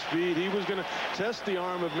great speed. He was going to test the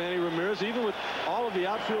arm of Manny Ramirez. Even with all of the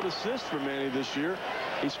outfield assists for Manny this year,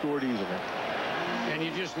 he scored easily. And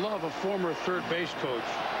you just love a former third base coach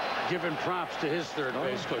giving props to his third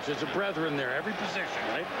base coach. There's a brethren there, every position,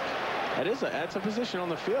 right? That's a position on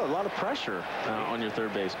the field. A lot of pressure on your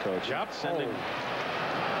third base coach. Yep.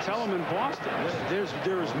 Tell them in Boston.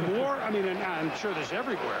 There's more. I mean, and I'm sure there's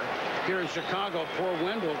everywhere. Here in Chicago, poor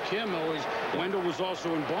Wendell. Wendell was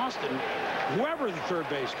also in Boston. Whoever the third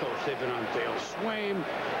base coach, they've been on Dale Swaim.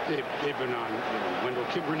 They've been on Wendell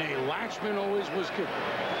Kim. Renee Laxman always was good.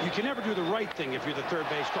 You can never do the right thing if you're the third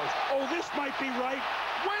base coach. Oh, this might be right.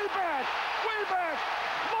 Way back. Way back.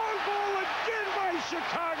 Long ball again by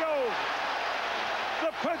Chicago.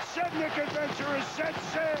 The Piazza adventure has set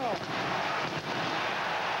sail.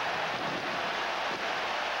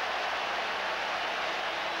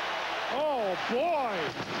 Oh, boy.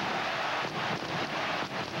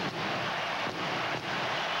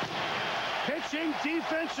 Pitching,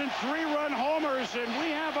 defense, and three-run homers, and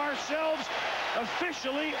we have ourselves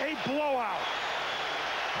officially a blowout.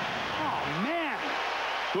 Oh, man.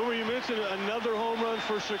 Boomer, you mentioned another home run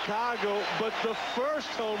for Chicago, but the first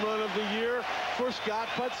home run of the year for Scott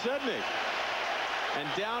Podsednik. And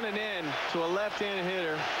down and in to a left-handed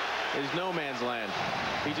hitter is no man's land.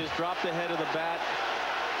 He just dropped the head of the bat.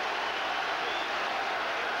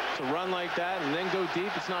 To run like that and then go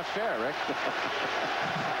deep, it's not fair, Rick.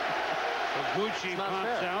 Gucci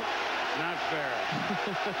pops out. Not fair.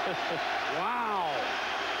 Wow.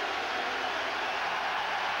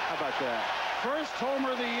 How about that? First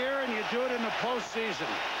homer of the year, and you do it in the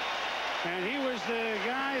postseason. And he was the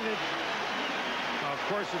guy that, of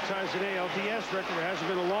course, it ties an ALDS record. It hasn't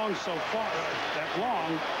been along so far, that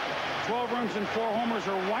long. 12 runs and 4 homers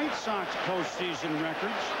are White Sox postseason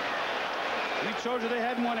records. We told you they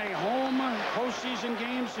hadn't won a home postseason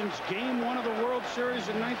game since Game 1 of the World Series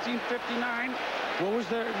in 1959. What was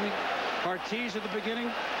their Ortiz at the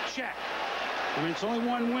beginning? Check. I mean, it's only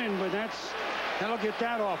one win, but that'll get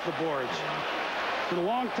that off the boards. But a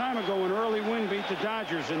long time ago, an early win beat the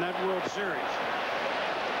Dodgers in that World Series.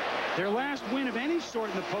 Their last win of any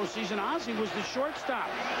sort in the postseason, Ozzie, was the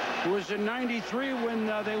shortstop. It was in '93 when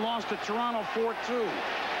they lost to Toronto 4-2.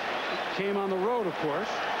 Came on the road, of course.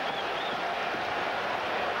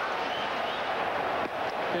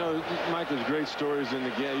 You know, Mike, there's great stories in the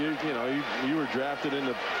game. You were drafted in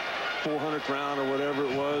the 400th round or whatever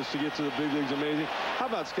it was to get to the big leagues. Amazing. How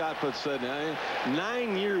about Scott Podsednik?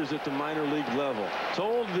 9 years at the minor league level.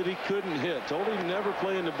 Told that he couldn't hit. Told he'd never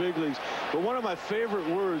play in the big leagues. But one of my favorite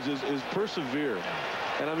words is persevere.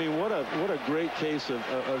 And I mean, what a great case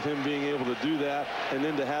of him being able to do that and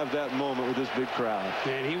then to have that moment with this big crowd.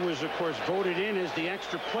 And he was, of course, voted in as the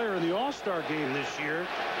extra player in the All-Star game this year.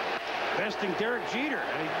 Besting Derek Jeter,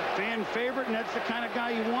 a fan favorite, and that's the kind of guy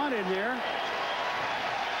you want in there.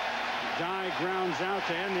 Dye grounds out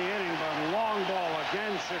to end the inning, but long ball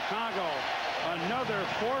again, Chicago. Another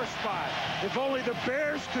 4 spot. If only the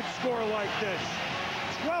Bears could score like this.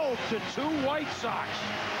 12-2 White Sox.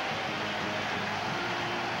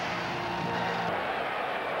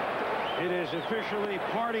 It is officially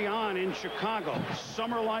party on in Chicago.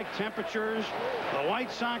 Summer-like temperatures. The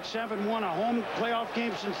White Sox haven't won a home playoff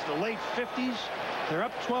game since the late 50s. They're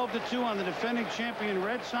up 12-2 on the defending champion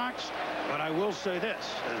Red Sox. But I will say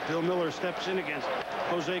this, as Bill Miller steps in against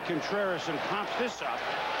Jose Contreras and pops this up,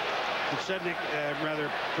 Podsednik,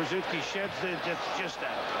 Przinski sheds that's just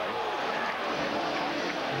out of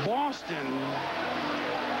play. Boston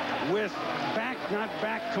with not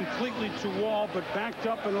back completely to wall, but backed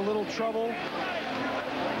up in a little trouble.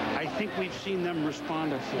 I think we've seen them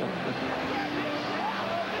respond before.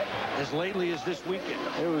 as lately as this weekend.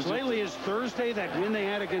 It was as lately as Thursday, that win they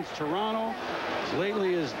had against Toronto. As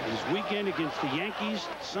lately as this weekend against the Yankees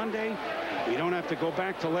Sunday. We don't have to go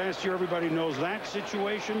back to last year. Everybody knows that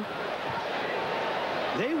situation.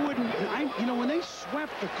 They wouldn't, you know, when they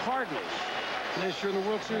swept the Cardinals last year in the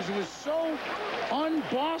World Series, it was so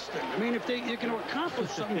un-Boston. I mean, if you're going to accomplish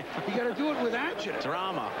something, you got to do it with adjective.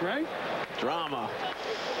 Drama. Right? Drama.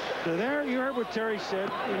 So there, you heard what Terry said.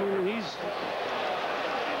 I mean,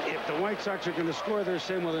 if the White Sox are going to score, they're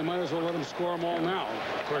saying, well, they might as well let them score them all now.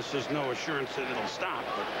 Of course, there's no assurance that it'll stop.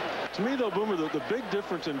 But to me, though, Boomer, the big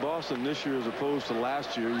difference in Boston this year as opposed to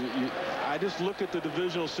last year, I just look at the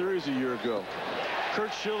divisional series a year ago.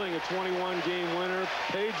 Kurt Schilling, a 21-game winner.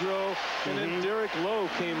 Pedro, and then Derek Lowe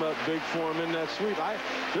came up big for him in that sweep.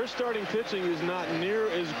 Their starting pitching is not near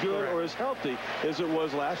as good or as healthy as it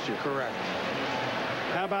was last year. Correct.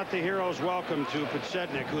 How about the heroes' welcome to Piazza,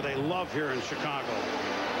 who they love here in Chicago?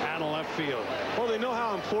 Out of left field. Well, they know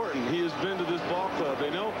how important he has been to this ball club. They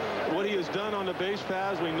know what he has done on the base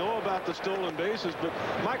paths. We know about the stolen bases. But,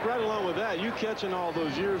 Mike, right along with that, you catching all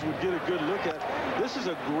those years would get a good look at. This is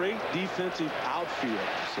a great defensive outfield.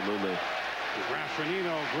 Absolutely.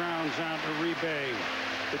 Raffanino grounds out to Uribe.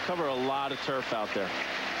 They cover a lot of turf out there.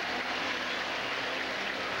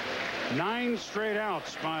 9 straight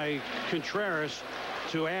outs by Contreras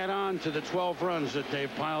to add on to the 12 runs that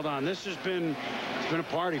they've piled on. This has been a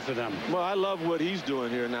party for them. Well, I love what he's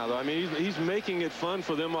doing here now, though. I mean, he's making it fun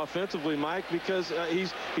for them offensively, Mike, because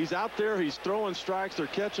he's out there, he's throwing strikes, they're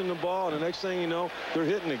catching the ball, and the next thing you know, they're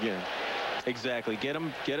hitting again. Exactly. Get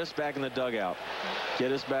us back in the dugout.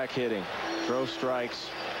 Get us back hitting. Throw strikes.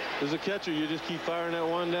 As a catcher, you just keep firing that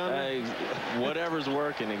one down there? Whatever's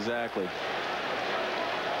working, exactly.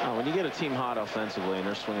 Oh, when you get a team hot offensively and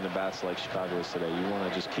they're swinging the bats like Chicago is today, you want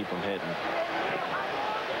to just keep them hitting.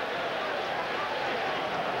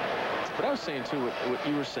 But I was saying, too, what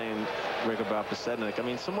you were saying, Rick, about Piazza. I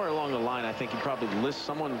mean, somewhere along the line, I think he probably lists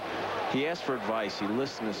someone. He asked for advice. He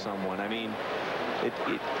listened to someone. I mean,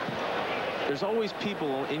 there's always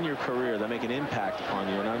people in your career that make an impact upon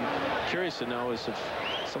you. And I'm curious to know is if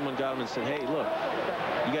someone got him and said, hey, look,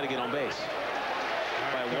 you got to get on base.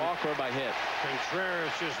 By walk or by hit.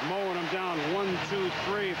 Contreras just mowing them down. 1, 2,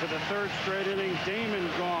 3 for the 3rd straight inning. Damon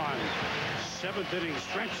gone. 7th inning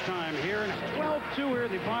stretch time here. 12-2 here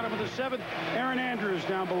at the bottom of the 7th. Aaron Andrews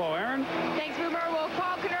down below. Aaron? Thanks, Boomer. Well,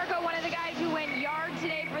 Paul Konerko, one of the guys who went yard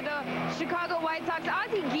today for the Chicago White Sox.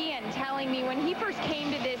 Ozzie Guillen telling me when he first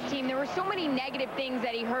came to this team, there were so many negative things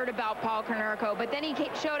that he heard about Paul Konerko. But then he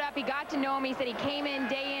showed up, he got to know him. He said he came in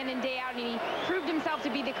and day out, and he proved himself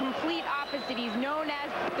to be the complete opposite. He's known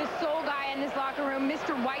as the soul guy in this locker room,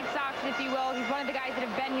 Mr. White Sox, if you will. He's one of the guys that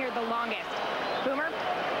have been here the longest. Boomer?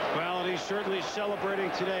 Well, he's certainly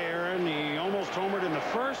celebrating today, Aaron. He almost homered in the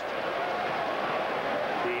 1st.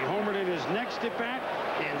 He homered in his next at-bat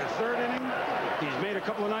in the 3rd inning. He's made a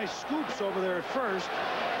couple of nice scoops over there at first.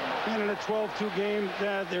 And in a 12-2 game,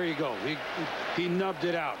 there you go. He nubbed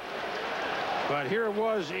it out. But here it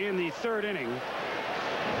was in the 3rd inning.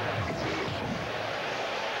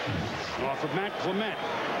 Off of Matt Clement.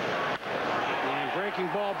 And breaking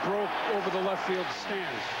ball broke over the left field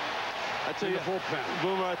stands. I tell you,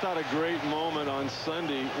 Boomer, I thought a great moment on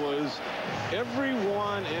Sunday was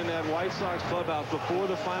everyone in that White Sox clubhouse before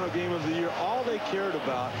the final game of the year, all they cared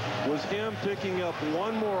about was him picking up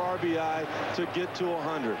one more RBI to get to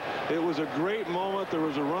 100. It was a great moment. There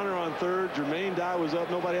was a runner on 3rd. Jermaine Dye was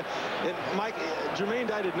up. Nobody. And Mike, Jermaine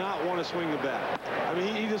Dye did not want to swing the bat. I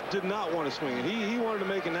mean, he just did not want to swing it. He wanted to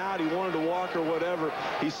make an out. He wanted to walk or whatever.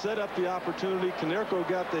 He set up the opportunity. Konerko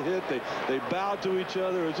got the hit. They bowed to each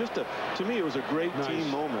other. It was just to me, it was a great team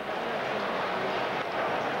moment.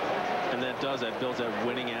 And that builds that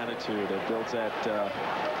winning attitude. It builds that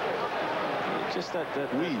just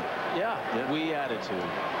that we. Yeah, we attitude.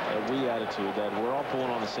 We attitude that we're all pulling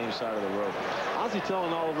on the same side of the road. Ozzie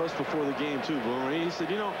telling all of us before the game, too, Boomer. He said,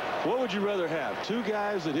 you know, what would you rather have? 2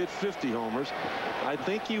 guys that hit 50 homers. I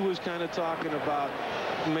think he was kind of talking about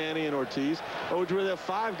Manny and Ortiz. Or would you rather have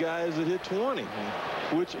 5 guys that hit 20?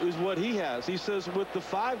 Which is what he has. He says with the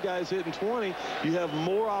 5 guys hitting 20, you have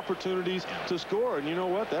more opportunities to score. And you know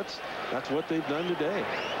what? That's what they've done today.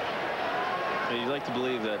 You'd like to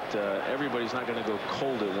believe that everybody's not going to go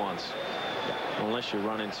cold at once unless you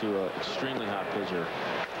run into an extremely hot pitcher.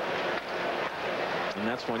 And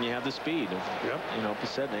that's when you have the speed of, you know,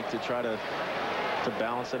 Piazza to try to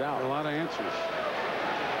balance it out. A lot of answers.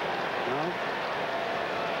 Well,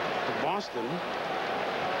 for Boston,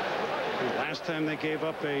 the last time they gave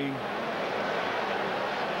up a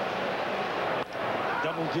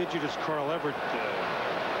double digit as Carl Everett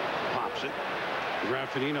pops it.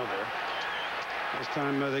 Graffinino there. Last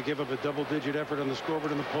time they gave up a double-digit effort on the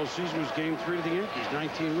scoreboard in the postseason was Game 3 to the Yankees,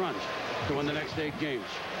 19 runs to win the next 8 games.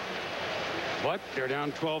 But they're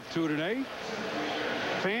down 12-2 today.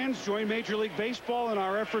 Fans, join Major League Baseball in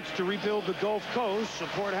our efforts to rebuild the Gulf Coast.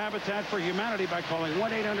 Support Habitat for Humanity by calling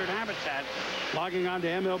 1-800-HABITAT, logging on to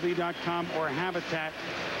MLB.com or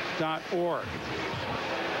Habitat.org.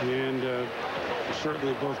 And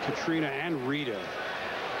certainly both Katrina and Rita.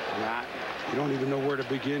 You don't even know where to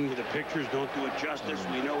begin. The pictures don't do it justice.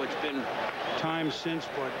 We know it's been time since,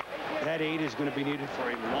 but that aid is going to be needed for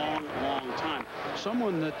a long, long time.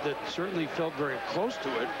 Someone that certainly felt very close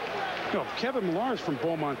to it. You know, Kevin Millar is from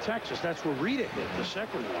Beaumont, Texas. That's where Rita hit the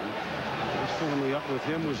second one. His family up with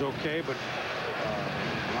him was okay, but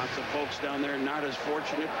lots of folks down there not as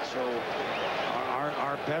fortunate. So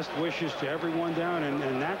our best wishes to everyone down,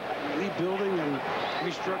 and that rebuilding and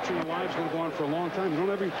restructuring lives going to go on for a long time. You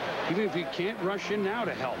don't even if you can't rush in now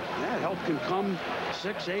to help, that help can come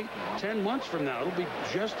 6, 8, 10 months from now. It'll be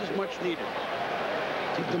just as much needed.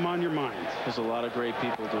 Keep them on your mind. There's a lot of great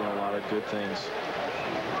people doing a lot of good things.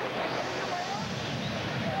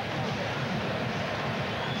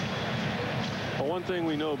 Well, one thing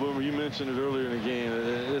we know, Boomer, you mentioned it earlier in the game,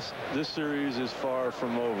 this series is far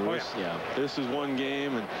from over. Oh, yeah. This is one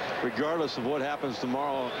game, and regardless of what happens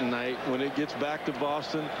tomorrow night, when it gets back to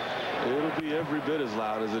Boston, it'll be every bit as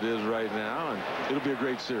loud as it is right now, and it'll be a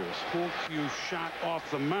great series. You shot off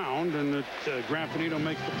the mound, and Graffinino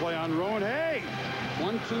makes the play on Rowan. Hey,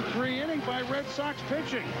 1-2-3 inning by Red Sox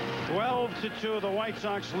pitching. 12-2, the White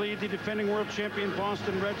Sox lead the defending world champion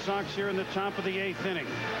Boston Red Sox here in the top of the 8th inning.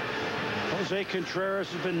 Jose Contreras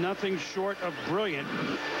has been nothing short of brilliant,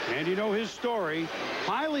 and you know his story.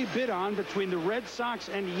 Highly bid on between the Red Sox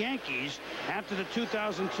and Yankees after the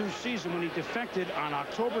 2002 season when he defected on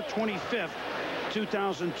October 25th,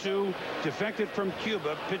 2002, defected from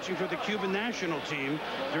Cuba, pitching for the Cuban national team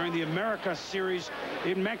during the America Series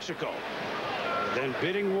in Mexico. Then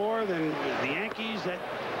bidding war, then the Yankees. That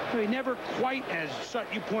he never quite, as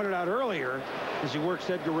you pointed out earlier, as he works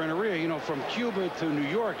Edgar Renteria, you know, from Cuba to New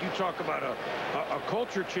York. You talk about a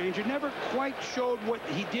culture change. It never quite showed what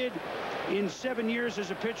he did in 7 years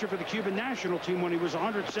as a pitcher for the Cuban national team when he was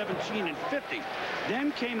 117 and 50.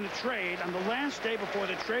 Then came the trade on the last day before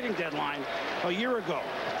the trading deadline a year ago,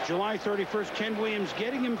 July 31st. Ken Williams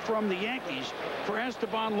getting him from the Yankees for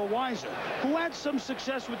Esteban Loaiza, who had some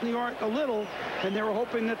success with New York a little, and they were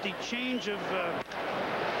hoping that the change of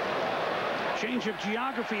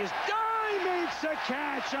geography is. Makes a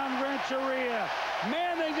catch on Renteria.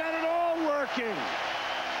 Man, they got it all working.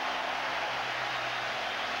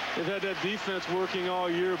 They've had that defense working all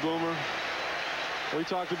year, Boomer. We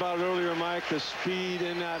talked about it earlier, Mike, the speed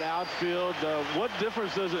in that outfield. What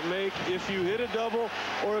difference does it make if you hit a double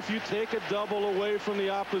or if you take a double away from the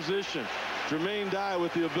opposition? Jermaine Dye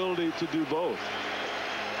with the ability to do both.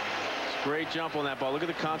 It's a great jump on that ball. Look at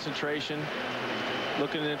the concentration.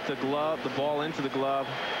 Looking at the glove, the ball into the glove.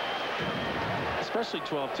 Especially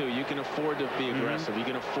 12-2, you can afford to be aggressive. You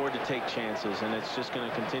can afford to take chances, and it's just going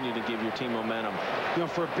to continue to give your team momentum. You know,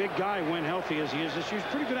 for a big guy, when healthy as he is this year, he's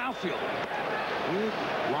a pretty good outfielder.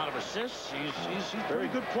 A lot of assists. He's a very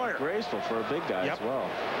good player. Graceful for a big guy as well.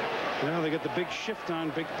 Well, they got the big shift on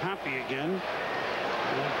Big Pappy again.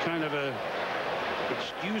 Kind of a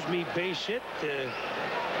excuse me base hit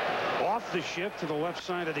off the shift to the left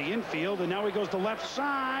side of the infield, and now he goes to left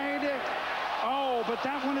side. Oh, but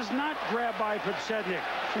that one is not grabbed by Podsednik.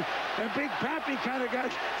 And Big Pappy kind of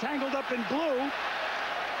got tangled up in blue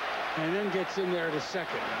and then gets in there to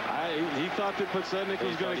second. He thought that Podsednik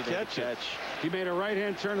was going to catch it. He made a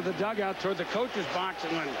right-hand turn to the dugout toward the coach's box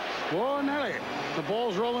and went, whoa, Nelly, the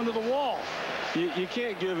ball's rolling to the wall. You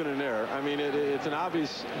can't give it an error. I mean, it's an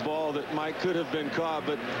obvious ball that Mike could have been caught,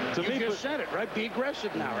 but to me, you just said it, right? Be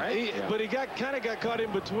aggressive now, right? But he kind of got caught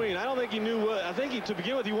in between. I don't think he knew what. I think to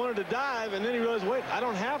begin with, he wanted to dive, and then he realized, wait, I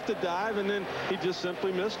don't have to dive, and then he just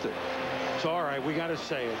simply missed it. It's all right. We got to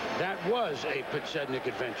say it. That was a Podsednik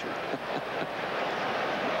adventure.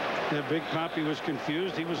 The Big Pappy was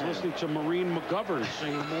confused. He was listening to Maureen McGovern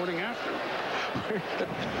sing the morning after.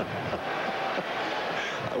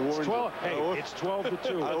 It's 12. Hey, it's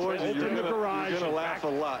 12-2. Open the garage. You're gonna laugh a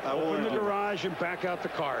lot. Open the garage and back out the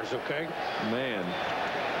cars, okay? Man,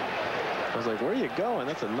 I was like, where are you going?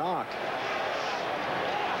 That's a knock.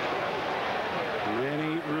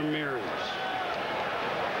 Manny Ramirez.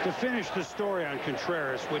 To finish the story on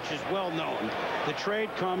Contreras, which is well known, the trade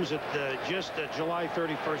comes at just July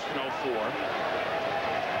 31st in 04.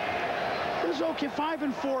 was okay.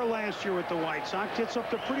 5-4 last year with the White Sox. Gets up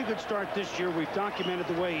to a pretty good start this year. We've documented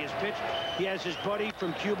the way he has pitched. He has his buddy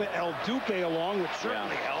from Cuba, El Duque, along, which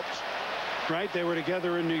certainly helps. Right? They were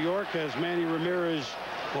together in New York as Manny Ramirez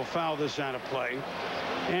will foul this out of play.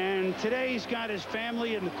 And today he's got his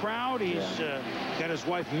family in the crowd. He's got his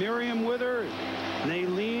wife Miriam with her.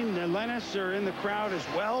 Nailene and Lennis are in the crowd as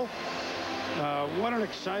well. What an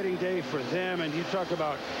exciting day for them. And you talk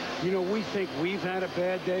about, you know, we think we've had a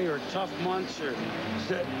bad day or tough months, or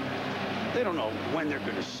they don't know when they're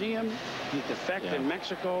going to see him. The defect in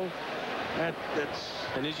Mexico.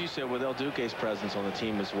 And as you said, with El Duque's presence on the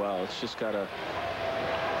team as well, it's just got to,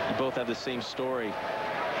 you both have the same story,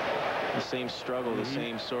 the same struggle, the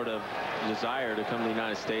same sort of desire to come to the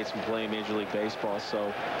United States and play Major League Baseball. So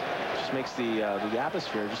it just makes the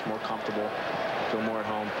atmosphere just more comfortable, feel more at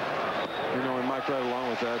home. You know, and Mike, right along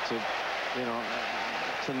with that, you know,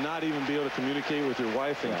 to not even be able to communicate with your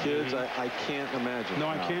wife and kids, I can't imagine. No,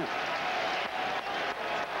 I can't.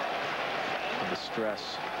 The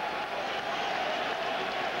stress.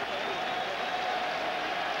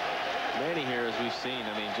 Manny here, as we've seen,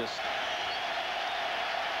 I mean, just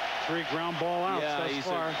 3 ground ball outs thus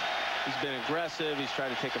far. He's been aggressive. He's tried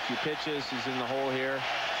to take a few pitches. He's in the hole here.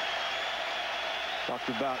 Talked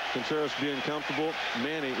about Contreras being comfortable.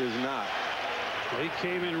 Manny is not. Well, he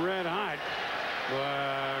came in red hot.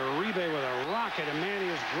 Uribe with a rocket, and Manny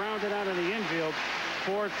is grounded out of the infield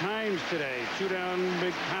 4 times today. 2 down,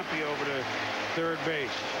 Big Papi over to third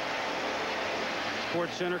base.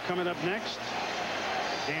 Sports Center coming up next.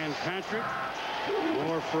 Dan Patrick,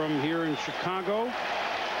 more from here in Chicago.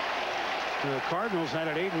 The Cardinals had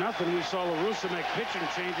it 8-0. We saw La Russa make pitching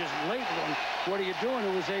changes late. What are you doing?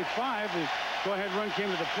 It was 8-5. The go-ahead run came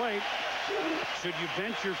to the plate. Should you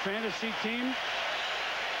bench your fantasy team?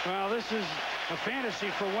 Well, this is a fantasy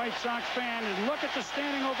for White Sox fans. And look at the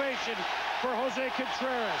standing ovation for Jose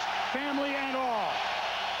Contreras, family and all.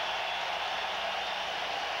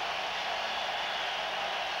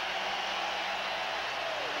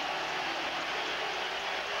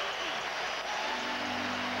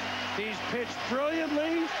 He's pitched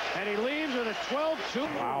brilliantly, and he leaves with a 12-2.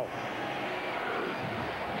 Wow.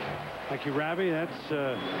 Thank you, Ravi. That's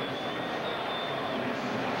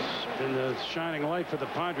been the shining light for the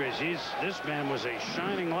Padres. This man was a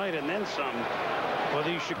shining light and then some for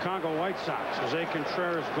the Chicago White Sox. Jose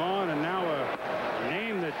Contreras gone, and now a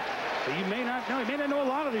name that you may not know. You may not know a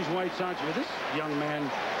lot of these White Sox, but this young man,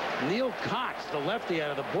 Neil Cox, the lefty out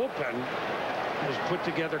of the bullpen, has put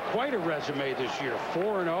together quite a resume this year.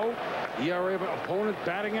 4-0. ERA opponent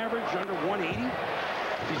batting average under 180.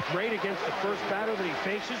 He's great against the first batter that he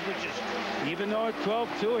faces, which is, even though at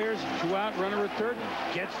 12-2, here's a 2-out runner at third,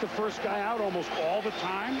 gets the first guy out almost all the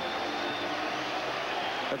time.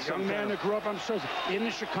 That's a young man that grew up, in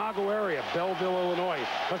the Chicago area, Belleville, Illinois.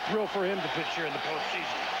 A thrill for him to pitch here in the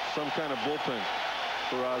postseason. Some kind of bullpen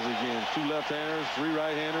for Ozzie again. 2 left-handers, 3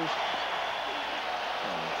 right-handers.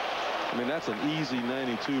 I mean, that's an easy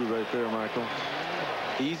 92 right there, Michael.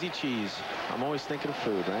 Easy cheese. I'm always thinking of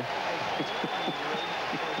food, right?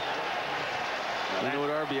 You know what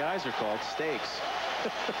RBIs are called? Steaks.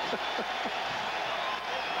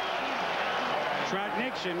 Trot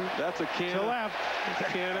Nixon. That's a can to left. A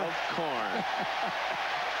can of corn.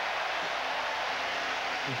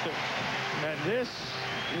 And this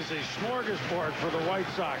is a smorgasbord for the White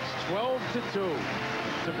Sox. 12-2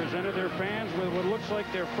 to present to their fans with what looks like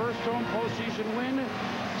their first home postseason win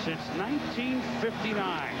since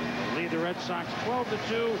 1959. Lead the Red Sox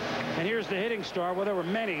 12-2. And here's the hitting star. Well, there were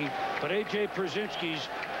many, but A.J. Pierzynski's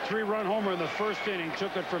 3-run homer in the first inning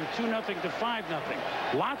took it from 2-0 to 5-0.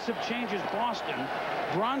 Lots of changes, Boston.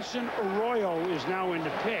 Bronson Arroyo is now in the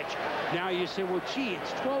pitch. Now you say, well, gee,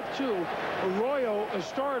 it's 12-2. Arroyo, a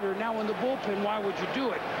starter, now in the bullpen. Why would you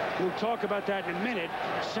do it? We'll talk about that in a minute.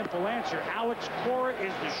 Simple answer. Alex Cora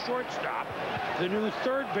is the shortstop. The new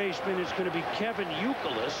third baseman is going to be Kevin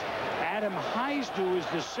Youkilis. Adam Heisdu is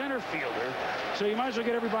the center fielder. So you might as well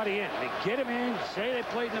get everybody in. They get them in, say they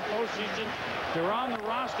played in the postseason. They're on the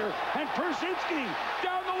roster. And Pierzynski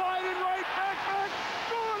down the line and right back,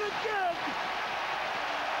 going again.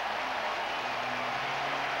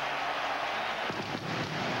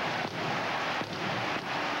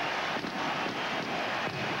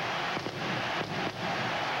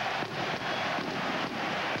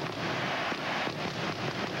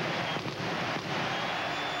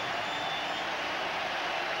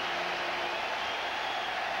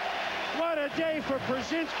 What a day for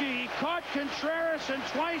Pierzynski. He caught Contreras, and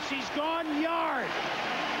twice he's gone yard.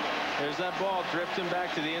 There's that ball drifting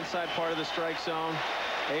back to the inside part of the strike zone.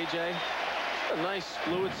 AJ, a nice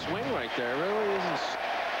fluid swing right there. It really isn't.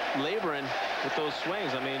 laboring with those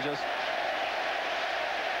swings. I mean, just.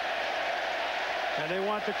 And they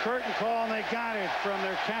want the curtain call, and they got it from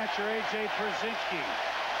their catcher, A.J. Pierzynski.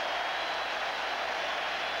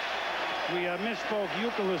 We misspoke.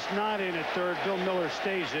 Youkilis not in at third. Bill Miller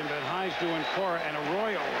stays in, but Haizu and Cora and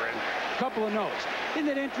Arroyo are in. A couple of notes. Isn't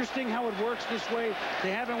it interesting how it works this way?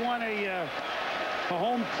 They haven't won a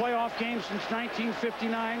home playoff game since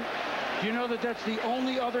 1959. Do you know that that's the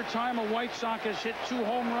only other time a White Sox has hit 2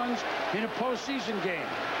 home runs in a postseason game?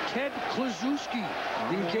 Ted Kluszewski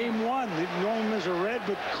in Game 1. They didn't know him as a Red,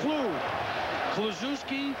 but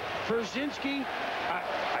Kluszewski, Pierzynski.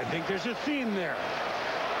 I think there's a theme there.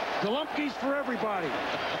 Golumpki's for everybody.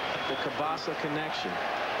 The Kabasa connection.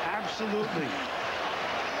 Absolutely.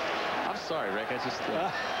 I'm sorry, Rick. I just.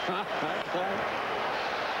 How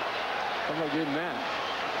about getting that?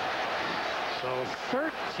 So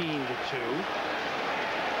 13-2.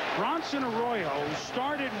 Bronson Arroyo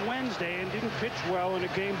started Wednesday and didn't pitch well in a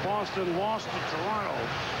game Boston lost to Toronto.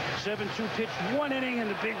 7-2 pitched 1 inning in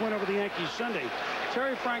the big win over the Yankees Sunday.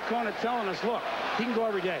 Terry Francona telling us, look, he can go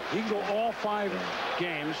every day. He can go all 5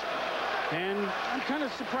 games. And I'm kind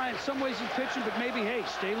of surprised. In some ways he's pitching, but maybe, hey,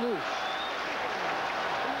 stay loose.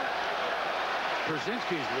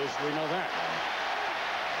 Pierzynski's loose. We know that.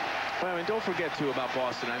 Well, I mean, don't forget, too, about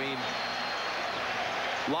Boston. I mean,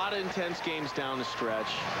 a lot of intense games down the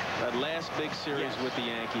stretch. That last big series with the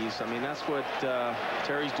Yankees. I mean, that's what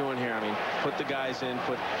Terry's doing here. I mean, put the guys in,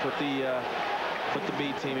 put the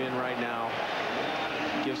B team in right now.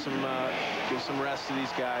 Give some rest to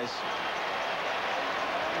these guys.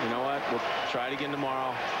 You know what? We'll try it again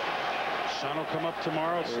tomorrow. Sun will come up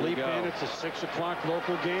tomorrow. Sleep in. It's a 6 o'clock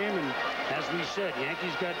local game. And as we said,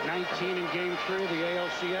 Yankees got 19 in Game 3 of the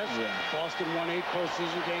ALCS. Yeah. Boston won 8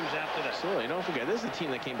 postseason games after that. Absolutely. Don't forget, this is a team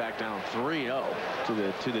that came back down 3-0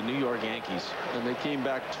 to the New York Yankees. And they came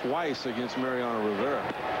back twice against Mariano Rivera.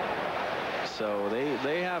 So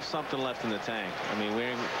they have something left in the tank. I mean,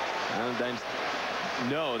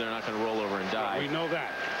 no, they're not going to roll over and die. We know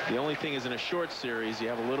that. The only thing is, in a short series, you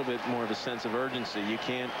have a little bit more of a sense of urgency. You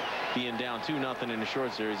can't being down 2-0 in a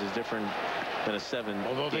short series is different than a 7.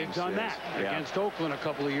 Although they've done series. that against Oakland a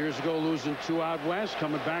couple of years ago, losing 2 out west,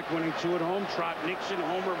 coming back, winning 2 at home. Trot Nixon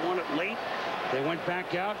homer, 1 at late. They went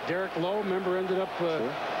back out. Derek Lowe, remember, ended up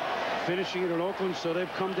finishing it in Oakland, so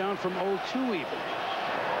they've come down from 0-2 even.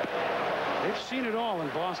 They've seen it all in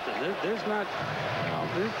Boston. There's not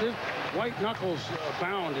there's white knuckles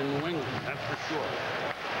abound in New England, that's for sure.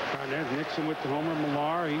 And there's Nixon with the homer.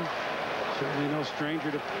 Millar, he's certainly no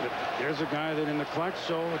stranger to. There's a guy that in the clutch,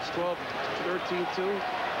 so it's 13-2.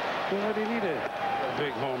 Well, they need a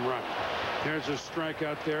big home run. There's a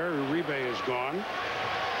strikeout there. Uribe is gone.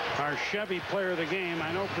 Our Chevy player of the game.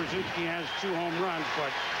 I know Pierzynski has 2 home runs,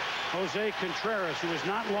 but Jose Contreras, who has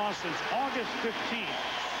not lost since August 15th,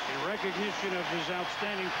 in recognition of his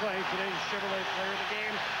outstanding play, today's Chevrolet player of the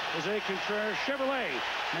game, Jose Contreras. Chevrolet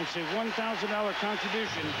makes a $1,000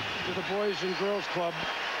 contribution to the Boys and Girls Club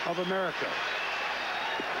of America.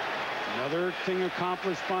 Another thing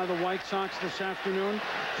accomplished by the White Sox this afternoon.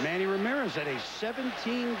 Manny Ramirez had a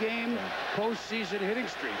 17-game postseason hitting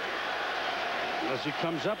streak. Unless he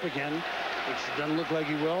comes up again, which doesn't look like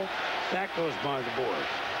he will, that goes by the board.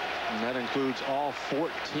 And that includes all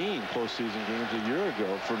 14 postseason games a year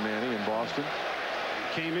ago for Manny in Boston.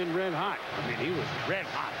 Came in red hot. I mean, he was red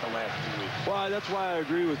hot the last 2 weeks. Well, that's why I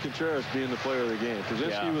agree with Contreras being the player of the game.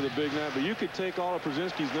 Pierzynski with a big night, but you could take all of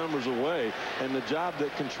Pierzynski's numbers away, and the job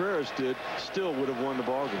that Contreras did still would have won the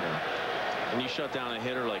ball game. And you shut down a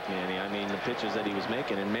hitter like Manny. I mean, the pitches that he was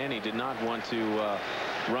making, and Manny did not want to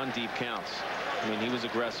run deep counts. I mean, he was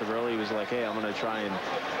aggressive early. He was like, hey, I'm going to try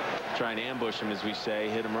and ambush him, as we say,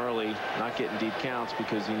 hit him early, not getting deep counts,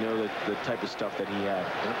 because you know that the type of stuff that he had.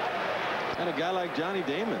 And a guy like Johnny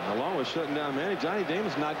Damon, along with shutting down Manny, Johnny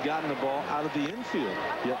Damon's not gotten the ball out of the infield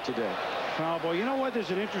yet today. Well, boy, you know what? There's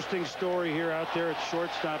an interesting story here out there at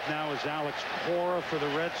shortstop now is Alex Cora for the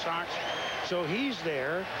Red Sox. So he's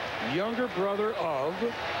there, younger brother of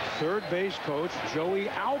third base coach Joey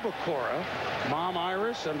Albacora. Mom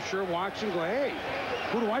Iris, I'm sure, watching, go, hey,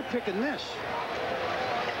 who do I pick in this?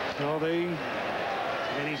 So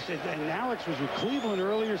and he said, and Alex was with Cleveland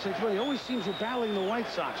earlier, said, well, he always seems we're battling the White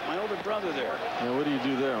Sox. My older brother there. Now, what do you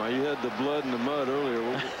do there? Well, you had the blood and the mud earlier.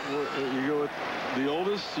 You go with the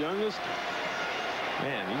oldest, youngest?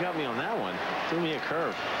 Man, you got me on that one. Threw me a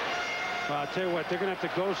curve. Well, I'll tell you what, they're going to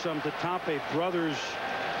have to go some to top a brothers.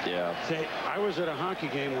 Yeah. I was at a hockey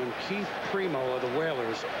game when Keith Primo of the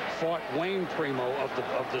Whalers fought Wayne Primo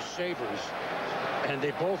of the Sabres, and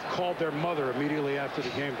they both called their mother immediately after the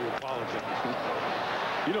game to apologize.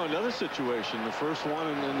 You know, another situation, the first one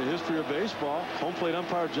in the history of baseball, home plate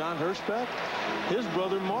umpire John Hirschbeck, his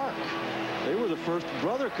brother Mark. They were the first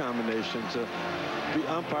brother combination to be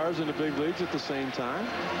umpires in the big leagues at the same time.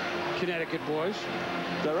 Connecticut boys.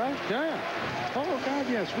 Is that right? Yeah. Oh, God,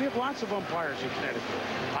 yes. We have lots of umpires in Connecticut.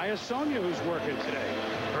 Iasonia, who's working today.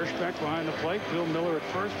 Hirschbeck behind the plate. Bill Miller at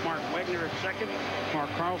first. Mark Wegner at second. Mark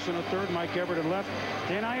Carlson at third. Mike Everett at left.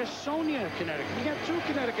 Dan Iasonia, Connecticut. We got 2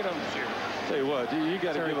 Connecticut umps here. Tell you what, you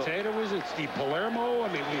got to give up. Taylor was it? Steve Palermo.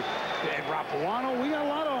 I mean, and Rapuano. We got a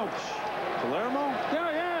lot of umps. Palermo? Yeah.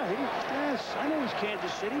 Yes, I know he's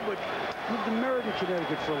Kansas City, but lived in Meriden,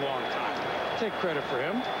 Connecticut for a long time. Take credit for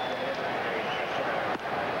him.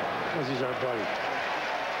 Because he's our buddy.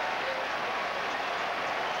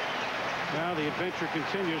 Now the adventure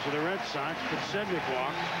continues with the Red Sox, but Sedgwick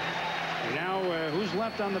walks. And now who's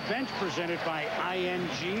left on the bench presented by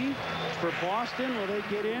ING for Boston? Will they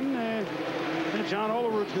get in? John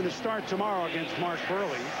Olerud's going to start tomorrow against Mark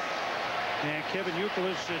Burley. And Kevin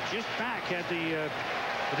Youkilis just back had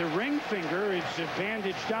the ring finger. It's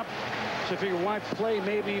bandaged up. So I figure why play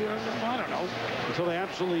maybe, I don't know, until they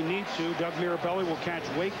absolutely need to. Doug Mirabelli will catch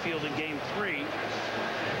Wakefield in game 3.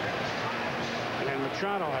 And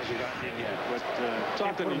Machado hasn't gotten in yet. But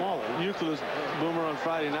talking to Youkilis Boomer on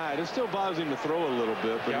Friday night, it still bothers him to throw a little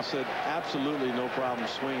bit, but he said absolutely no problem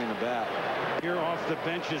swinging the bat. Here off the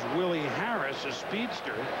bench is Willie Harris, a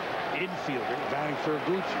speedster, infielder, batting for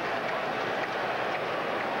Gucci.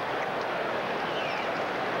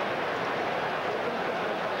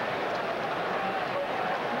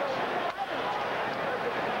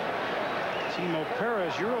 Timo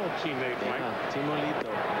Perez, your old teammate, Mike. Yeah, Timo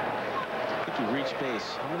Lito. I think he reached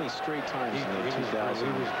base. How many straight times in the 2000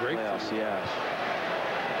 he was great playoffs? Yeah.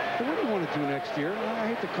 Well, what do you want to do next year? I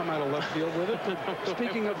hate to come out of left field with it, but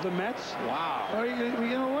speaking of the Mets. Wow. You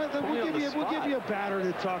know what? We'll give you a batter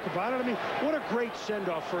to talk about it. I mean, what a great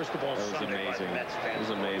send-off, first of all, That was Sunday amazing. by the Mets fans. It was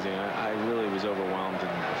amazing. I really was overwhelmed, and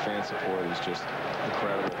the fan support was just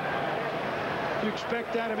incredible. You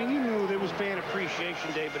expect that? I mean, you knew there was Fan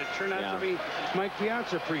Appreciation Day, but it turned out to be Mike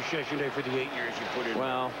Piazza Appreciation Day for the 8 years you put in.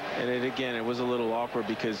 Well, and again, it was a little awkward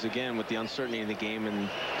because, again, with the uncertainty in the game and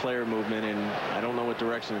player movement, and I don't know what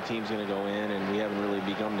direction the team's going to go in, and we haven't really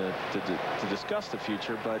begun to discuss the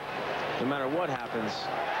future, but no matter what happens.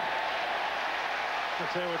 I'll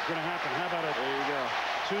tell you what's going to happen. How about it? There you go.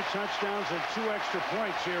 2 touchdowns and 2 extra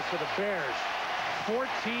points here for the Bears.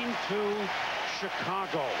 14-2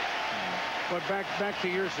 Chicago. But back to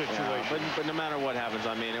your situation. Yeah, but no matter what happens,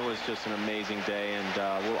 I mean, it was just an amazing day, and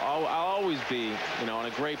I'll always be, in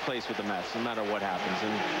a great place with the Mets, no matter what happens.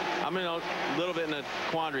 And I'm in a little bit in a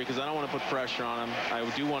quandary because I don't want to put pressure on them. I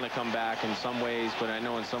do want to come back in some ways, but I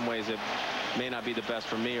know in some ways it may not be the best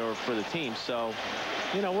for me or for the team. So,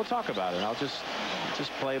 we'll talk about it. I'll just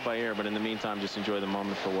play it by ear, but in the meantime, just enjoy the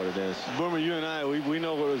moment for what it is. Boomer, you and I, we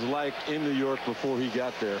know what it was like in New York before he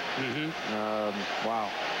got there. Wow.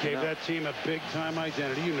 Gave that team a big-time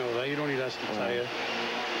identity. You know that. You don't need us to tell you.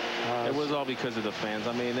 It was all because of the fans.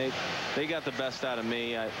 I mean, they got the best out of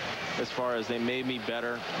me as far as they made me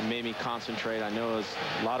better and made me concentrate. I know it was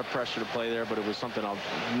a lot of pressure to play there, but it was something I'll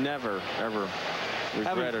never, ever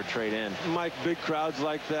regret or trade in. Mike, big crowds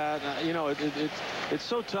like that, it's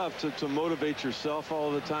so tough to motivate yourself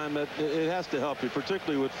all the time. That it has to help you,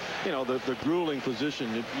 particularly with the grueling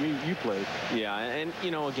position you played. Yeah, and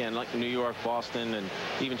again, like New York, Boston, and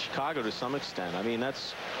even Chicago to some extent. I mean,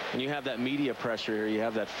 that's when you have that media pressure here, you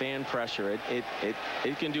have that fan pressure.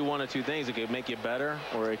 It can do one of two things. It can make you better,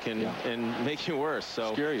 or it can and make you worse.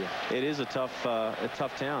 So scare you. It is a tough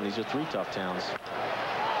town. These are 3 tough towns.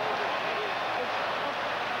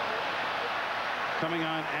 Coming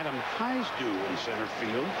on, Adam Heisdew in center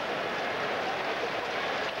field.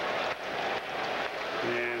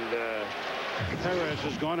 And Perez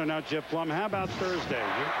is gone, and now Jeff Plum. How about Thursday?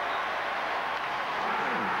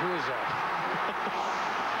 Who is that?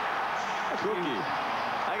 Cookie.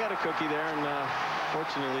 I got a cookie there, and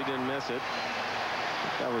fortunately didn't miss it.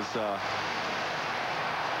 That was a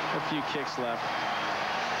few kicks left.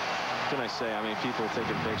 What can I say? I mean, people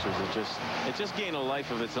taking pictures. It just gained a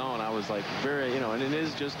life of its own. I was like very, and it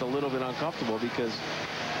is just a little bit uncomfortable because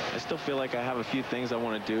I still feel like I have a few things I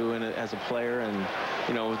want to do as a player. And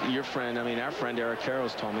your friend, our friend Eric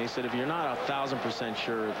Carroll's told me, he said if you're not 1,000%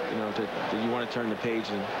 sure, that you want to turn the page,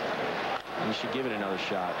 then you should give it another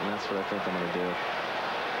shot. And that's what I think I'm going to do.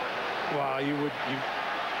 Well, you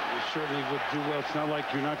certainly would do well. It's not like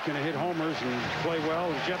you're not going to hit homers and play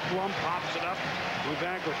well. And Jeff Blum pops it up. We're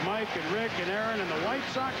back with Mike and Rick and Aaron and the White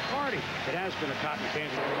Sox party. It has been a cotton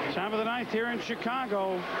candy. Time of the ninth here in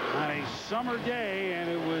Chicago on a summer day, and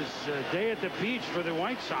it was a day at the beach for the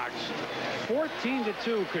White Sox.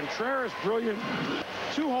 14-2. Contreras brilliant.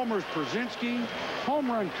 2 homers Brzezinski.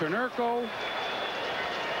 Home run Konerko.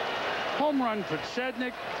 Home run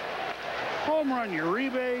Podsednik. Home run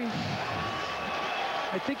Uribe.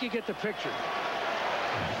 I think you get the picture.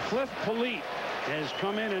 Cliff Polite has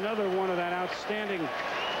come in, another one of that outstanding.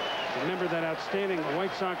 Remember that outstanding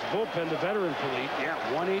White Sox bullpen, the veteran Polite. Yeah,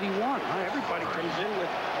 181. Everybody comes in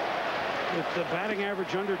with the batting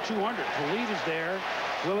average under 200. Polite is there.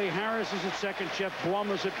 Willie Harris is at second. Jeff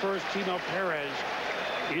Blum is at first. Timo Perez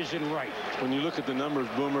is in right. When you look at the numbers,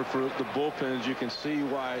 Boomer, for the bullpens, you can see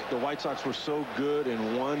why the White Sox were so good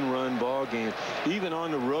in one-run ball games. Even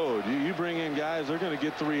on the road, you bring in guys, they're going to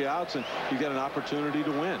get 3 outs, and you got an opportunity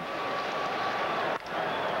to win.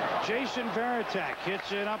 Jason Varitek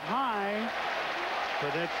hits it up high,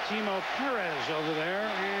 but that's Timo Perez over there,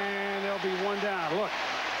 and there'll be 1 down. Look,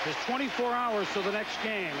 there's 24 hours till the next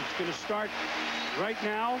game. It's going to start right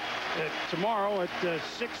now, tomorrow at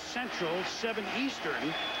 6 Central, 7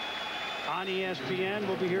 Eastern on ESPN.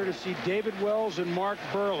 We'll be here to see David Wells and Mark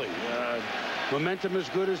Burley. Momentum as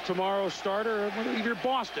good as tomorrow's starter. Either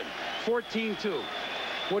Boston, 14-2.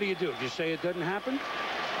 What do? Do you say it doesn't happen?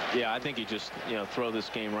 Yeah, I think you just, throw this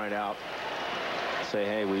game right out. Say,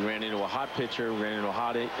 hey, we ran into a hot pitcher, we ran into a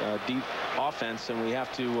hot, deep offense, and we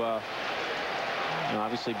have to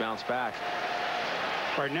obviously bounce back.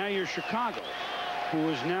 All right, now you're Chicago, who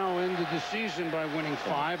is now ended the season by winning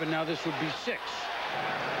 5, and now this would be 6.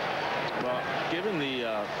 Well, given the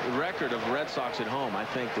record of Red Sox at home, I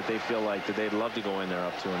think that they feel like that they'd love to go in there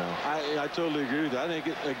up 2-0. I totally agree with that. I think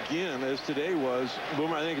it, again, as today was,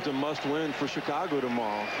 Boomer, I think it's a must-win for Chicago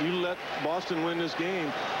tomorrow. You let Boston win this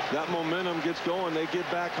game, that momentum gets going. They get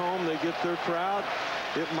back home, they get their crowd.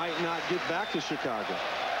 It might not get back to Chicago.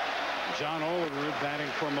 John Olerud batting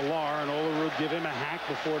for Millar, and Olerud give him a hack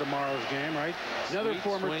before tomorrow's game, right? Another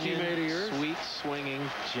former teammate of yours. Sweet swinging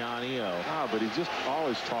Johnny O. But he's just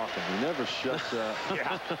always talking. He never shuts up.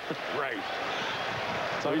 Yeah, right.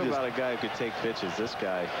 Talk about a guy who could take pitches. This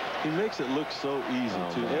guy. He makes it look so easy,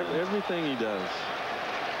 too. Everything he does.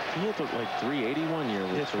 He hit like 381 year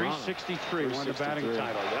with 363 won the batting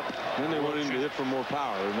title. Yep. Then they wanted him to hit for more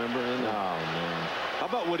power, remember? Oh, man. How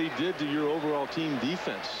about what he did to your overall team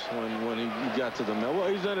defense when he got to the middle? Well,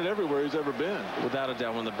 he's done it everywhere he's ever been. Without a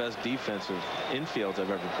doubt, one of the best defensive infields I've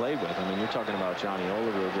ever played with. I mean, you're talking about Johnny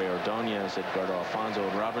Olerud, Ray Ordonez, Edgardo Alfonso,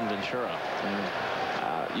 and Robin Ventura.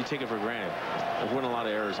 You take it for granted. There's been a lot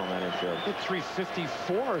of errors on that infield. Hit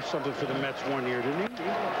 354 or something for the Mets one year, didn't he?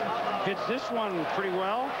 Hits this one pretty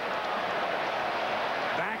well.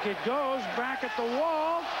 Back it goes, back at the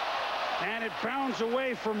wall. And it bounds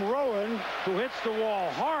away from Rowan, who hits the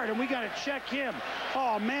wall hard, and we got to check him.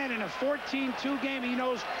 Oh, man, in a 14-2 game, he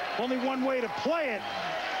knows only one way to play it.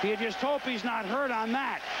 You just hope he's not hurt on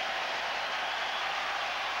that.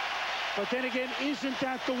 But then again, isn't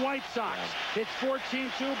that the White Sox? It's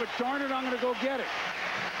 14-2, but darn it, I'm going to go get it.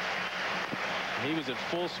 He was at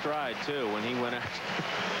full stride, too, when he went out.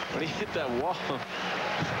 When he hit that wall.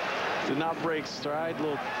 Did not break stride.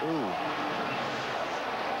 Little, ooh.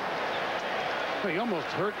 He almost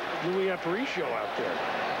hurt Louis Aparicio out there.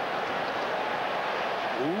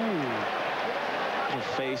 Ooh. A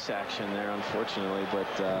face action there, unfortunately, but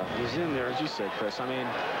he's in there. As you said, Chris, I mean,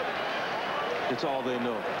 it's all they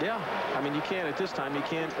know. Yeah. I mean, you can't, at this time, you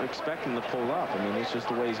can't expect him to pull up. I mean, it's just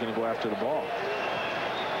the way he's going to go after the ball.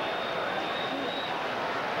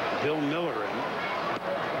 Bill Miller in.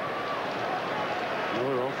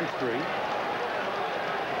 Miller 0 for 3.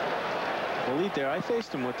 Elite there. I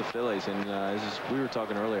faced him with the Phillies, and as we were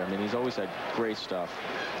talking earlier, I mean, he's always had great stuff.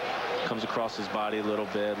 Comes across his body a little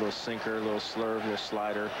bit, a little sinker, a little slurve, a little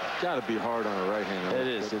slider. Got to be hard on a right-hander. It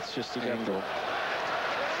is. It's just an angle.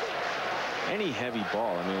 Any heavy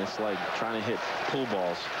ball, I mean, it's like trying to hit pool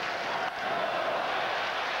balls.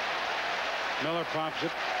 Miller pops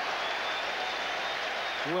it.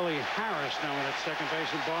 Willie Harris now in at second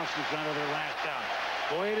base, and Boston's down to their last out.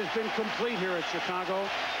 Boy, it has been complete here at Chicago.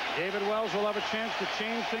 David Wells will have a chance to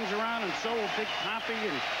change things around, and so will Big Papi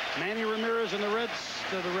and Manny Ramirez and the Red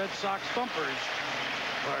Sox thumpers.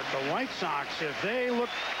 But the White Sox, if they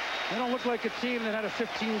don't look like a team that had a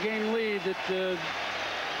 15-game lead that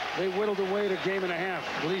they whittled away to 1.5 games,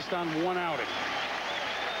 at least on one outing.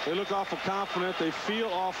 They look awful confident. They feel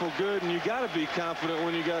awful good, and you got to be confident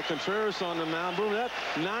when you got Contreras on the mound. Boom, that's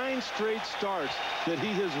 9 straight starts that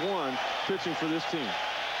he has won pitching for this team.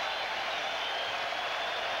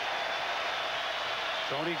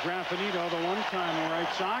 Tony Graffinito, the one-time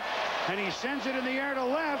White Sox, and he sends it in the air to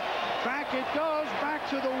left. Back it goes, back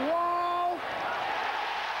to the wall.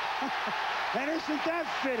 And isn't that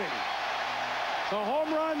fitting? The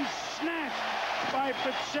home run snatched by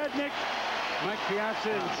Piazza. Mike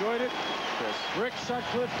Piazza enjoyed it. Yes. Rick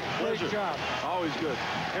Sutcliffe, great job. Always good.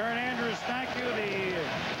 Aaron Andrews, thank you. The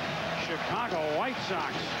Chicago White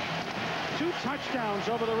Sox. 2 touchdowns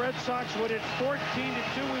over the Red Sox, with it 14-2.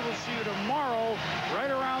 We will see you tomorrow, right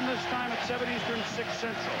around this time at 7 Eastern, 6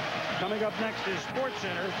 Central. Coming up next is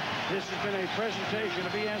SportsCenter. This has been a presentation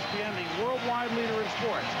of ESPN, the worldwide leader in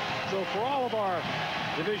sports. So for all of our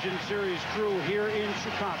Division Series crew here in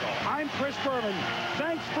Chicago, I'm Chris Berman.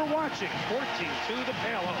 Thanks for watching 14-2 the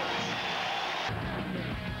Palos.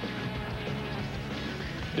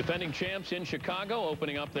 Defending champs in Chicago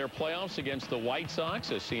opening up their playoffs against the White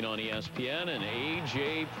Sox, as seen on ESPN, and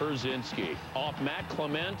A.J. Pierzynski off Matt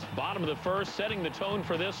Clement, bottom of the first, setting the tone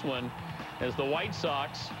for this one as the White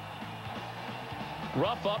Sox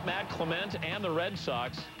rough up Matt Clement and the Red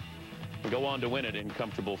Sox go on to win it in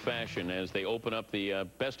comfortable fashion as they open up the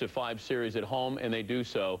best-of-5 series at home, and they do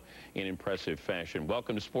so in impressive fashion.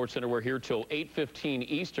 Welcome to SportsCenter. We're here till 8:15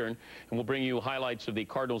 Eastern, and we'll bring you highlights of the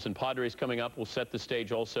Cardinals and Padres coming up. We'll set the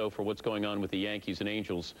stage also for what's going on with the Yankees and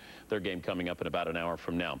Angels, their game coming up in about an hour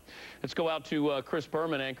from now. Let's go out to Chris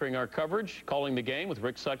Berman anchoring our coverage, calling the game with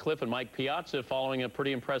Rick Sutcliffe and Mike Piazza following a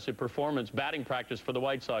pretty impressive performance, batting practice for the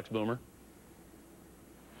White Sox, Boomer.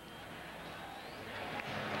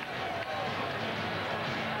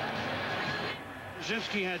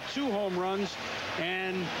 Pierzynski had 2 home runs,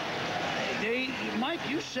 and Mike,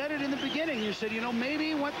 you said it in the beginning. You said, you know,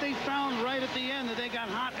 maybe what they found right at the end, that they got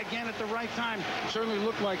hot again at the right time, certainly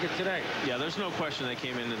looked like it today. Yeah, there's no question they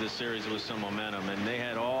came into this series with some momentum, and they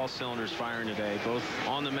had all cylinders firing today, both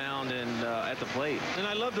on the mound and at the plate. And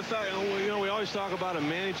I love the fact, you know, we always talk about a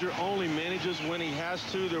manager only manages when he has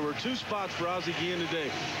to. There were 2 spots for Ozzie Guillen today.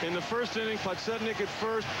 In the first inning, Piazza at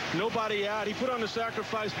first, nobody out. He put on the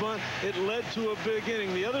sacrifice bunt. It led to a big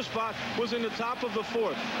inning. The other spot was in the top of the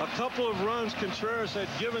 4th. A couple of runs Contreras had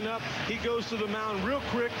given up. He goes to the mound real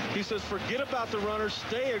quick. He says, forget about the runners,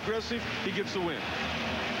 stay aggressive. He gets the win.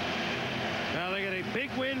 Now they got a big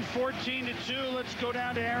win, 14-2. Let's go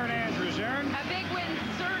down to Aaron Andrews. Aaron? A big win,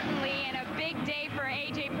 certainly, and a big day for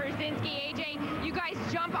A.J. Pierzynski. A.J., you guys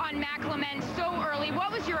jump on Matt Clement so early.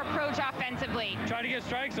 What was your approach offensively? Try to get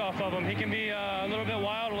strikes off of him. He can be a little bit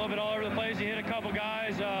wild, a little bit all over the place. He hit a couple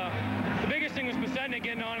guys. The biggest thing was Piazza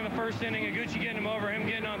getting on in the first inning, Iguchi getting him over, him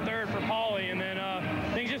getting on third for Paulie, and then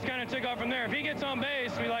things just kind of took off from there. If he gets on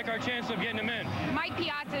base, we like our chance of getting him in. Mike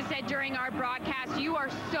Piazza said during our broadcast, you are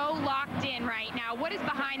so locked in right now. What is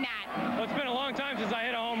behind that? Well, it's been a long time since I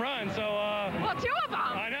hit a home run, so... well, 2 of them!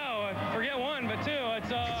 I know. Forget 1, but 2.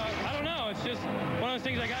 It's, I don't know. It's just one of those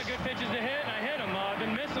things. I got good pitches to hit, and I hit them. I've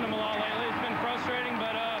been missing them a lot lately. It's been frustrating,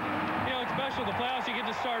 but, you know, it's special. The playoffs, you get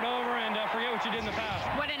to start over and forget what you did in the past.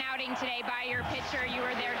 What an outing today by your pitcher. You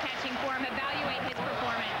were there catching for him. Evaluate his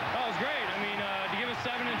performance. Oh, it was great. I mean, to give us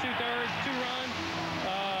 7 2/3, 2 runs,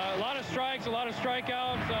 a lot of strikes, a lot of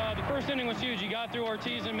strikeouts. The first inning was huge. He got through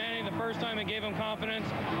Ortiz and Manny the first time. It gave him confidence.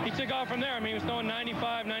 He took off from there. I mean, he was throwing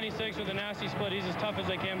 95, 96 with a nasty split. He's as tough as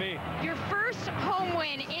they can be. Your first home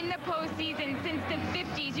win in the postseason since the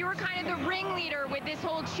 50s. You were kind of the ringleader with this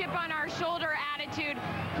whole chip on our shoulder attitude.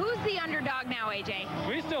 Who's the underdog now, AJ?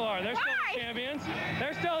 We still are. They're still the champions.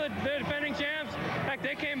 They're still the defending champs. Heck,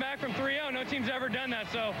 they came back from 3-0. No team's ever done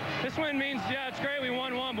that. So this win means, yeah, it's great. We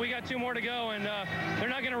won 1, but we got 2 more to go, and they're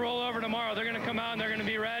not going to roll over tomorrow. They're going to come out and they're going to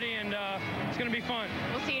be ready, and it's going to be fun.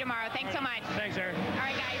 We'll see you tomorrow. Thanks so much. Thanks, Aaron. All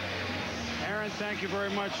right, guys. Aaron, thank you very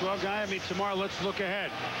much. Well, Guy, I mean, tomorrow, let's look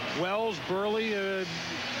ahead. Wells, Burley,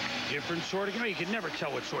 different sort of game. You can never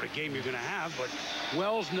tell what sort of game you're going to have, but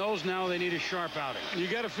Wells knows now they need a sharp outing. You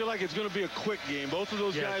got to feel like it's going to be a quick game. Both of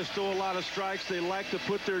those guys throw a lot of strikes. They like to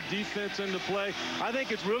put their defense into play. I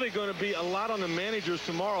think it's really going to be a lot on the managers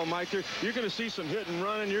tomorrow, Mike. You're going to see some hit and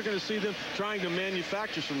run, and you're going to see them trying to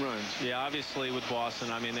manufacture some runs. Yeah, obviously with Boston,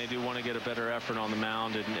 I mean, they do want to get a better effort on the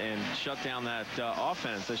mound and shut down that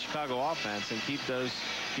offense, the Chicago offense, and keep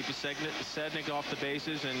Sednick off the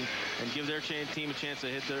bases and give their team a chance to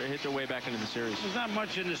hit their way back into the series. There's not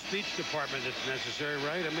much in the speech department that's necessary,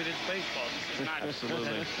 right? I mean, it's baseball. This is not.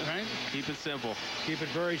 Absolutely. Right? Keep it simple. Keep it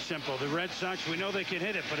very simple. The Red Sox, we know they can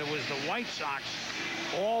hit it, but it was the White Sox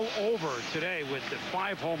all over today with the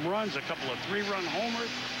 5 home runs, a couple of 3-run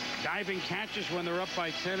homers, diving catches when they're up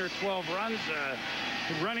by 10 or 12 runs,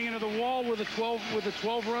 running into the wall with a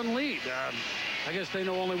 12-run lead. I guess they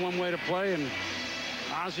know only one way to play, and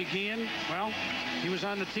Ozzie Guillen, well, He was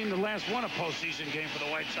on the team that last won a postseason game for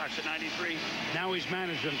the White Sox in '93. Now he's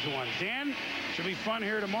managed them to one. Dan, should be fun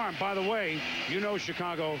here tomorrow. And by the way, you know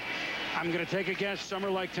Chicago, I'm going to take a guess,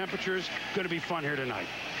 summer-like temperatures, going to be fun here tonight.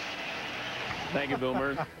 Thank you,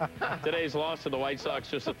 Boomer. Today's loss to the White Sox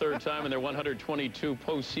just the third time in their 122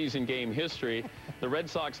 postseason game history. The Red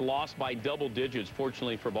Sox lost by double digits.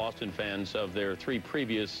 Fortunately for Boston fans, of their 3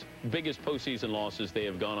 previous biggest postseason losses, they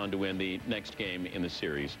have gone on to win the next game in the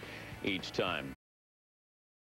series each time.